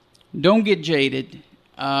 Don't get jaded.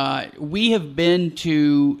 We have been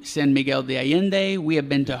to San Miguel de Allende. We have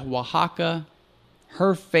been to Oaxaca.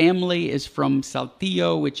 Her family is from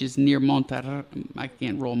Saltillo, which is near Monterrey. I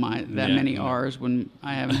can't roll many R's when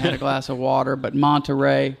I haven't had a glass of water, but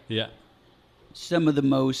Monterrey. Yeah. Some of the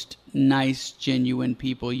most nice, genuine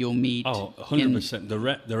people you'll meet. Oh, 100%.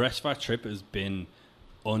 The rest of our trip has been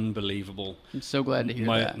unbelievable. I'm so glad to hear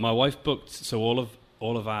that. My wife booked, so all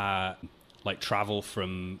of our travel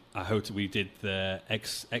from our hotel. We did the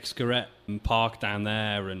Xcaret Park down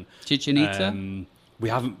there and Chichen Itza. We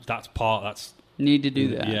haven't. That's need to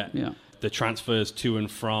do that. Yeah. The transfers to and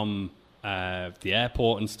from the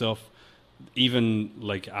airport and stuff. Even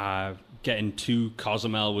getting to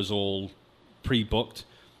Cozumel was all pre-booked.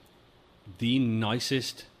 The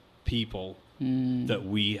nicest people that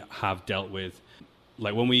we have dealt with.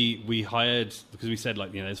 Like when we hired, because we said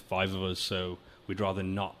there's 5 of us, so we'd rather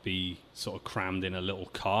not be sort of crammed in a little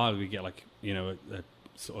car. We get a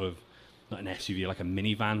sort of, not an SUV, like a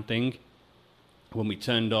minivan thing. When we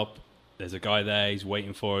turned up, there's a guy there, he's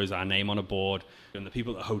waiting for us, our name on a board. And the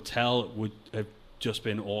people at the hotel have just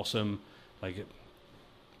been awesome. Our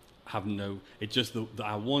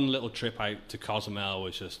one little trip out to Cozumel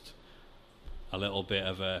was just a little bit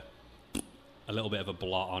of a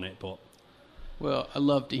blot on it, but well, I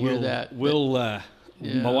love to hear that. My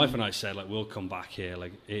wife and I said we'll come back here.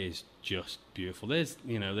 It is just beautiful. There's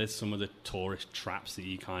some of the tourist traps that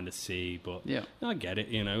you kind of see, but I get it.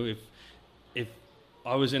 If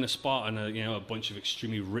I was in a spot and a bunch of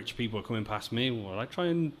extremely rich people are coming past me, well, I try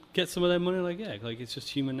and get some of their money. It's just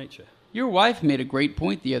human nature. Your wife made a great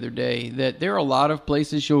point the other day that there are a lot of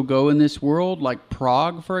places you'll go in this world, like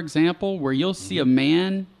Prague, for example, where you'll see a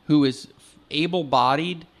man who is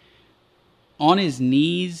able-bodied on his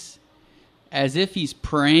knees as if he's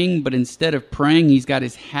praying, but instead of praying, he's got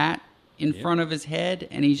his hat in front of his head,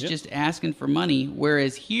 and he's just asking for money.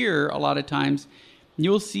 Whereas here, a lot of times,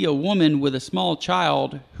 you'll see a woman with a small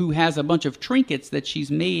child who has a bunch of trinkets that she's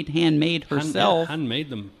handmade herself. Handmade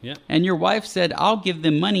them, yeah. And your wife said, I'll give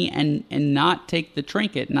them money and not take the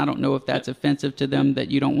trinket. And I don't know if that's offensive to them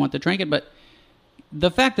that you don't want the trinket, but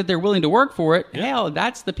the fact that they're willing to work for it, hell,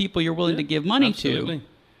 that's the people you're willing to give money to.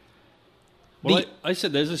 Well, I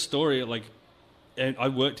said there's a story, like, I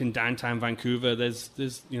worked in downtown Vancouver. There's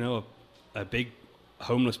a big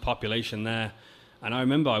homeless population there. And I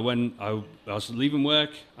remember I was leaving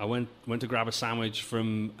work. I went to grab a sandwich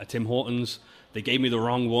from a Tim Hortons. They gave me the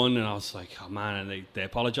wrong one, and I was like, oh man, and they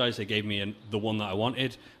apologized. They gave me the one that I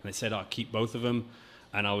wanted, and they said I'd keep both of them.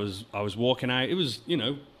 And I was walking out. It was,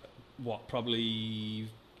 probably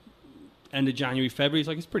end of January, February. It's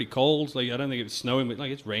like, it's pretty cold. Like, I don't think it's snowing, but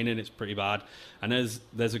like, it's raining. It's pretty bad. And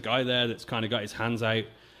there's a guy there that's kind of got his hands out,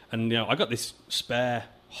 and I got this spare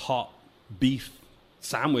hot beef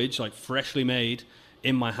sandwich, like freshly made,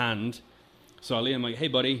 in my hand. So I lean, I'm like, hey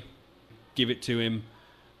buddy, give it to him,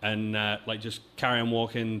 and just carry on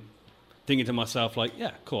walking, thinking to myself, like,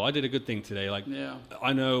 yeah, cool, I did a good thing today. Like, yeah.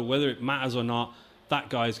 I know whether it matters or not, that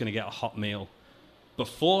guy's going to get a hot meal.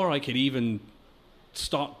 Before I could even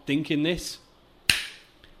start thinking this,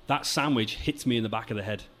 that sandwich hits me in the back of the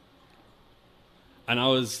head. And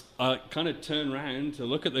I kind of turned around to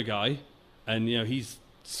look at the guy, and he's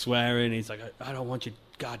swearing. He's like, I don't want your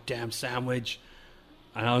goddamn sandwich.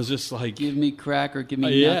 And I was just like, give me crack or give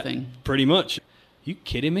me nothing. Pretty much. You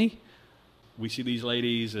kidding me? We see these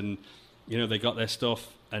ladies, and they got their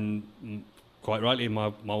stuff, and quite rightly,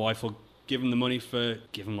 my wife will give them the money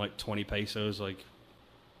give them like 20 pesos. Like,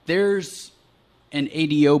 there's an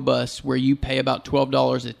ADO bus where you pay about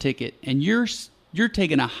 $12 a ticket, and you're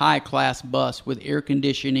taking a high class bus with air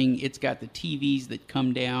conditioning. It's got the TVs that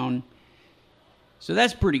come down, so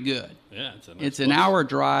that's pretty good. Yeah, it's an hour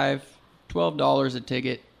drive, $12 a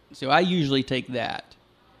ticket. So I usually take that.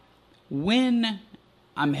 When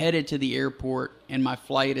I'm headed to the airport and my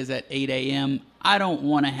flight is at 8 a.m., I don't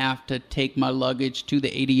want to have to take my luggage to the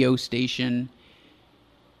ADO station.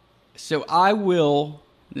 So I will,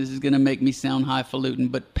 this is going to make me sound highfalutin,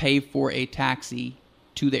 but pay for a taxi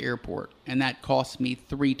to the airport. And that costs me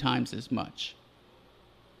 3 times as much,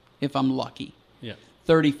 if I'm lucky. Yeah.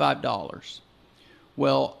 $35.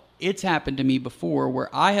 Well, it's happened to me before where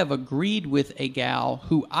I have agreed with a gal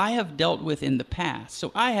who I have dealt with in the past.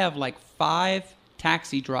 So I have like 5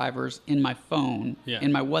 taxi drivers in my phone,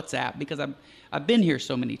 in my WhatsApp, because I've been here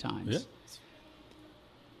so many times.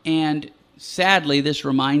 Yeah. And sadly, this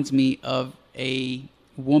reminds me of a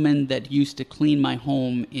woman that used to clean my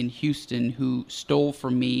home in Houston who stole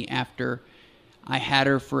from me after I had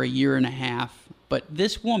her for a year and a half. But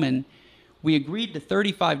this woman, we agreed to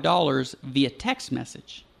 $35 via text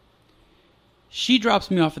message. She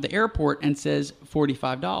drops me off at the airport and says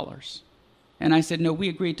 $45. And I said, no, we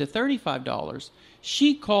agreed to $35.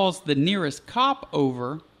 She calls the nearest cop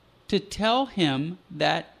over to tell him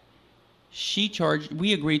that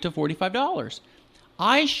we agreed to $45.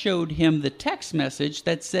 I showed him the text message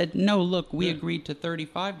that said, no, look, we agreed to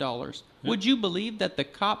 $35. Yeah. Would you believe that the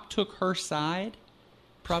cop took her side?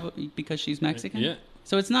 Probably because she's Mexican? Yeah.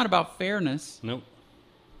 So it's not about fairness. Nope.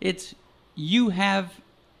 It's, you have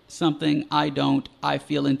something I don't, I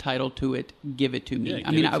feel entitled to it, give it to me.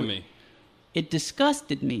 Yeah, give it to me. It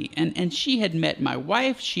disgusted me. And she had met my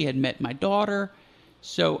wife, she had met my daughter,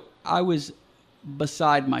 so I was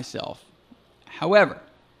beside myself. However,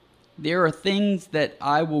 there are things that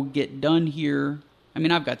I will get done here. I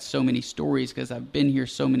mean, I've got so many stories because I've been here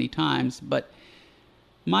so many times, but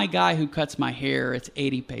my guy who cuts my hair, it's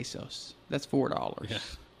 80 pesos. That's $4. Yeah.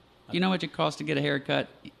 You know how much it costs to get a haircut?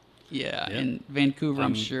 Yeah. In Vancouver,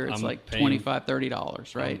 I'm sure it's like $25,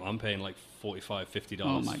 $30, right? I'm paying like $45,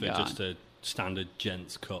 $50 for just a standard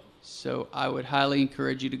gents cut. So I would highly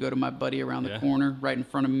encourage you to go to my buddy around the corner, right in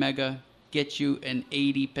front of Mega, get you an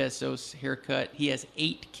 80 pesos haircut. He has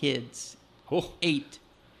 8 kids. Oh. 8.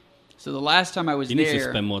 So the last time I was there... You need to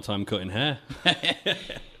spend more time cutting hair.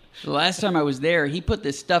 The last time I was there, he put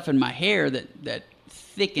this stuff in my hair that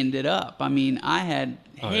thickened it up. I mean, I had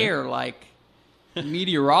hair like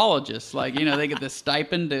meteorologists. Like, they get the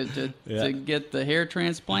stipend to get the hair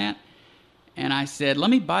transplant. And I said, let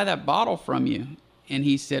me buy that bottle from you. And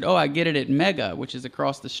he said, oh, I get it at Mega, which is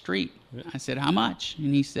across the street. Yeah. I said, how much?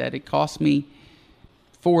 And he said, it cost me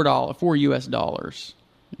 $4 US.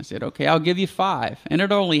 I said, okay, I'll give you 5. And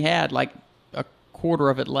it only had like a quarter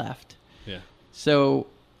of it left. Yeah. So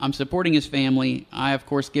I'm supporting his family. I, of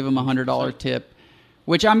course, give him a $100 tip,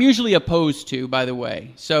 which I'm usually opposed to, by the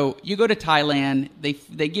way. So you go to Thailand,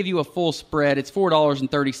 they give you a full spread. It's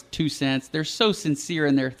 $4.32. They're so sincere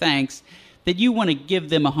in their thanks that you want to give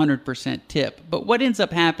them a 100% tip. But what ends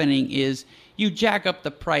up happening is you jack up the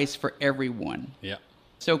price for everyone. Yeah.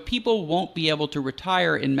 So people won't be able to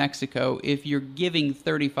retire in Mexico if you're giving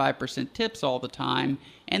 35% tips all the time,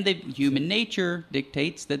 and human nature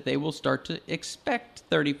dictates that they will start to expect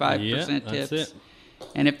 35% tips. It.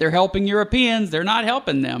 And if they're helping Europeans, they're not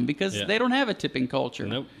helping them because Yeah. they don't have a tipping culture.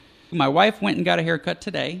 Nope. My wife went and got a haircut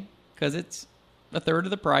today because it's a third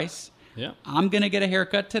of the price. Yeah. I'm going to get a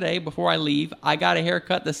haircut today before I leave. I got a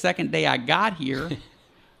haircut the second day I got here.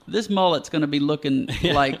 This mullet's going to be looking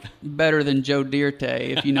like better than Joe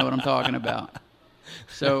Dierte, if you know what I'm talking about.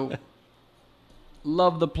 So,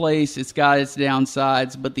 love the place. It's got its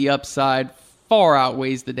downsides, but the upside far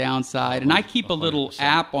outweighs the downside. And I keep a little 100%.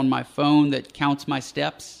 app on my phone that counts my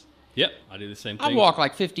steps. Yep. I do the same I thing. walk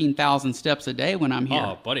like 15,000 steps a day when I'm here.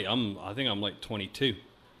 Oh, buddy, I think I'm like 22.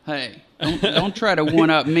 Hey, don't try to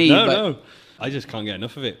one-up me. No, but no. I just can't get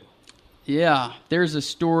enough of it. Yeah, there's a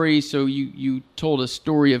story. So you told a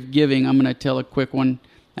story of giving. I'm going to tell a quick one.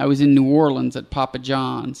 I was in New Orleans at Papa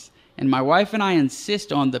John's, and my wife and I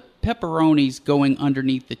insist on the pepperonis going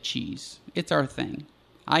underneath the cheese. It's our thing.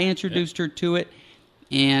 I introduced her to it,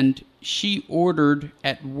 and she ordered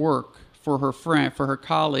at work for her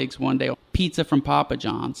colleagues one day, pizza from Papa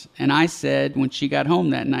John's. And I said when she got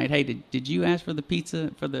home that night, hey, did you ask for the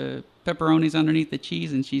pizza, for the pepperonis underneath the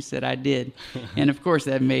cheese? And she said, I did. And of course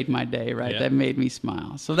that made my day, right? Yeah. That made me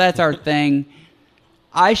smile. So that's our thing.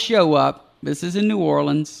 I show up. This is in New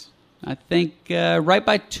Orleans. I think right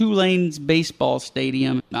by Tulane's baseball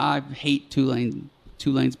stadium. I hate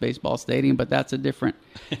Tulane's baseball stadium, but that's a different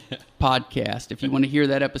podcast. If you want to hear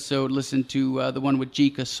that episode, listen to the one with G.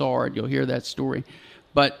 Cassard. You'll hear that story.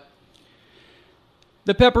 But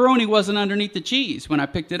the pepperoni wasn't underneath the cheese when I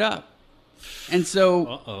picked it up. And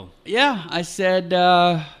so, yeah, I said,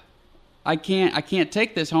 I can't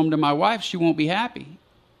take this home to my wife. She won't be happy.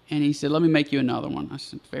 And he said, let me make you another one. I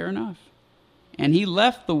said, fair enough. And he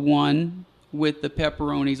left the one with the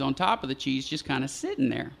pepperonis on top of the cheese just kind of sitting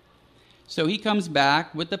there. So he comes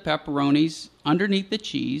back with the pepperonis underneath the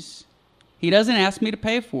cheese. He doesn't ask me to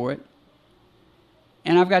pay for it.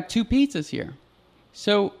 And I've got 2 pizzas here.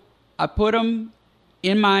 So I put them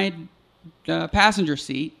in my passenger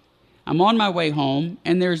seat. I'm on my way home,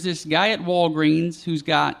 and there's this guy at Walgreens who's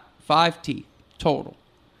got 5 teeth total.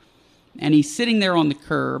 And he's sitting there on the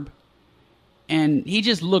curb, and he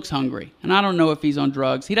just looks hungry. And I don't know if he's on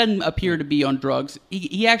drugs. He doesn't appear to be on drugs.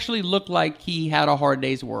 He actually looked like he had a hard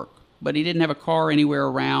day's work, but he didn't have a car anywhere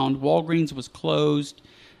around. Walgreens was closed.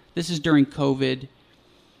 This is during COVID.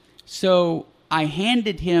 So I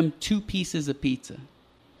handed him 2 pieces of pizza,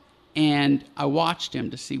 and I watched him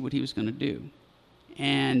to see what he was going to do.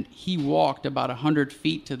 And he walked about 100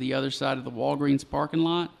 feet to the other side of the Walgreens parking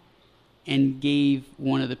lot and gave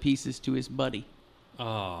one of the pieces to his buddy.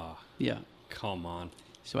 Ah, Yeah. come on.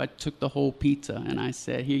 So I took the whole pizza and I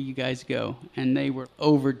said, here you guys go. And they were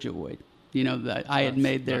overjoyed, you know, that I had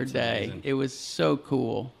made their That's day. amazing. It was so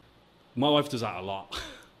cool. My wife does that a lot,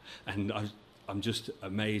 and I'm just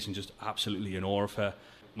amazed and just absolutely in awe of her.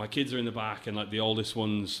 My kids are in the back, and like the oldest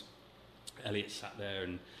one's, Elliot sat there,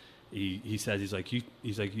 and he says he's like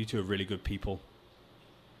you two are really good people,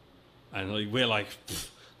 and like we're like.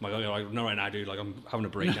 My God, like, no, right now, dude. Like, I'm having a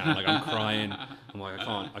breakdown. Like, I'm crying. I'm like,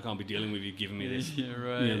 I can't be dealing with you giving me this, Yeah,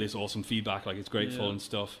 right. you know, this awesome feedback. Like, it's grateful Yeah. and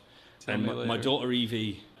stuff. Tell And me my later. daughter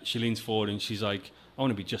Evie, she leans forward and she's like, I want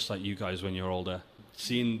to be just like you guys when you're older.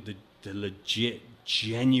 Seeing the legit,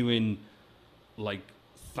 genuine, like,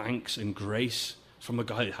 thanks and grace from a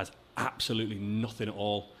guy that has absolutely nothing at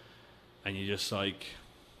all, and you're just like,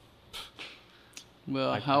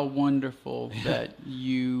 Well, how wonderful that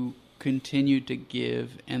you continued to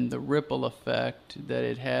give, and the ripple effect that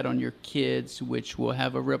it had on your kids, which will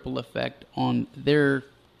have a ripple effect on their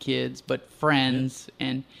kids, but friends.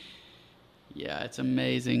 And yeah, it's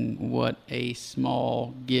amazing what a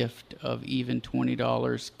small gift of even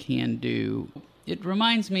 $20 can do. It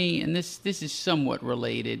reminds me, and this is somewhat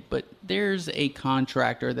related, but there's a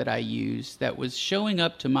contractor that I use that was showing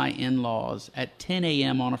up to my in-laws at 10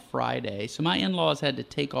 a.m. on a Friday. So my in-laws had to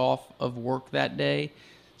take off of work that day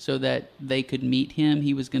so that they could meet him.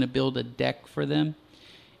 He was going to build a deck for them.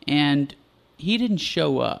 And he didn't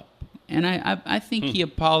show up. And I think he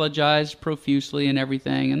apologized profusely and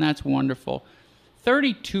everything, and that's wonderful.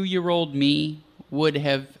 32-year-old me would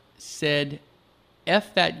have said,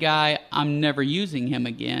 F that guy, I'm never using him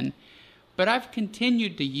again. But I've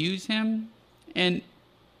continued to use him, and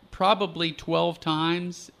probably 12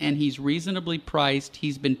 times, and he's reasonably priced.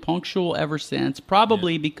 He's been punctual ever since,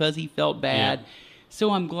 probably because he felt bad. Yeah.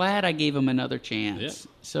 So I'm glad I gave him another chance.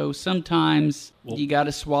 Yeah. So sometimes you got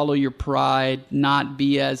to swallow your pride, not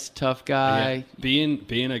be as tough guy. yeah,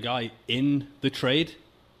 being a guy in the trade.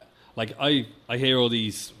 Like I hear all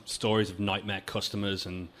these stories of nightmare customers,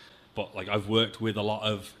 but like I've worked with a lot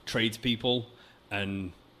of tradespeople,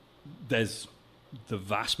 and there's the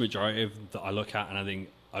vast majority of that I look at and I think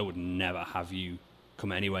I would never have you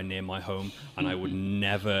come anywhere near my home, and I would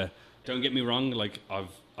never. Don't get me wrong, like I've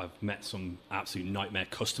met some absolute nightmare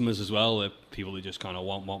customers as well. People who just kind of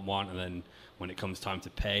want, and then when it comes time to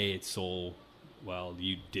pay, it's all, well,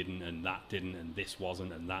 you didn't, and that didn't, and this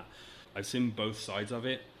wasn't, and that. I've seen both sides of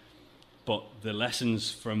it, but the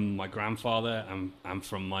lessons from my grandfather and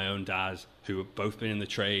from my own dad, who have both been in the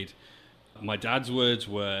trade, my dad's words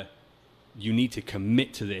were, you need to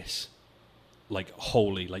commit to this, like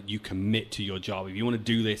wholly, like you commit to your job. If you want to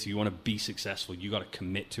do this, if you want to be successful, you got to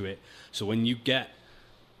commit to it. So when you get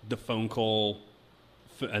the phone call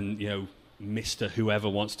and, you know, Mr. whoever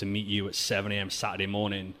wants to meet you at 7 a.m. Saturday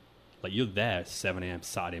morning, like you're there at 7 a.m.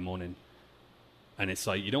 Saturday morning. And it's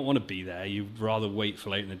like, you don't want to be there. You'd rather wait for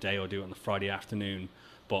late in the day or do it on the Friday afternoon.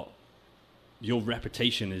 But your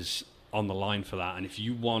reputation is on the line for that. And if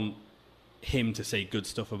you want him to say good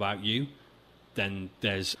stuff about you, then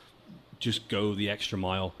there's just go the extra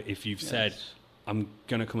mile. If you've said, I'm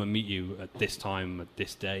going to come and meet you at this time, at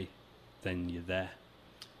this day, then you're there.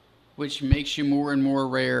 Which makes you more and more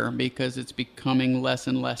rare because it's becoming less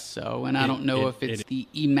and less so. And I don't know if it's the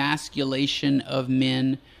emasculation of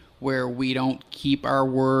men where we don't keep our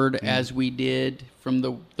word as we did from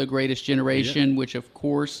the greatest generation, which, of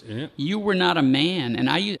course, you were not a man. And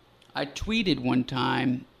I tweeted one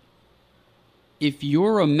time, if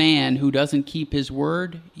you're a man who doesn't keep his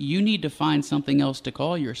word, you need to find something else to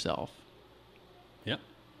call yourself. Yep.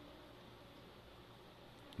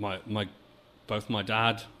 Both my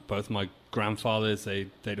dad, both my grandfathers,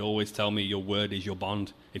 they'd always tell me your word is your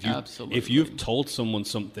bond. Absolutely. If you've told someone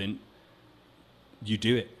something, you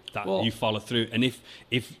do it. You follow through. And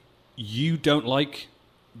if you don't like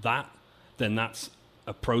that, then that's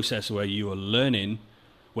a process where you are learning,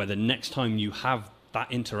 where the next time you have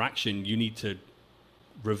that interaction, you need to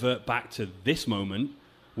revert back to this moment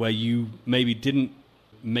where you maybe didn't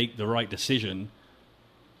make the right decision,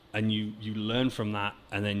 and you learn from that,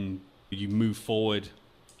 and then you move forward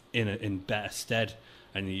in better stead.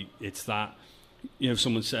 And it's that, you know, if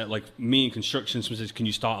someone said, like me in construction, someone says, can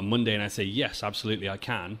you start on Monday? And I say, yes, absolutely, I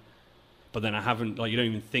can. But then I haven't, like, you don't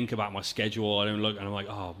even think about my schedule. I don't look, and I'm like,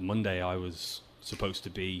 oh, Monday I was supposed to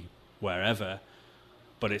be wherever.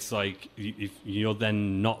 But it's like, if you're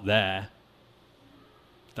then not there,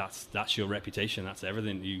 that's your reputation. That's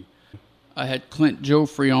everything. I had Clint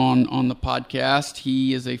Joffrey on the podcast.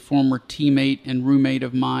 He is a former teammate and roommate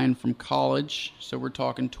of mine from college. So we're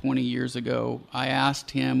talking 20 years ago. I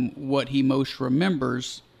asked him what he most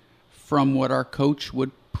remembers from what our coach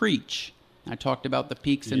would preach. I talked about the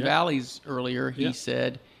peaks and valleys earlier. He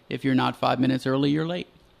said, if you're not 5 minutes early, you're late.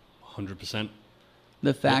 100%.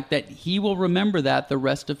 The fact that he will remember that the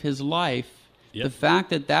rest of his life, the fact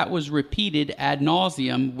that was repeated ad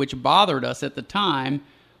nauseum, which bothered us at the time.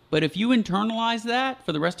 But if you internalize that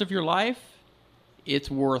for the rest of your life, it's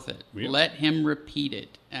worth it. Yep. Let him repeat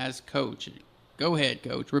it as coach. Go ahead,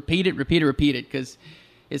 coach. Repeat it, because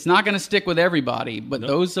it's not going to stick with everybody. But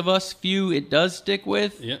those of us few it does stick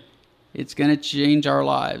with, it's going to change our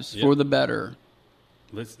lives for the better.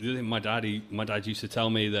 My dad used to tell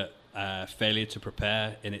me that failure to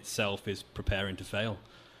prepare in itself is preparing to fail.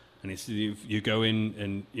 And it's, you go in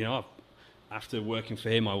and, you know, after working for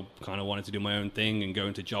him, I kind of wanted to do my own thing and go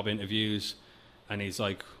into job interviews. And he's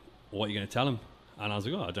like, what are you going to tell him? And I was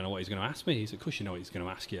like, oh, I don't know what he's going to ask me. He's like, of course you know what he's going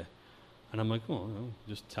to ask you. And I'm like, well, no,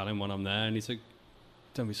 just tell him when I'm there. And he's like,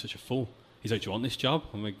 don't be such a fool. He's like, do you want this job?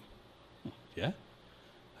 I'm like, oh, yeah.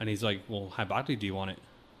 And he's like, well, how badly do you want it?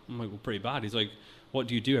 I'm like, well, pretty bad. He's like, what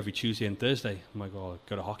do you do every Tuesday and Thursday? I'm like, oh, I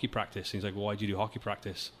go to hockey practice. And he's like, well, why do you do hockey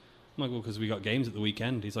practice? I'm like, well, because we got games at the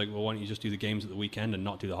weekend. He's like, well, why don't you just do the games at the weekend and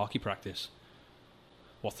not do the hockey practice?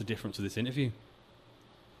 What's the difference with this interview?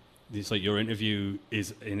 It's like, your interview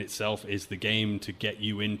is in itself is the game to get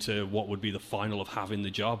you into what would be the final of having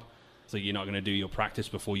the job. So you're not going to do your practice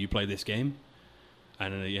before you play this game.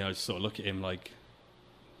 And you know, I sort of look at him like,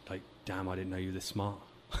 damn, I didn't know you were this smart.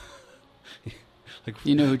 Like,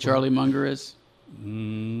 you know who Charlie Munger is?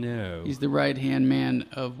 No. He's the right-hand man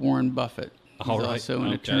of Warren Buffett. He's also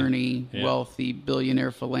an attorney, wealthy,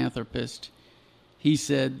 billionaire philanthropist. He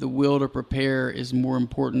said the will to prepare is more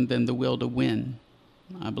important than the will to win.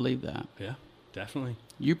 I believe that. Yeah, definitely.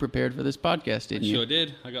 You prepared for this podcast, didn't you? Sure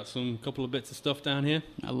did. I got some couple of bits of stuff down here.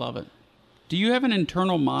 I love it. Do you have an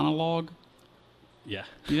internal monologue? Yeah.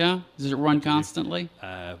 Yeah? Does it run constantly?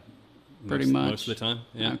 Pretty much. Most of the time,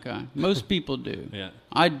 yeah. Okay. Most people do. Yeah.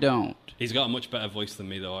 I don't. He's got a much better voice than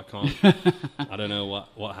me, though. I can't. I don't know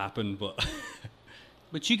what happened, but...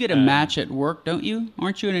 But you get a match at work, don't you?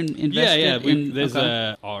 Aren't you invested in... There's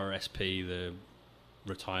a RRSP, the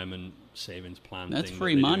retirement savings plan. That's thing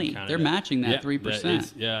free money. They're matching that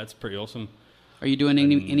 3%. Yeah, it's pretty awesome. Are you doing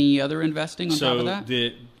any other investing on top of that?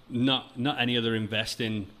 So not any other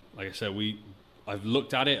investing. Like I said, I've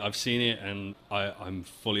looked at it, I've seen it, and I'm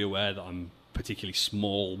fully aware that I'm particularly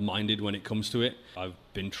small-minded when it comes to it. I've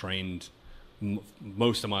been trained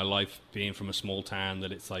most of my life, being from a small town,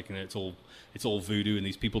 that it's like, you know, it's all voodoo, and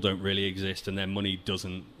these people don't really exist, and their money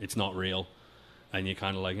it's not real, and you're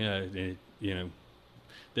kind of like, yeah, you know,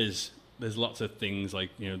 there's lots of things like,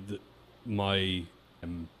 you know, my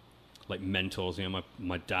like mentors, you know,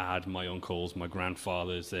 my dad, my uncles, my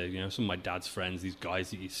grandfathers, they're, you know, some of my dad's friends, these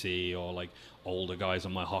guys that you see, or like older guys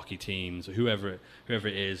on my hockey teams, or whoever it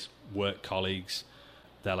is, work colleagues,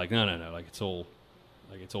 they're like, no, like it's all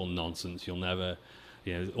nonsense. You'll never,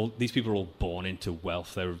 you know, these people are all born into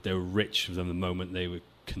wealth. They were rich from the moment they were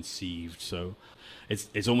conceived. So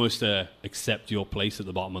it's almost accept your place at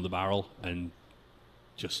the bottom of the barrel and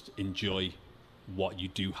just enjoy what you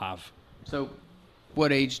do have. So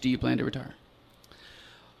what age do you plan to retire?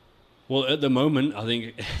 Well, at the moment, I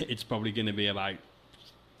think it's probably going to be about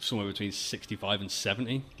somewhere between 65 and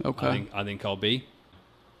 70. Okay. I think I'll be.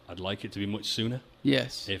 I'd like it to be much sooner.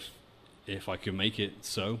 Yes. If I can make it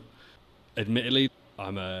so. Admittedly,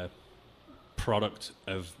 I'm a product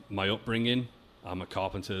of my upbringing. I'm a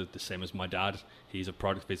carpenter, the same as my dad. He's a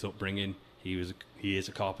product of his upbringing. He is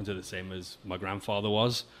a carpenter, the same as my grandfather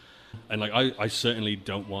was. And like I certainly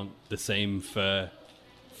don't want the same for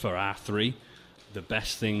our three. The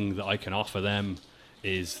best thing that I can offer them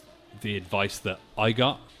is the advice that I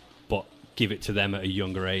got, but give it to them at a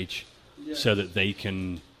younger age, so that they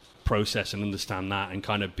can process and understand that and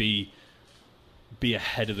kind of be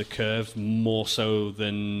ahead of the curve more so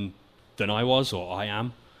than I was, or I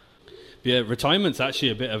am. But yeah, retirement's actually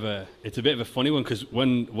a bit of a funny one, because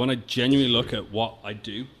when I genuinely look at what I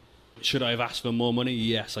do, should I have asked for more money?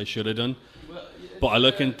 Yes, I should have done. But I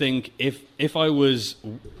look and think, if I was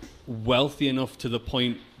wealthy enough to the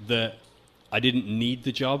point that I didn't need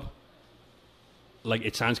the job, like,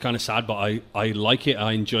 it sounds kind of sad, but I like it,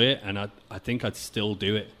 I enjoy it, and I think I'd still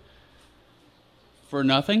do it. For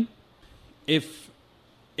nothing? If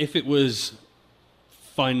it was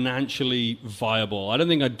financially viable, I don't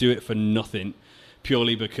think I'd do it for nothing,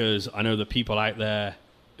 purely because I know the people out there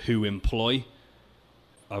who employ.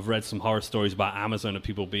 I've read some horror stories about Amazon of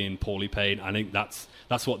people being poorly paid. I think that's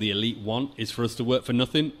what the elite want, is for us to work for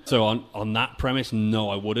nothing. So on that premise, no,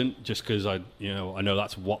 I wouldn't, just because I know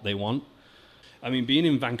that's what they want. I mean, being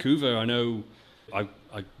in Vancouver, I know I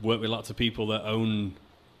work with lots of people that own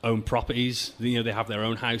properties. You know, they have their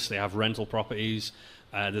own house, they have rental properties.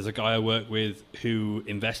 There's a guy I work with who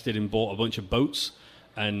invested and bought a bunch of boats,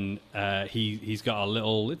 and he's got a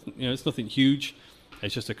little, you know, it's nothing huge.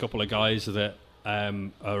 It's just a couple of guys that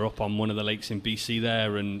are up on one of the lakes in BC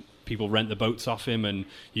there, and people rent the boats off him, and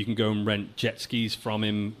you can go and rent jet skis from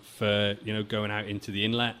him for, you know, going out into the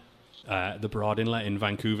inlet, the Broad Inlet in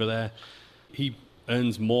Vancouver there. He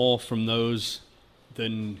earns more from those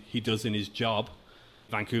than he does in his job.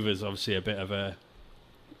 Vancouver is obviously a bit of a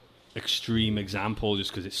extreme example,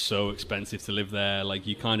 just because it's so expensive to live there. Like,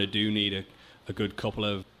 you kind of do need a good couple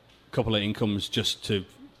of incomes just to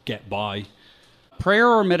get by. Prayer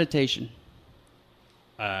or meditation?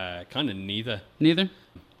 Kind of neither. Neither?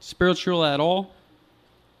 Spiritual at all?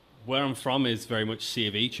 Where I'm from is very much C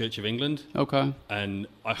of E, Church of England. Okay. And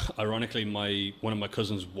ironically, one of my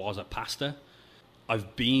cousins was a pastor. I've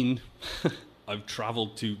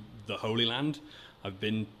traveled to the Holy Land. I've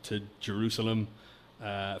been to Jerusalem.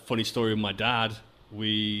 Funny story with my dad.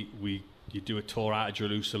 You do a tour out of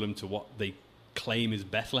Jerusalem to what they claim is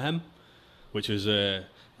Bethlehem, which is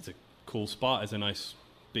it's a cool spot. There's a nice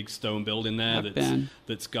big stone building there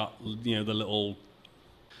that's got, you know, the little.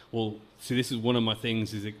 Well, see, this is one of my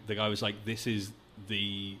things. Is the guy was like, "This is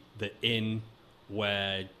the inn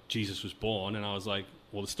where Jesus was born," and I was like,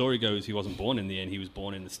 "Well, the story goes he wasn't born in the inn; he was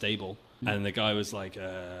born in the stable." Mm-hmm. And the guy was like,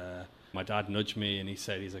 "My dad nudged me, and he's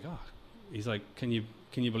like, can you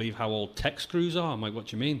believe how old tech screws are?" I'm like, "What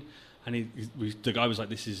do you mean?" And the guy was like,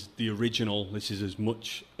 "This is the original. This is as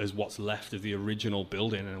much as what's left of the original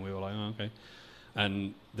building." And we were like, "Oh, okay."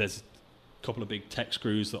 And there's a couple of big tech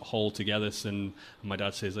screws that hold together, and my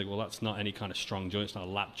dad says, like, "Well, that's not any kind of strong joint. It's not a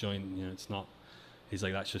lap joint. You know, it's not." He's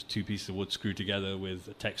like, "That's just two pieces of wood screwed together with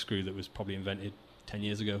a tech screw that was probably invented 10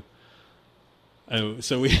 years ago."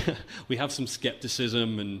 So we have some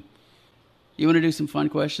skepticism. And you want to do some fun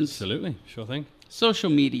questions? Absolutely, sure thing. Social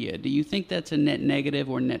media, do you think that's a net negative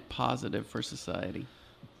or net positive for society?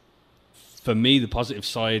 For me, the positive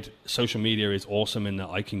side, social media is awesome in that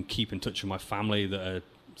I can keep in touch with my family that are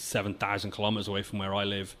 7,000 kilometers away from where I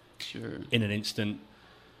live. Sure. In an instant.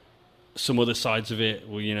 some other sides of it,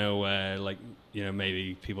 well, where like,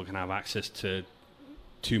 maybe people can have access to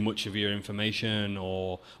too much of your information,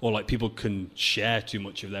 or like people can share too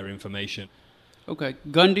much of their information. Okay,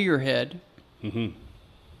 gun to your head. Mm-hmm.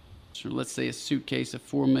 So let's say a suitcase of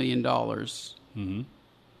 $4 million Mm-hmm.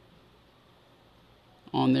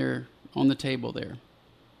 on the table there.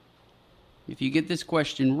 If you get this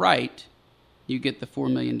question right, you get the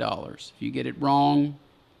 $4 million. If you get it wrong,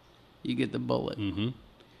 you get the bullet. Mm-hmm.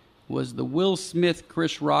 Was the Will Smith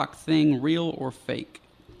Chris Rock thing real or fake?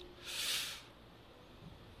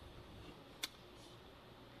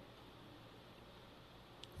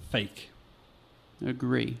 Fake.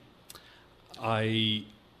 Agree. I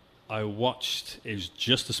watched, it was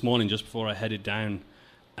just this morning, just before I headed down,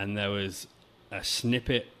 and there was a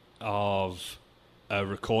snippet of a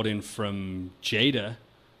recording from Jada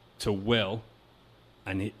to Will,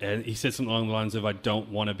 and he said something along the lines of, "I don't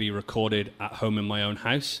want to be recorded at home in my own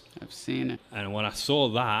house." I've seen it. And when I saw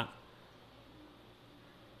that,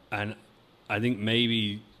 and I think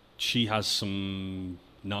maybe she has some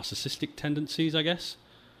narcissistic tendencies, I guess.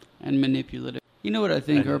 And manipulative. You know what I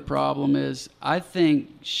think her problem is? I think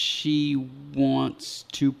she wants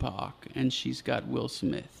Tupac, and she's got Will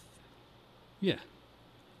Smith. Yeah.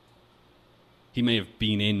 He may have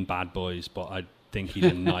been in Bad Boys, but I think he's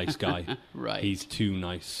a nice guy. Right. He's too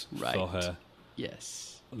nice for her.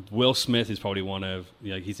 Yes. Will Smith is probably one of,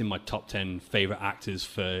 he's in my top 10 favorite actors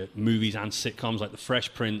for movies and sitcoms, like The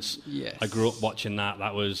Fresh Prince. Yes. I grew up watching that.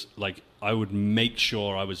 That was like, I would make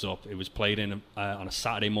sure I was up. It was played on a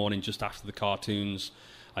Saturday morning just after the cartoons.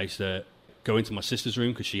 I used to go into my sister's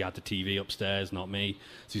room because she had the TV upstairs, not me.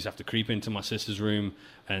 So I used to have to creep into my sister's room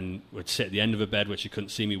and would sit at the end of her bed where she couldn't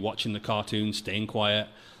see me watching the cartoons, staying quiet.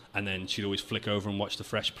 And then she'd always flick over and watch The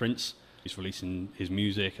Fresh Prince. He's releasing his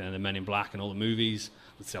music and the Men in Black and all the movies.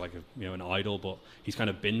 Let's say like an idol, but he's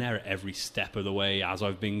kind of been there at every step of the way as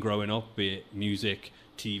I've been growing up, be it music,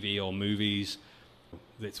 TV, or movies.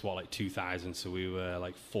 It's like 2000, so we were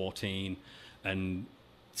like 14, and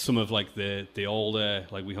some of like the older,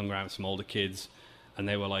 like we hung around with some older kids, and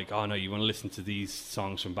they were like, "Oh no, you want to listen to these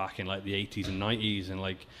songs from back in like the 80s and 90s, and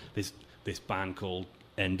like this band called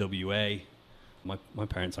NWA." My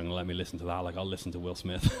parents aren't going to let me listen to that. Like, I'll listen to Will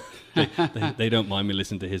Smith. they don't mind me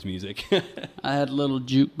listening to his music. I had a little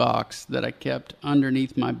jukebox that I kept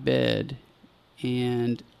underneath my bed,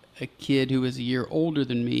 and a kid who was a year older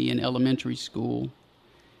than me in elementary school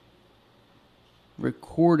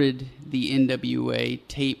recorded the NWA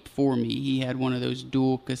tape for me. He had one of those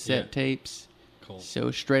dual cassette tapes. Cool. So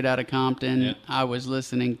straight out of Compton, I was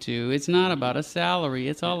listening to, it's not about a salary,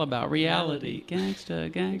 it's all about reality.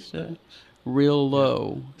 Gangsta, gangsta. Real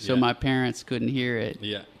low, so my parents couldn't hear it.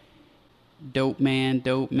 Yeah. Dope man.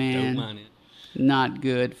 Not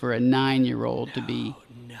good for a 9-year-old to be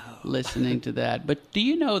listening to that. But do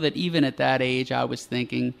you know that even at that age, I was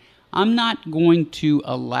thinking, I'm not going to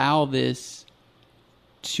allow this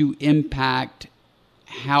to impact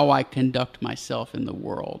how I conduct myself in the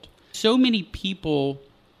world. So many people,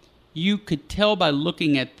 you could tell by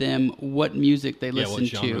looking at them what music they listen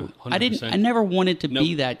to. 100%. I never wanted to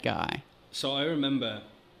be that guy. So I remember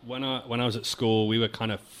when I was at school, we were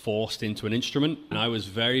kind of forced into an instrument, and I was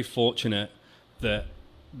very fortunate that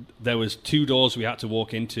there was 2 doors we had to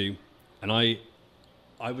walk into, and I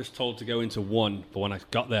was told to go into one, but when I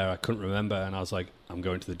got there, I couldn't remember, and I was like, I'm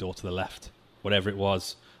going to the door to the left. Whatever it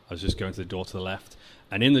was, I was just going to the door to the left.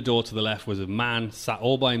 And in the door to the left was a man sat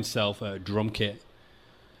all by himself at a drum kit,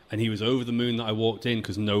 and he was over the moon that I walked in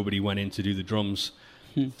because nobody went in to do the drums.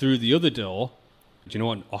 Through the other door, do you know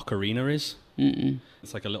what an ocarina is? Mm-mm.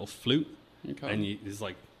 It's like a little flute, Okay. and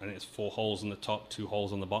it's 4 holes on the top, 2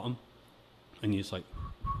 holes on the bottom, and you just like.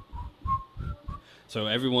 So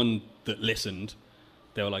everyone that listened,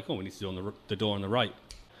 they were like, "Oh, we need to do the door on the right,"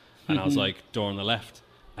 and I was like, "Door on the left."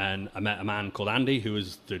 And I met a man called Andy who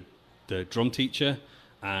was the drum teacher,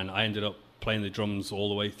 and I ended up playing the drums all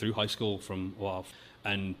the way through high school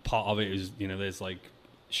and part of it is there's like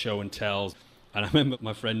show and tells, and I remember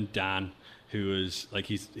my friend Dan, who was like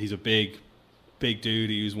he's a big dude.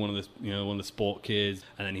 He was one of the sport kids,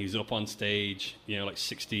 and then he's up on stage, like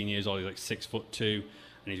 16 years old. He's like 6'2", and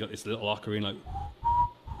he's got this little ocarina, like,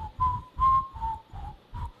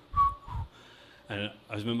 and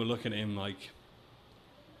I remember looking at him like,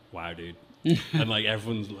 wow, dude, and like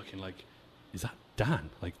everyone's looking like, is that Dan?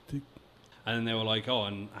 Like, and then they were like, oh,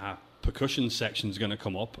 and our percussion section's going to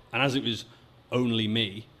come up, and as it was only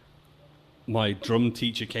me, my drum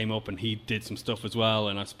teacher came up and he did some stuff as well,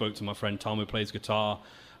 and I spoke to my friend Tom who plays guitar,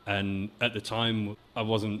 and at the time I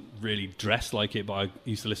wasn't really dressed like it, but I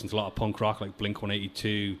used to listen to a lot of punk rock like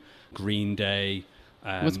Blink-182, Green Day,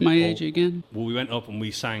 What's my age again? Well, we went up and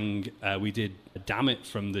we sang, we did Damn It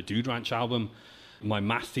from the Dude Ranch album. My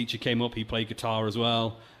math teacher came up, he played guitar as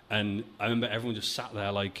well. And I remember everyone just sat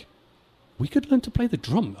there like, we could learn to play the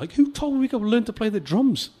drum. Like, who told me we could learn to play the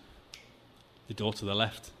drums? The door to the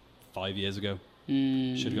left, 5 years ago.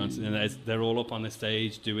 Should have gone to, and they're all up on the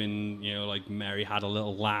stage doing, you know, like Mary Had a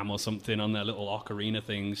Little Lamb or something on their little ocarina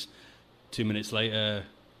things. 2 minutes later,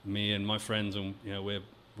 me and my friends, and you know, we're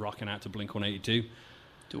rocking out to Blink-182.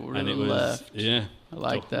 Door to the left. Yeah. I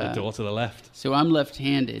like that. The door to the left. So I'm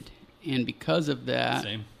left-handed, and because of that...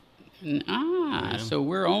 Same. So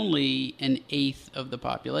we're only an eighth of the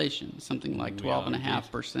population, something like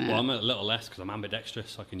 12.5%. Well, I'm a little less because I'm ambidextrous,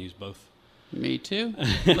 so I can use both. Me too.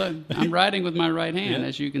 Look, I'm writing with my right hand,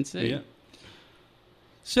 as you can see. Yeah.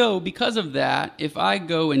 So because of that, if I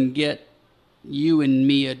go and get you and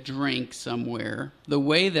me a drink somewhere, the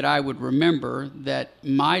way that I would remember that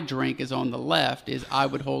my drink is on the left is I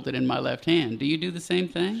would hold it in my left hand. Do you do the same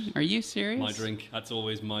thing? Are you serious? My drink, that's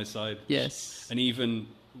always my side. Yes. And even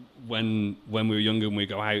when we were younger and we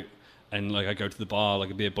go out and like I go to the bar, like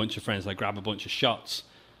it'd be a bunch of friends, I grab a bunch of shots,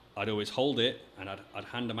 I'd always hold it and I'd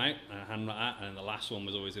hand them out and I'd hand them like that, and then the last one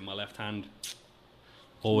was always in my left hand.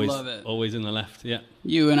 Love it. Always in the left, yeah.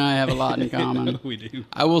 You and I have a lot in common. We do.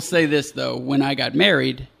 I will say this, though. When I got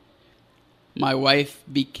married, my wife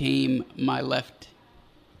became my left.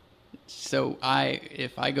 So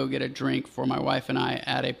if I go get a drink for my wife and I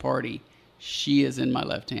at a party, she is in my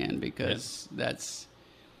left hand because that's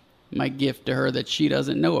my gift to her that she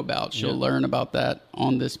doesn't know about. She'll learn about that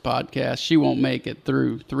on this podcast. She won't make it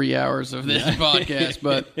through 3 hours of this podcast.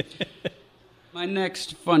 But my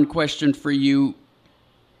next fun question for you: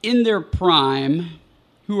 in their prime,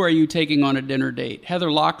 who are you taking on a dinner date? Heather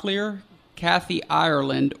Locklear, Kathy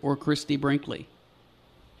Ireland, or Christy Brinkley?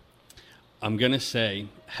 I'm going to say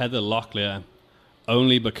Heather Locklear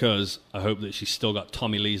only because I hope that she's still got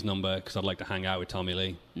Tommy Lee's number because I'd like to hang out with Tommy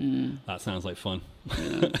Lee. That sounds like fun.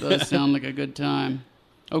 Yeah, it does sound like a good time.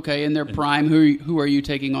 Okay, in their prime, who are you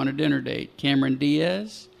taking on a dinner date? Cameron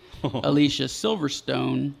Diaz, Alicia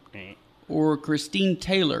Silverstone, or Christine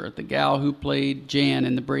Taylor, the gal who played Jan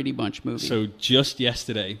in the Brady Bunch movie? So just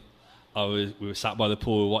yesterday, we were sat by the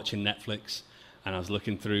pool, we were watching Netflix, and I was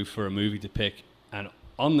looking through for a movie to pick. And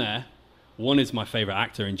on there, one is my favorite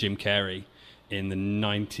actor in Jim Carrey in the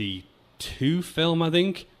 92 film, I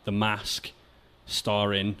think, The Mask,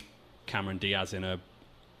 starring Cameron Diaz in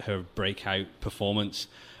her breakout performance.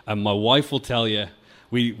 And my wife will tell you,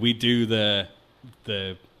 we do the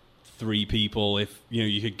three people, if you know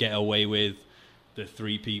you could get away with the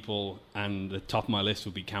three people, and the top of my list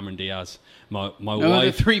would be Cameron Diaz. My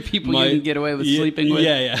wife, the three people you can get away with sleeping with.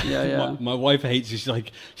 Yeah. My wife hates it. She's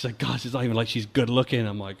like, gosh, it's not even like she's good looking.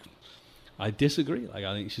 I'm like, I disagree. Like,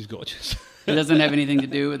 I think she's gorgeous. It doesn't have anything to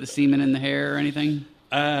do with the semen in the hair or anything?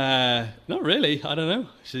 Not really. I don't know.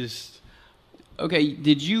 She's okay.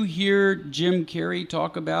 Did you hear Jim Carrey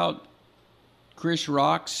talk about Chris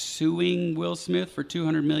Rock suing Will Smith for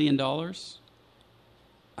 $200 million?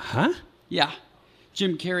 Huh? Yeah.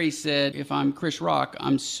 Jim Carrey said, if I'm Chris Rock,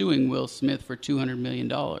 I'm suing Will Smith for $200 million.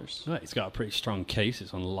 Right, he's got a pretty strong case.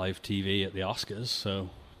 It's on live TV at the Oscars, so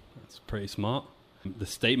that's pretty smart. The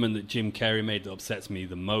statement that Jim Carrey made that upsets me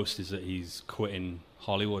the most is that he's quitting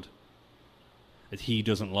Hollywood. That he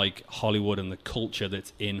doesn't like Hollywood and the culture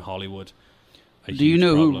that's in Hollywood. Do you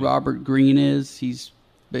know who Robert Greene is? He's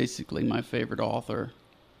basically my favorite author.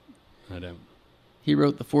 I don't. He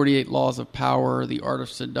wrote The 48 Laws of Power, The Art of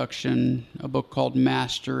Seduction, a book called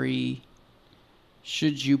Mastery.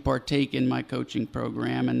 Should you partake in my coaching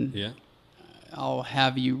program, and I'll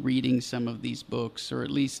have you reading some of these books, or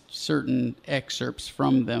at least certain excerpts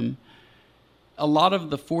from them. A lot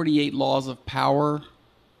of the 48 Laws of Power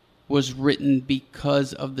was written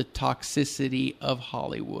because of the toxicity of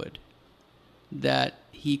Hollywood that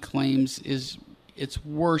he claims it's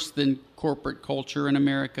worse than corporate culture in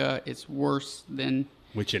America. It's worse than...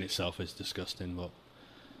 Which in itself is disgusting, but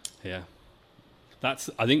yeah.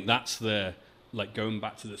 I think that's the, like, going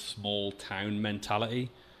back to the small town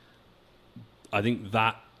mentality. I think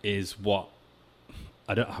that is what,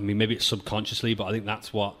 I mean, maybe it's subconsciously, but I think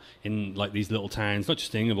that's what in like these little towns, not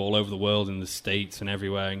just England, but all over the world, in the States and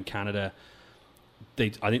everywhere, in Canada, I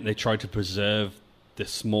think they try to preserve the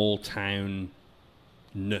small town-ness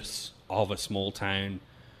of a small town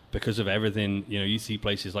because of everything. You know, you see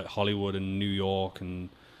places like Hollywood and New York and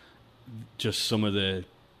just some of the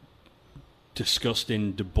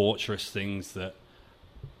disgusting, debaucherous things that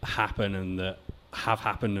happen and that have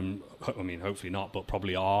happened, and I mean, hopefully not, but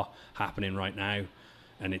probably are happening right now.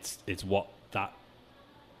 And it's what that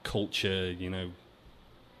culture, you know,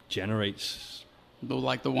 generates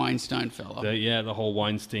Like the Weinstein fellow. The whole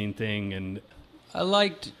Weinstein thing. And I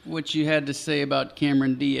liked what you had to say about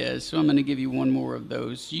Cameron Diaz, so I'm going to give you one more of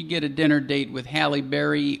those. You get a dinner date with Halle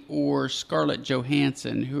Berry or Scarlett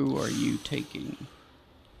Johansson. Who are you taking?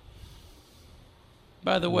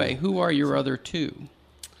 By the way, who are your other two?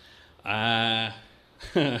 I'm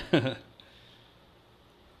not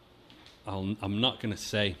going to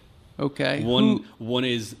say. Okay. One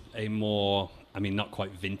is a more, I mean, not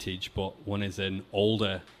quite vintage, but one is an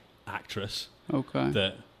older actress. Okay.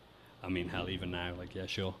 That, I mean, hell, even now, like, yeah,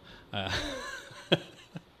 sure.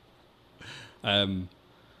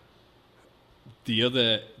 The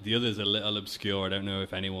other's a little obscure. I don't know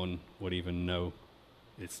if anyone would even know.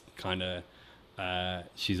 It's kind of,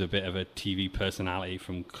 she's a bit of a TV personality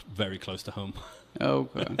from very close to home.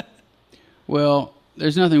 Okay. Well,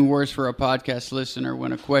 there's nothing worse for a podcast listener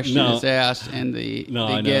when a question is asked and the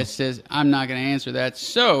guest says, I'm not going to answer that.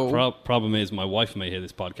 So problem is my wife may hear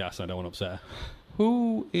this podcast. I don't want to upset her.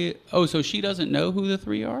 So she doesn't know who the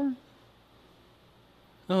three are?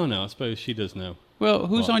 Oh, no, I suppose she does know. Well,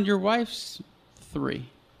 who's on your wife's three?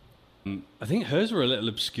 I think hers were a little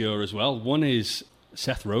obscure as well. One is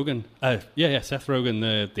Seth Rogen. Seth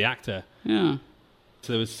Rogen, the actor. Yeah.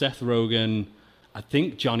 So there was Seth Rogen, I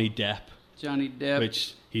think Johnny Depp.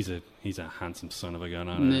 Which he's a handsome son of a gun.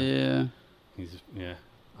 I don't know.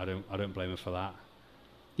 I don't blame him for that.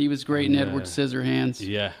 He was great in Edward Scissorhands.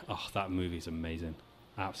 Yeah. Oh, that movie's amazing.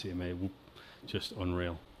 Absolutely amazing. Just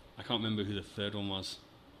unreal. I can't remember who the third one was.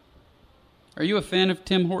 Are you a fan of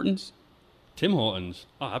Tim Hortons? Tim Hortons?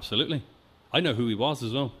 Oh, absolutely. I know who he was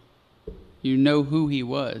as well. You know who he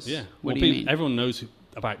was? Yeah. What do you mean? Everyone knows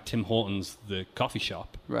about Tim Hortons, the coffee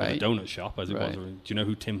shop, right? The donut shop, as it was. Do you know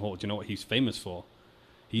who Tim Hortons? Do you know what he's famous for?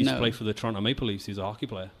 He used to play for the Toronto Maple Leafs. He's a hockey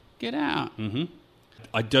player. Get out. Mm-hmm.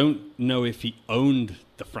 I don't know if he owned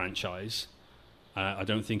the franchise. I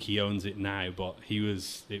don't think he owns it now, but he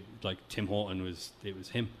was Tim Horton was. It was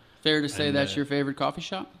him. Fair to say that's your favorite coffee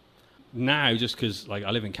shop? Now, just because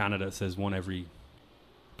I live in Canada, it says one every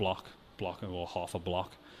block or half a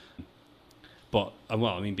block. But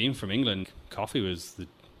being from England, coffee was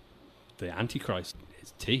the antichrist.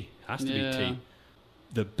 It's tea. It has to be tea.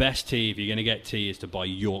 The best tea, if you're going to get tea, is to buy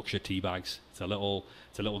Yorkshire tea bags. It's a little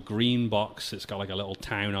green box. It's got like a little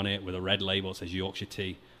town on it with a red label. It says Yorkshire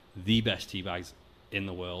tea. The best tea bags in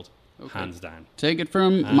the world, hands down. Take it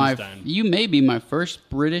from you may be my first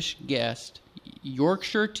British guest.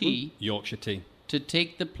 Yorkshire tea. Yorkshire tea. To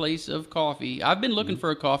take the place of coffee. I've been looking for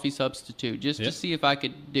a coffee substitute just to see if I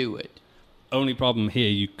could do it. Only problem here,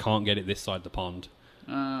 you can't get it this side of the pond.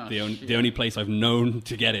 The only place I've known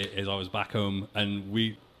to get it is I was back home,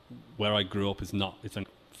 and where I grew up it's only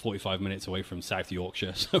 45 minutes away from South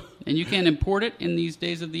Yorkshire. So. And you can't import it in these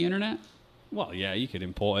days of the internet? Well, yeah, you could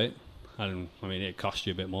import it. It costs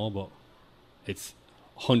you a bit more, but it's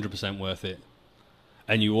 100% worth it.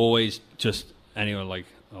 And you always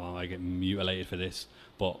I get mutilated for this,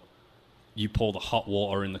 but you pour the hot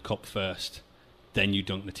water in the cup first, then you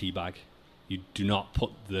dunk the tea bag. You do not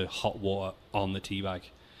put the hot water on the tea bag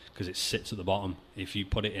because it sits at the bottom. If you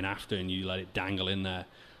put it in after and you let it dangle in there,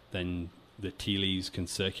 then the tea leaves can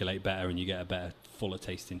circulate better and you get a better, fuller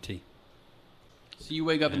tasting tea. So you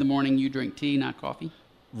wake up in the morning, you drink tea, not coffee?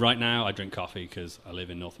 Right now, I drink coffee because I live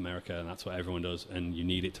in North America and that's what everyone does, and you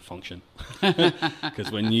need it to function.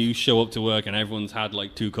 Because when you show up to work and everyone's had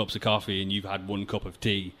like 2 cups of coffee and you've had 1 cup of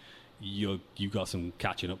tea, you've got some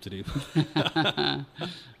catching up to do.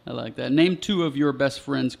 I like that. Name 2 of your best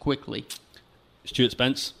friends quickly. Stuart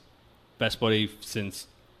Spence, best buddy since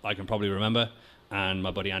I can probably remember, and my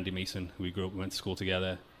buddy Andy Meeson, who we went to school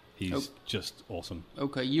together. He's just awesome.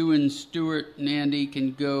 Okay, you and Stuart and Andy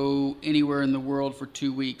can go anywhere in the world for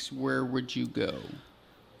 2 weeks. Where would you go?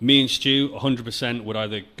 Me and Stu, 100% would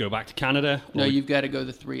either go back to Canada. No, you've got to go,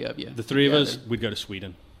 the 3 of you. The 3 of us, we'd go to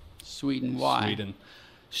Sweden. Sweden, why? Sweden.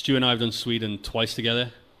 Stu and I have done Sweden twice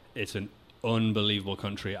together. It's an unbelievable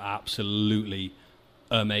country, absolutely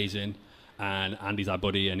amazing. And Andy's our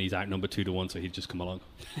buddy, and he's outnumbered 2 to 1, so he'd just come along.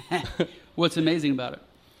 What's amazing about it?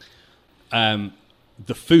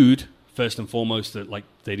 The food, first and foremost, that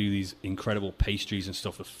they do these incredible pastries and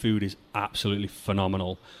stuff. The food is absolutely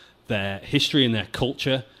phenomenal. Their history and their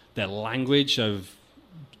culture, their language. I've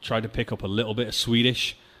tried to pick up a little bit of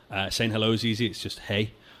Swedish. Saying hello is easy. It's just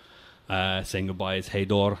hey. Saying goodbye is hej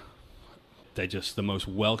då. They're just the most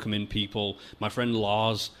welcoming people. My friend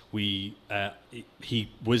Lars, he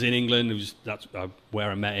was in England. That's where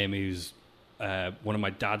I met him. He was one of my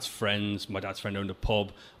dad's friends. My dad's friend owned a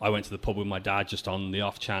pub. I went to the pub with my dad just on the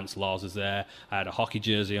off chance Lars was there. I had a hockey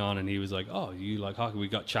jersey on, and he was like, "Oh, you like hockey?" We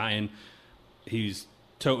got chatting. He's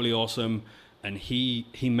totally awesome. And he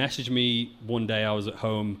messaged me one day. I was at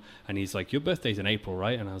home, and he's like, "Your birthday's in April,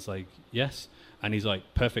 right?" And I was like, "Yes." And he's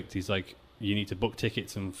like, "Perfect." He's like, "You need to book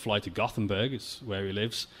tickets and fly to Gothenburg. It's where he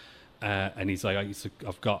lives." And he's like,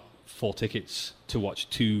 "I've got 4 tickets to watch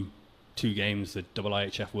two games. The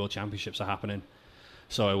IIHF World Championships are happening."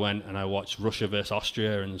 So I went and I watched Russia versus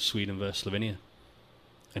Austria and Sweden versus Slovenia.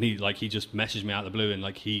 And he just messaged me out of the blue, and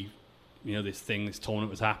like this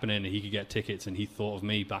tournament was happening, and he could get tickets, and he thought of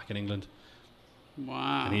me back in England.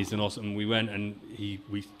 Wow. And he's an awesome. We went and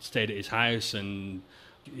we stayed at his house, and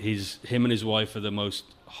him and his wife are the most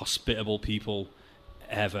hospitable people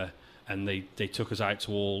ever. And they took us out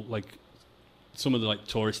to all like some of the like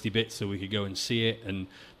touristy bits so we could go and see it, and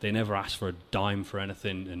they never asked for a dime for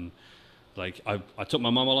anything. And like I took my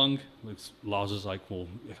mum along. Lars was like, well,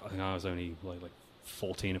 I think I was only like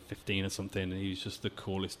 14 or 15 or something, and he was just the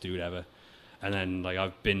coolest dude ever. And then like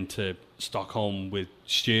I've been to Stockholm with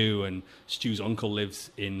Stu, and Stu's uncle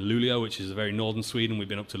lives in Luleå, which is a very northern Sweden. We've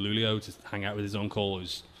been up to Luleå to hang out with his uncle. It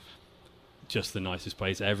was just the nicest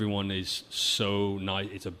place. Everyone is so nice.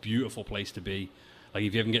 It's a beautiful place to be. Like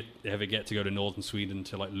if you ever get to go to northern Sweden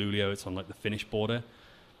to like Luleå, it's on like the Finnish border.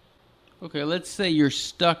 Okay, let's say you're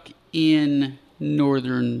stuck in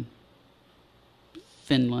northern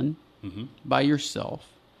Finland by yourself,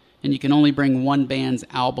 and you can only bring one band's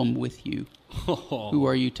album with you. Who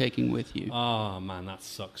are you taking with you? Oh, man, that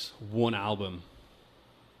sucks. One album.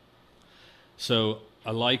 So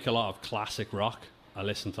I like a lot of classic rock. I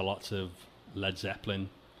listen to lots of Led Zeppelin.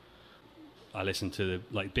 I listen to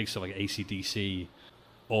like big stuff like AC/DC,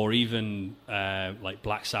 or even like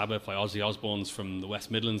Black Sabbath, like Ozzy Osbourne's from the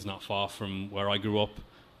West Midlands, not far from where I grew up.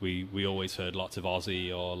 We always heard lots of Ozzy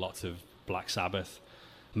or lots of Black Sabbath.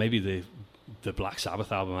 Maybe the Black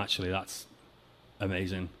Sabbath album, actually, that's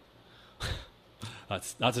amazing.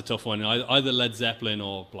 That's a tough one. Either Led Zeppelin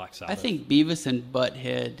or Black Sabbath. I think Beavis and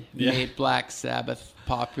Butthead made Black Sabbath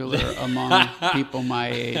popular among people my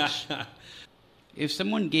age. If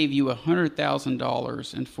someone gave you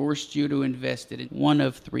 $100,000 and forced you to invest it in one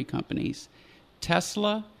of 3 companies,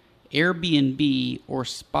 Tesla, Airbnb, or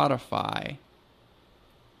Spotify,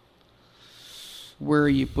 where are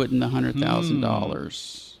you putting the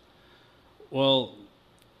 $100,000? Well,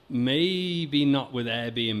 maybe not with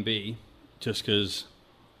Airbnb, just because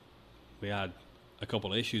we had a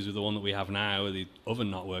couple of issues with the one that we have now, with the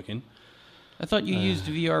oven not working. I thought you used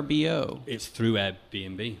VRBO. It's through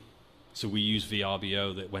Airbnb. So we use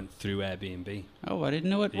VRBO that went through Airbnb. Oh, I didn't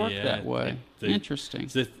know it worked that way. Interesting.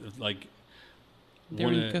 Like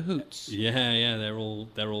they're in cahoots. Yeah, they're all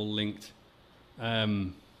linked. I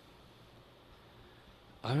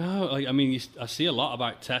don't know. Like, I mean, I see a lot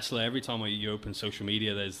about Tesla every time you open social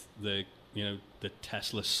media. There's the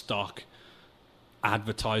Tesla stock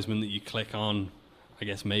advertisement that you click on. I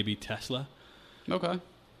guess maybe Tesla. Okay.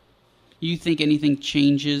 You think anything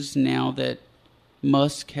changes now that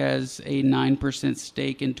Musk has a 9%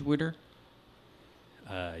 stake in Twitter?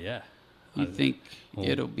 Yeah. You think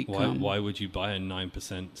it'll become... Why would you buy a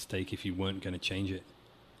 9% stake if you weren't going to change it?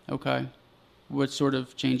 Okay. What sort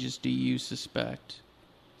of changes do you suspect?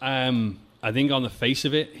 I think on the face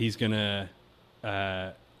of it, he's going to...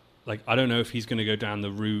 I don't know if he's going to go down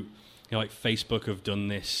the route... like Facebook have done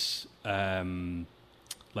this...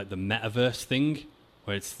 like the metaverse thing,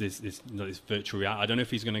 where it's this virtual reality. I don't know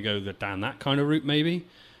if he's going to go down that kind of route, maybe.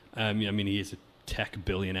 I mean, he is a tech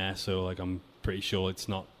billionaire, so like I'm pretty sure it's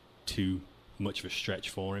not too much of a stretch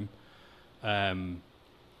for him.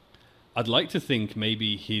 I'd like to think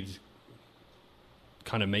maybe he'd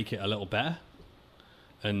kind of make it a little better.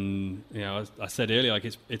 And as I said earlier, like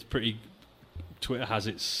it's pretty. Twitter has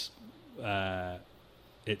its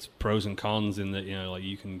pros and cons in that like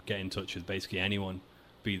you can get in touch with basically anyone,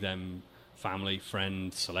 be them family,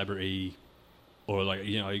 friend, celebrity, or like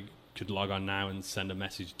you could log on now and send a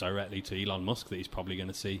message directly to Elon Musk that he's probably going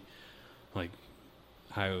to see. Like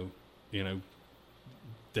how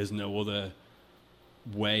there's no other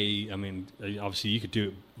way. I mean, obviously you could do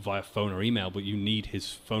it via phone or email, but you need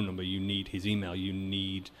his phone number, you need his email, you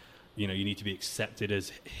need to be accepted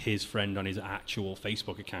as his friend on his actual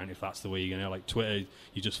Facebook account, if that's the way you're going to. Like Twitter,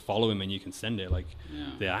 you just follow him and you can send it. Like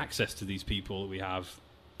the access to these people that we have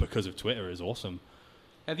because of Twitter is awesome.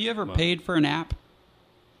 Have you ever paid for an app?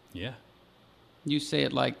 Yeah. You say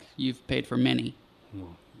it like you've paid for many.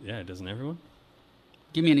 Well, yeah, doesn't everyone?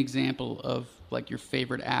 Give me an example of like your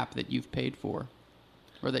favorite app that you've paid for,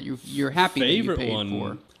 or that you're happy favorite that you paid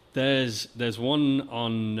one, for. There's one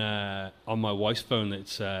on my wife's phone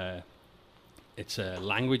that's it's a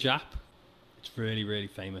language app. It's really, really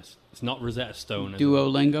famous. It's not Rosetta Stone.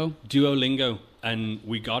 Duolingo? Duolingo. And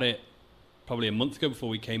we got it probably a month ago before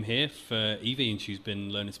we came here for Evie, and she's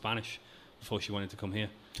been learning Spanish before she wanted to come here.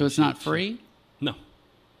 So it's not free? No.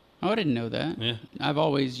 Oh, I didn't know that. Yeah. I've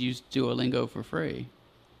always used Duolingo for free,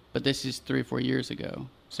 but this is 3 or 4 years ago.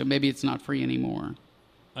 So maybe it's not free anymore.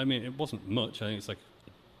 I mean, it wasn't much. I think it's like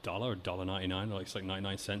 $1 or $1.99, or it's like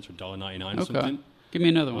 99 cents or $1.99 or Okay. something. Give me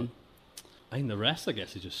another one. I mean, the rest, I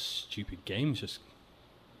guess, is just stupid games, just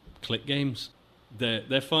click games.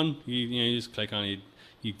 They're fun. You just click on it.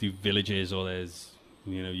 You do villages, or there's,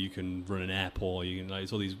 you can run an airport. You can, like,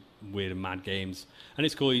 it's all these weird and mad games, and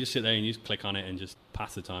it's cool. You just sit there and you just click on it and just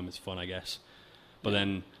pass the time. It's fun, I guess. But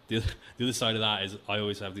then the other side of that is I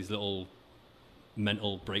always have these little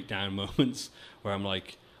mental breakdown moments where I'm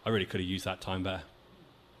like, I really could have used that time better.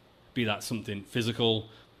 Be that something physical,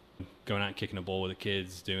 going out and kicking a ball with the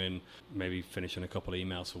kids, maybe finishing a couple of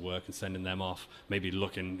emails for work and sending them off, maybe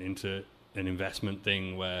looking into an investment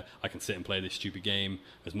thing where I can sit and play this stupid game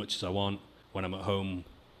as much as I want when I'm at home,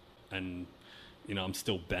 and I'm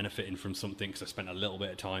still benefiting from something because I spent a little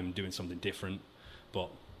bit of time doing something different.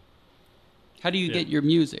 But How do you get your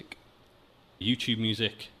music? YouTube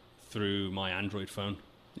music through my Android phone.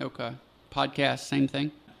 Okay. Podcast, same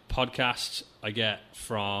thing? Podcasts I get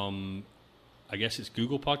from, I guess it's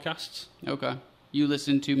Google Podcasts. Okay. You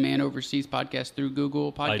listen to Man Overseas podcast through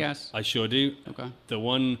Google Podcasts? I sure do. Okay. The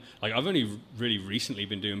one, like, I've only really recently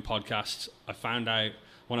been doing podcasts. I found out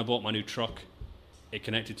when I bought my new truck, it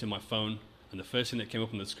connected to my phone, and the first thing that came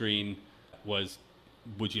up on the screen was,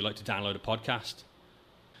 would you like to download a podcast?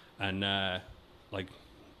 And like,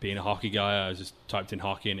 being a hockey guy, I just typed in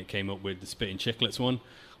hockey and it came up with the Spitting Chicklets one,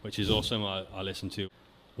 which is awesome. I listened to.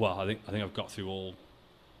 Well, I think I've got through all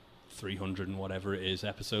 300 and whatever it is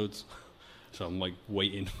episodes. So I'm like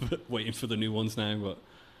waiting for the new ones now. But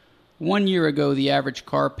 1 year ago, the average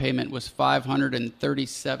car payment was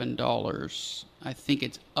 $537. I think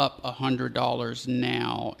it's up $100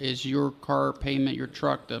 now. Is your car payment, your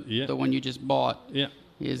truck, the one you just bought? Yeah.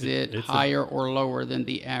 Is it higher or lower than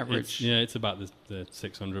the average? It's about the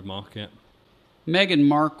 600 mark. Yeah. Meghan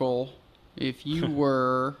Markle, if you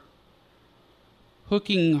were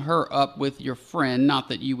hooking her up with your friend, not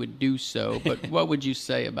that you would do so, but what would you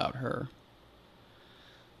say about her?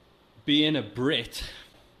 Being a Brit,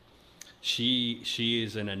 she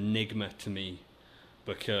is an enigma to me,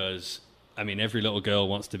 because I mean, every little girl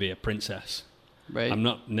wants to be a princess. Right. I'm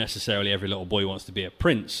not necessarily every little boy wants to be a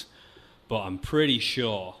prince, but I'm pretty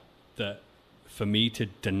sure that for me to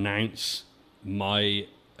denounce my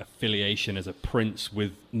affiliation as a prince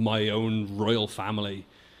with my own royal family,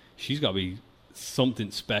 she's got to be something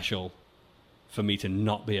special for me to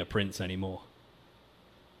not be a prince anymore.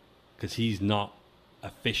 Because he's not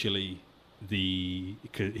officially he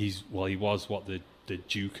was the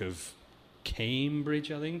Duke of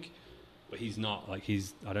Cambridge, I think, but he's not, like,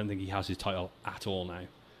 I don't think he has his title at all now,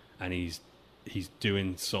 and he's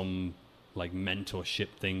doing some like mentorship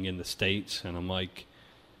thing in the States, and I'm like,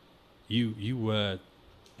 you were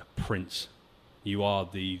a prince, you are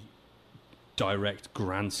the direct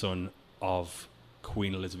grandson of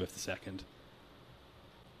Queen Elizabeth II.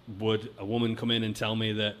 Would a woman come in and tell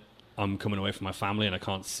me that I'm coming away from my family and I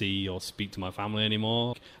can't see or speak to my family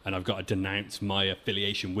anymore, and I've got to denounce my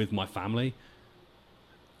affiliation with my family?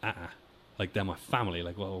 Like, they're my family.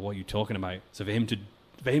 Like, well, what are you talking about? So for him to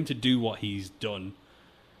do what he's done,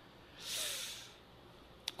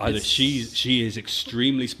 either she is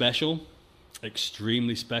extremely special, or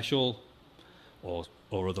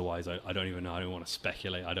otherwise, I don't even know. I don't want to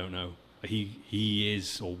speculate. I don't know. He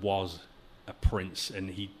is or was a prince, and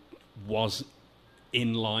he was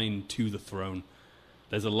in line to the throne.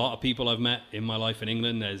 There's a lot of people I've met in my life in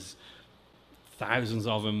England. There's thousands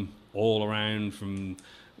of them all around, from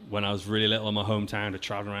when I was really little in my hometown to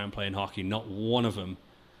traveling around playing hockey. Not one of them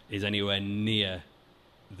is anywhere near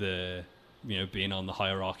the, being on the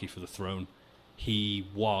hierarchy for the throne. He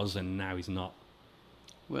was, and now he's not.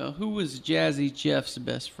 Well, who was Jazzy Jeff's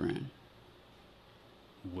best friend?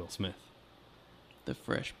 Will Smith. The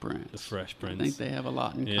Fresh Prince. The Fresh Prince. I think they have a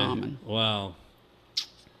lot in common. Well,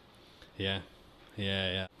 yeah.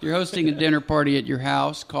 You're hosting a dinner party at your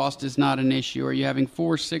house. Cost is not an issue. Are you having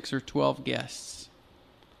 4, 6, or 12 guests?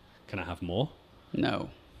 Can I have more?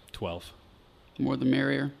 No. 12. More the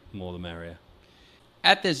merrier? More the merrier.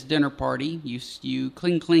 At this dinner party, you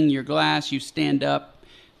cling your glass, you stand up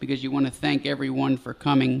because you want to thank everyone for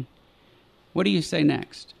coming. What do you say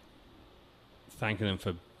next? Thanking them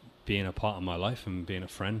for being a part of my life and being a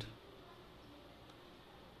friend.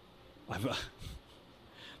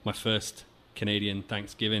 My first Canadian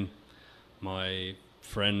Thanksgiving, my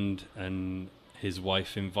friend and his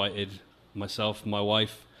wife invited myself, my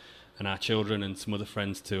wife, and our children and some other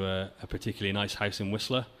friends to a particularly nice house in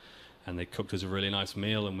Whistler, and they cooked us a really nice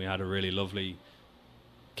meal, and we had a really lovely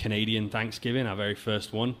Canadian Thanksgiving, our very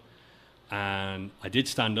first one. And I did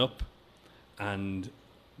stand up and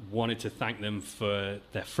wanted to thank them for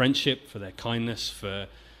their friendship, for their kindness, for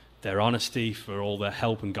their honesty, for all their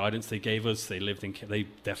help and guidance they gave us.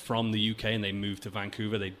 They're from the UK and they moved to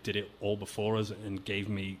Vancouver. They did it all before us and gave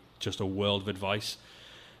me just a world of advice.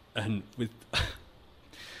 And with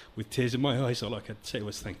with tears in my eyes, all I could say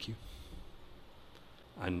was thank you.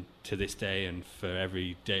 And to this day and for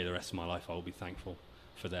every day the rest of my life, I will be thankful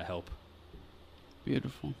for their help.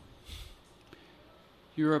 Beautiful.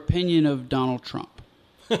 Your opinion of Donald Trump?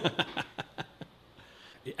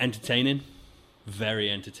 Entertaining,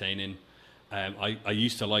 very entertaining. I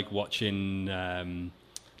used to like watching.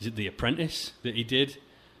 Is it The Apprentice that he did?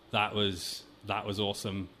 That was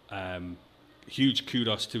awesome. Huge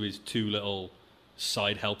kudos to his two little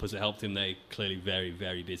side helpers that helped him. They clearly very,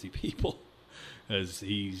 very busy people, as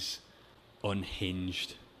he's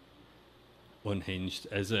unhinged.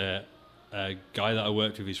 As a guy that I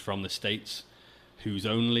worked with, who's from the States,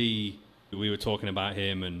 we were talking about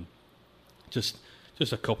him and just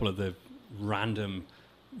a couple of the random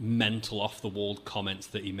mental off the wall comments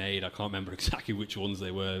that he made. I can't remember exactly which ones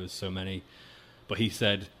they were. There was so many. But he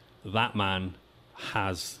said, that man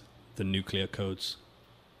has the nuclear codes.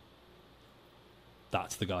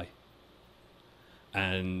 That's the guy.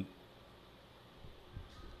 And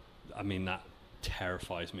I mean, that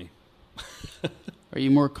terrifies me. Are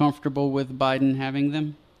you more comfortable with Biden having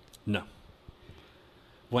them? No.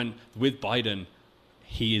 With Biden,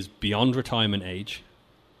 he is beyond retirement age.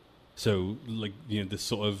 So, the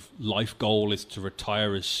sort of life goal is to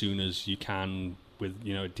retire as soon as you can with,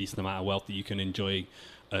 a decent amount of wealth that you can enjoy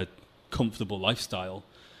a comfortable lifestyle.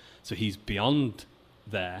 So he's beyond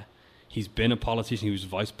there. He's been a politician. He was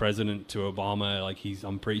vice president to Obama.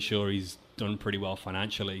 I'm pretty sure he's done pretty well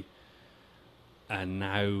financially. And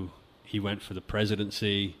now he went for the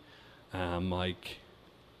presidency. Do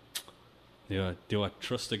I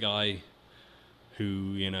trust a guy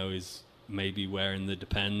who, is maybe wearing the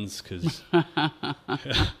Depends? Because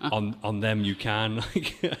on them you can.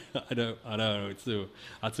 I don't know.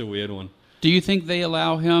 That's a weird one. Do you think they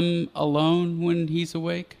allow him alone when he's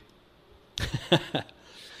awake?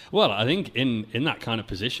 Well, I think in that kind of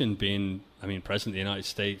position, being, President of the United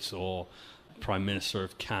States or Prime Minister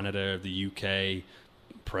of Canada, of the UK,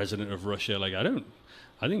 President of Russia,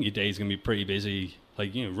 I think your day's going to be pretty busy.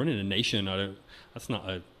 Running a nation, that's not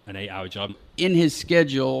an 8-hour job. In his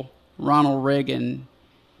schedule, Ronald Reagan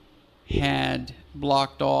had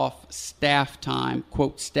blocked off staff time,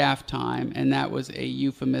 quote, staff time, and that was a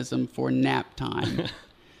euphemism for nap time.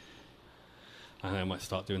 I might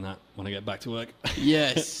start doing that when I get back to work.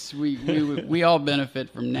 Yes, we all benefit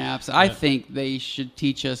from naps. I think they should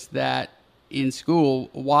teach us that in school.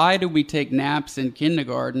 Why do we take naps in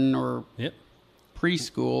kindergarten or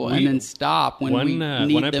preschool and then stop when we need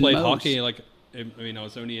them most? When I played hockey, I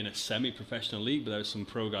was only in a semi-professional league, but there were some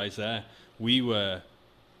pro guys there. We were,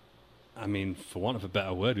 for want of a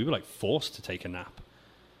better word, we were forced to take a nap.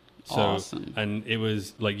 So, awesome. And it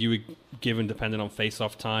was you were given, depending on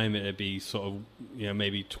face-off time, it'd be sort of,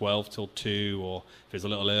 maybe 12 till 2, or if it was a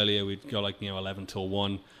little earlier, we'd go 11 till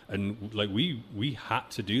 1. And we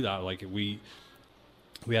had to do that. We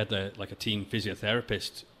had a team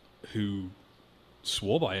physiotherapist who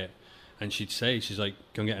swore by it, and she's like,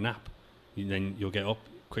 go and get a nap. Then you'll get up,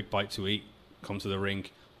 quick bite to eat, come to the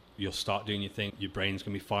rink, you'll start doing your thing. Your brain's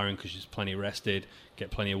going to be firing because you're plenty rested,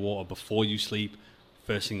 get plenty of water before you sleep.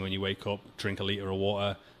 First thing when you wake up, drink a litre of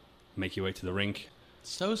water, make your way to the rink.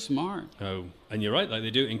 So smart. Oh, and you're right, they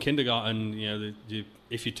do it in kindergarten.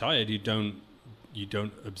 If you're tired, you don't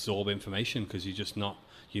absorb information because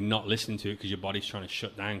you're not listening to it because your body's trying to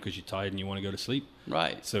shut down because you're tired and you want to go to sleep.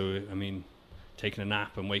 Right. So, taking a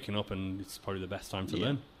nap and waking up, and it's probably the best time to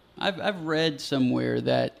learn. I've read somewhere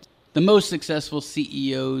that the most successful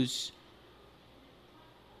CEOs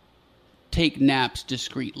take naps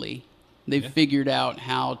discreetly. They've figured out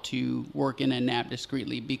how to work in a nap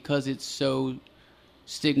discreetly because it's so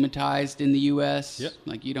stigmatized in the U.S.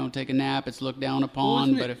 Yep. You don't take a nap, it's looked down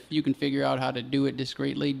upon. But if you can figure out how to do it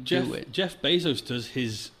discreetly, do it. Jeff Bezos does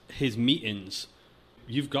his meetings.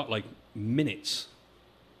 You've got minutes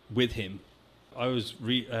with him. I was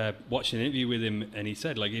watching an interview with him, and he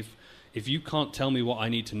said, if you can't tell me what I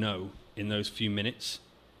need to know in those few minutes,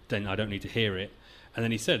 then I don't need to hear it. And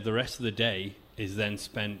then he said the rest of the day is then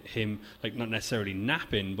spent him, not necessarily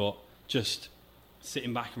napping, but just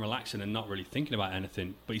sitting back and relaxing and not really thinking about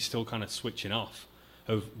anything, but he's still kind of switching off.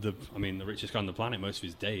 the richest guy on the planet, most of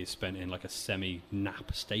his day is spent in like a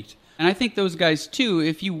semi-nap state. And I think those guys, too,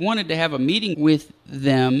 if you wanted to have a meeting with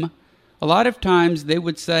them, a lot of times they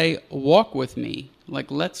would say, walk with me.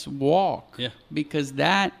 Like, let's walk. Yeah. Because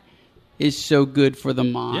that is so good for the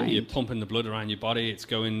mind. Yeah, you're pumping the blood around your body. It's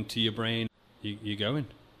going to your brain. You're going.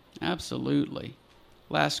 Absolutely.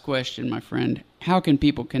 Last question, my friend. How can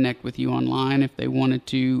people connect with you online if they wanted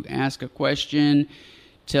to ask a question,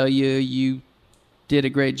 tell you did a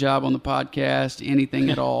great job on the podcast, anything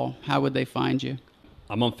at all? How would they find you?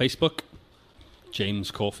 I'm on Facebook,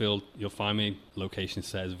 James Caulfield. You'll find me. Location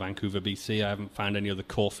says Vancouver, BC. I haven't found any other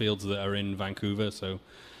Caulfields that are in Vancouver, so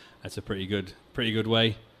that's a pretty good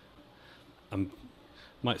way. I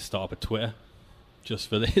might start up a Twitter just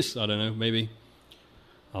for this. I don't know. Maybe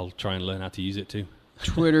I'll try and learn how to use it too.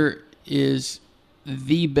 Twitter is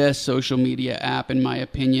the best social media app, in my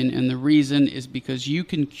opinion, and the reason is because you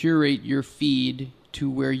can curate your feed to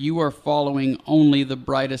where you are following only the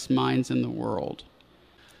brightest minds in the world.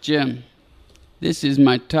 Jim, this is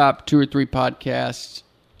my top 2 or 3 podcasts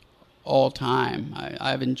all time.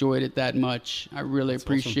 I've enjoyed it that much. I really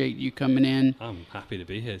appreciate you coming in. I'm happy to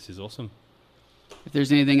be here. This is awesome. If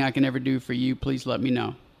there's anything I can ever do for you, please let me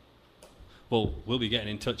know. Well, we'll be getting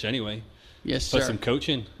in touch anyway. Yes, sir. For some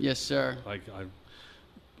coaching. Yes, sir.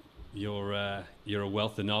 You're a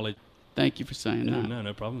wealth of knowledge. Thank you for saying that.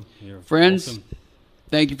 No problem. You're Friends, awesome.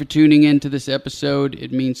 Thank you for tuning in to this episode.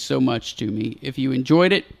 It means so much to me. If you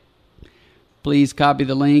enjoyed it, please copy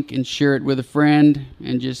the link and share it with a friend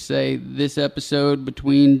and just say this episode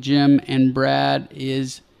between Jim and Brad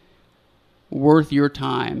is worth your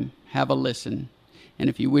time. Have a listen. And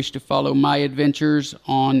if you wish to follow my adventures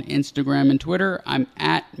on Instagram and Twitter, I'm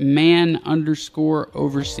at man_overseas.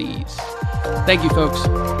 Thank you,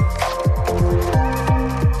 folks.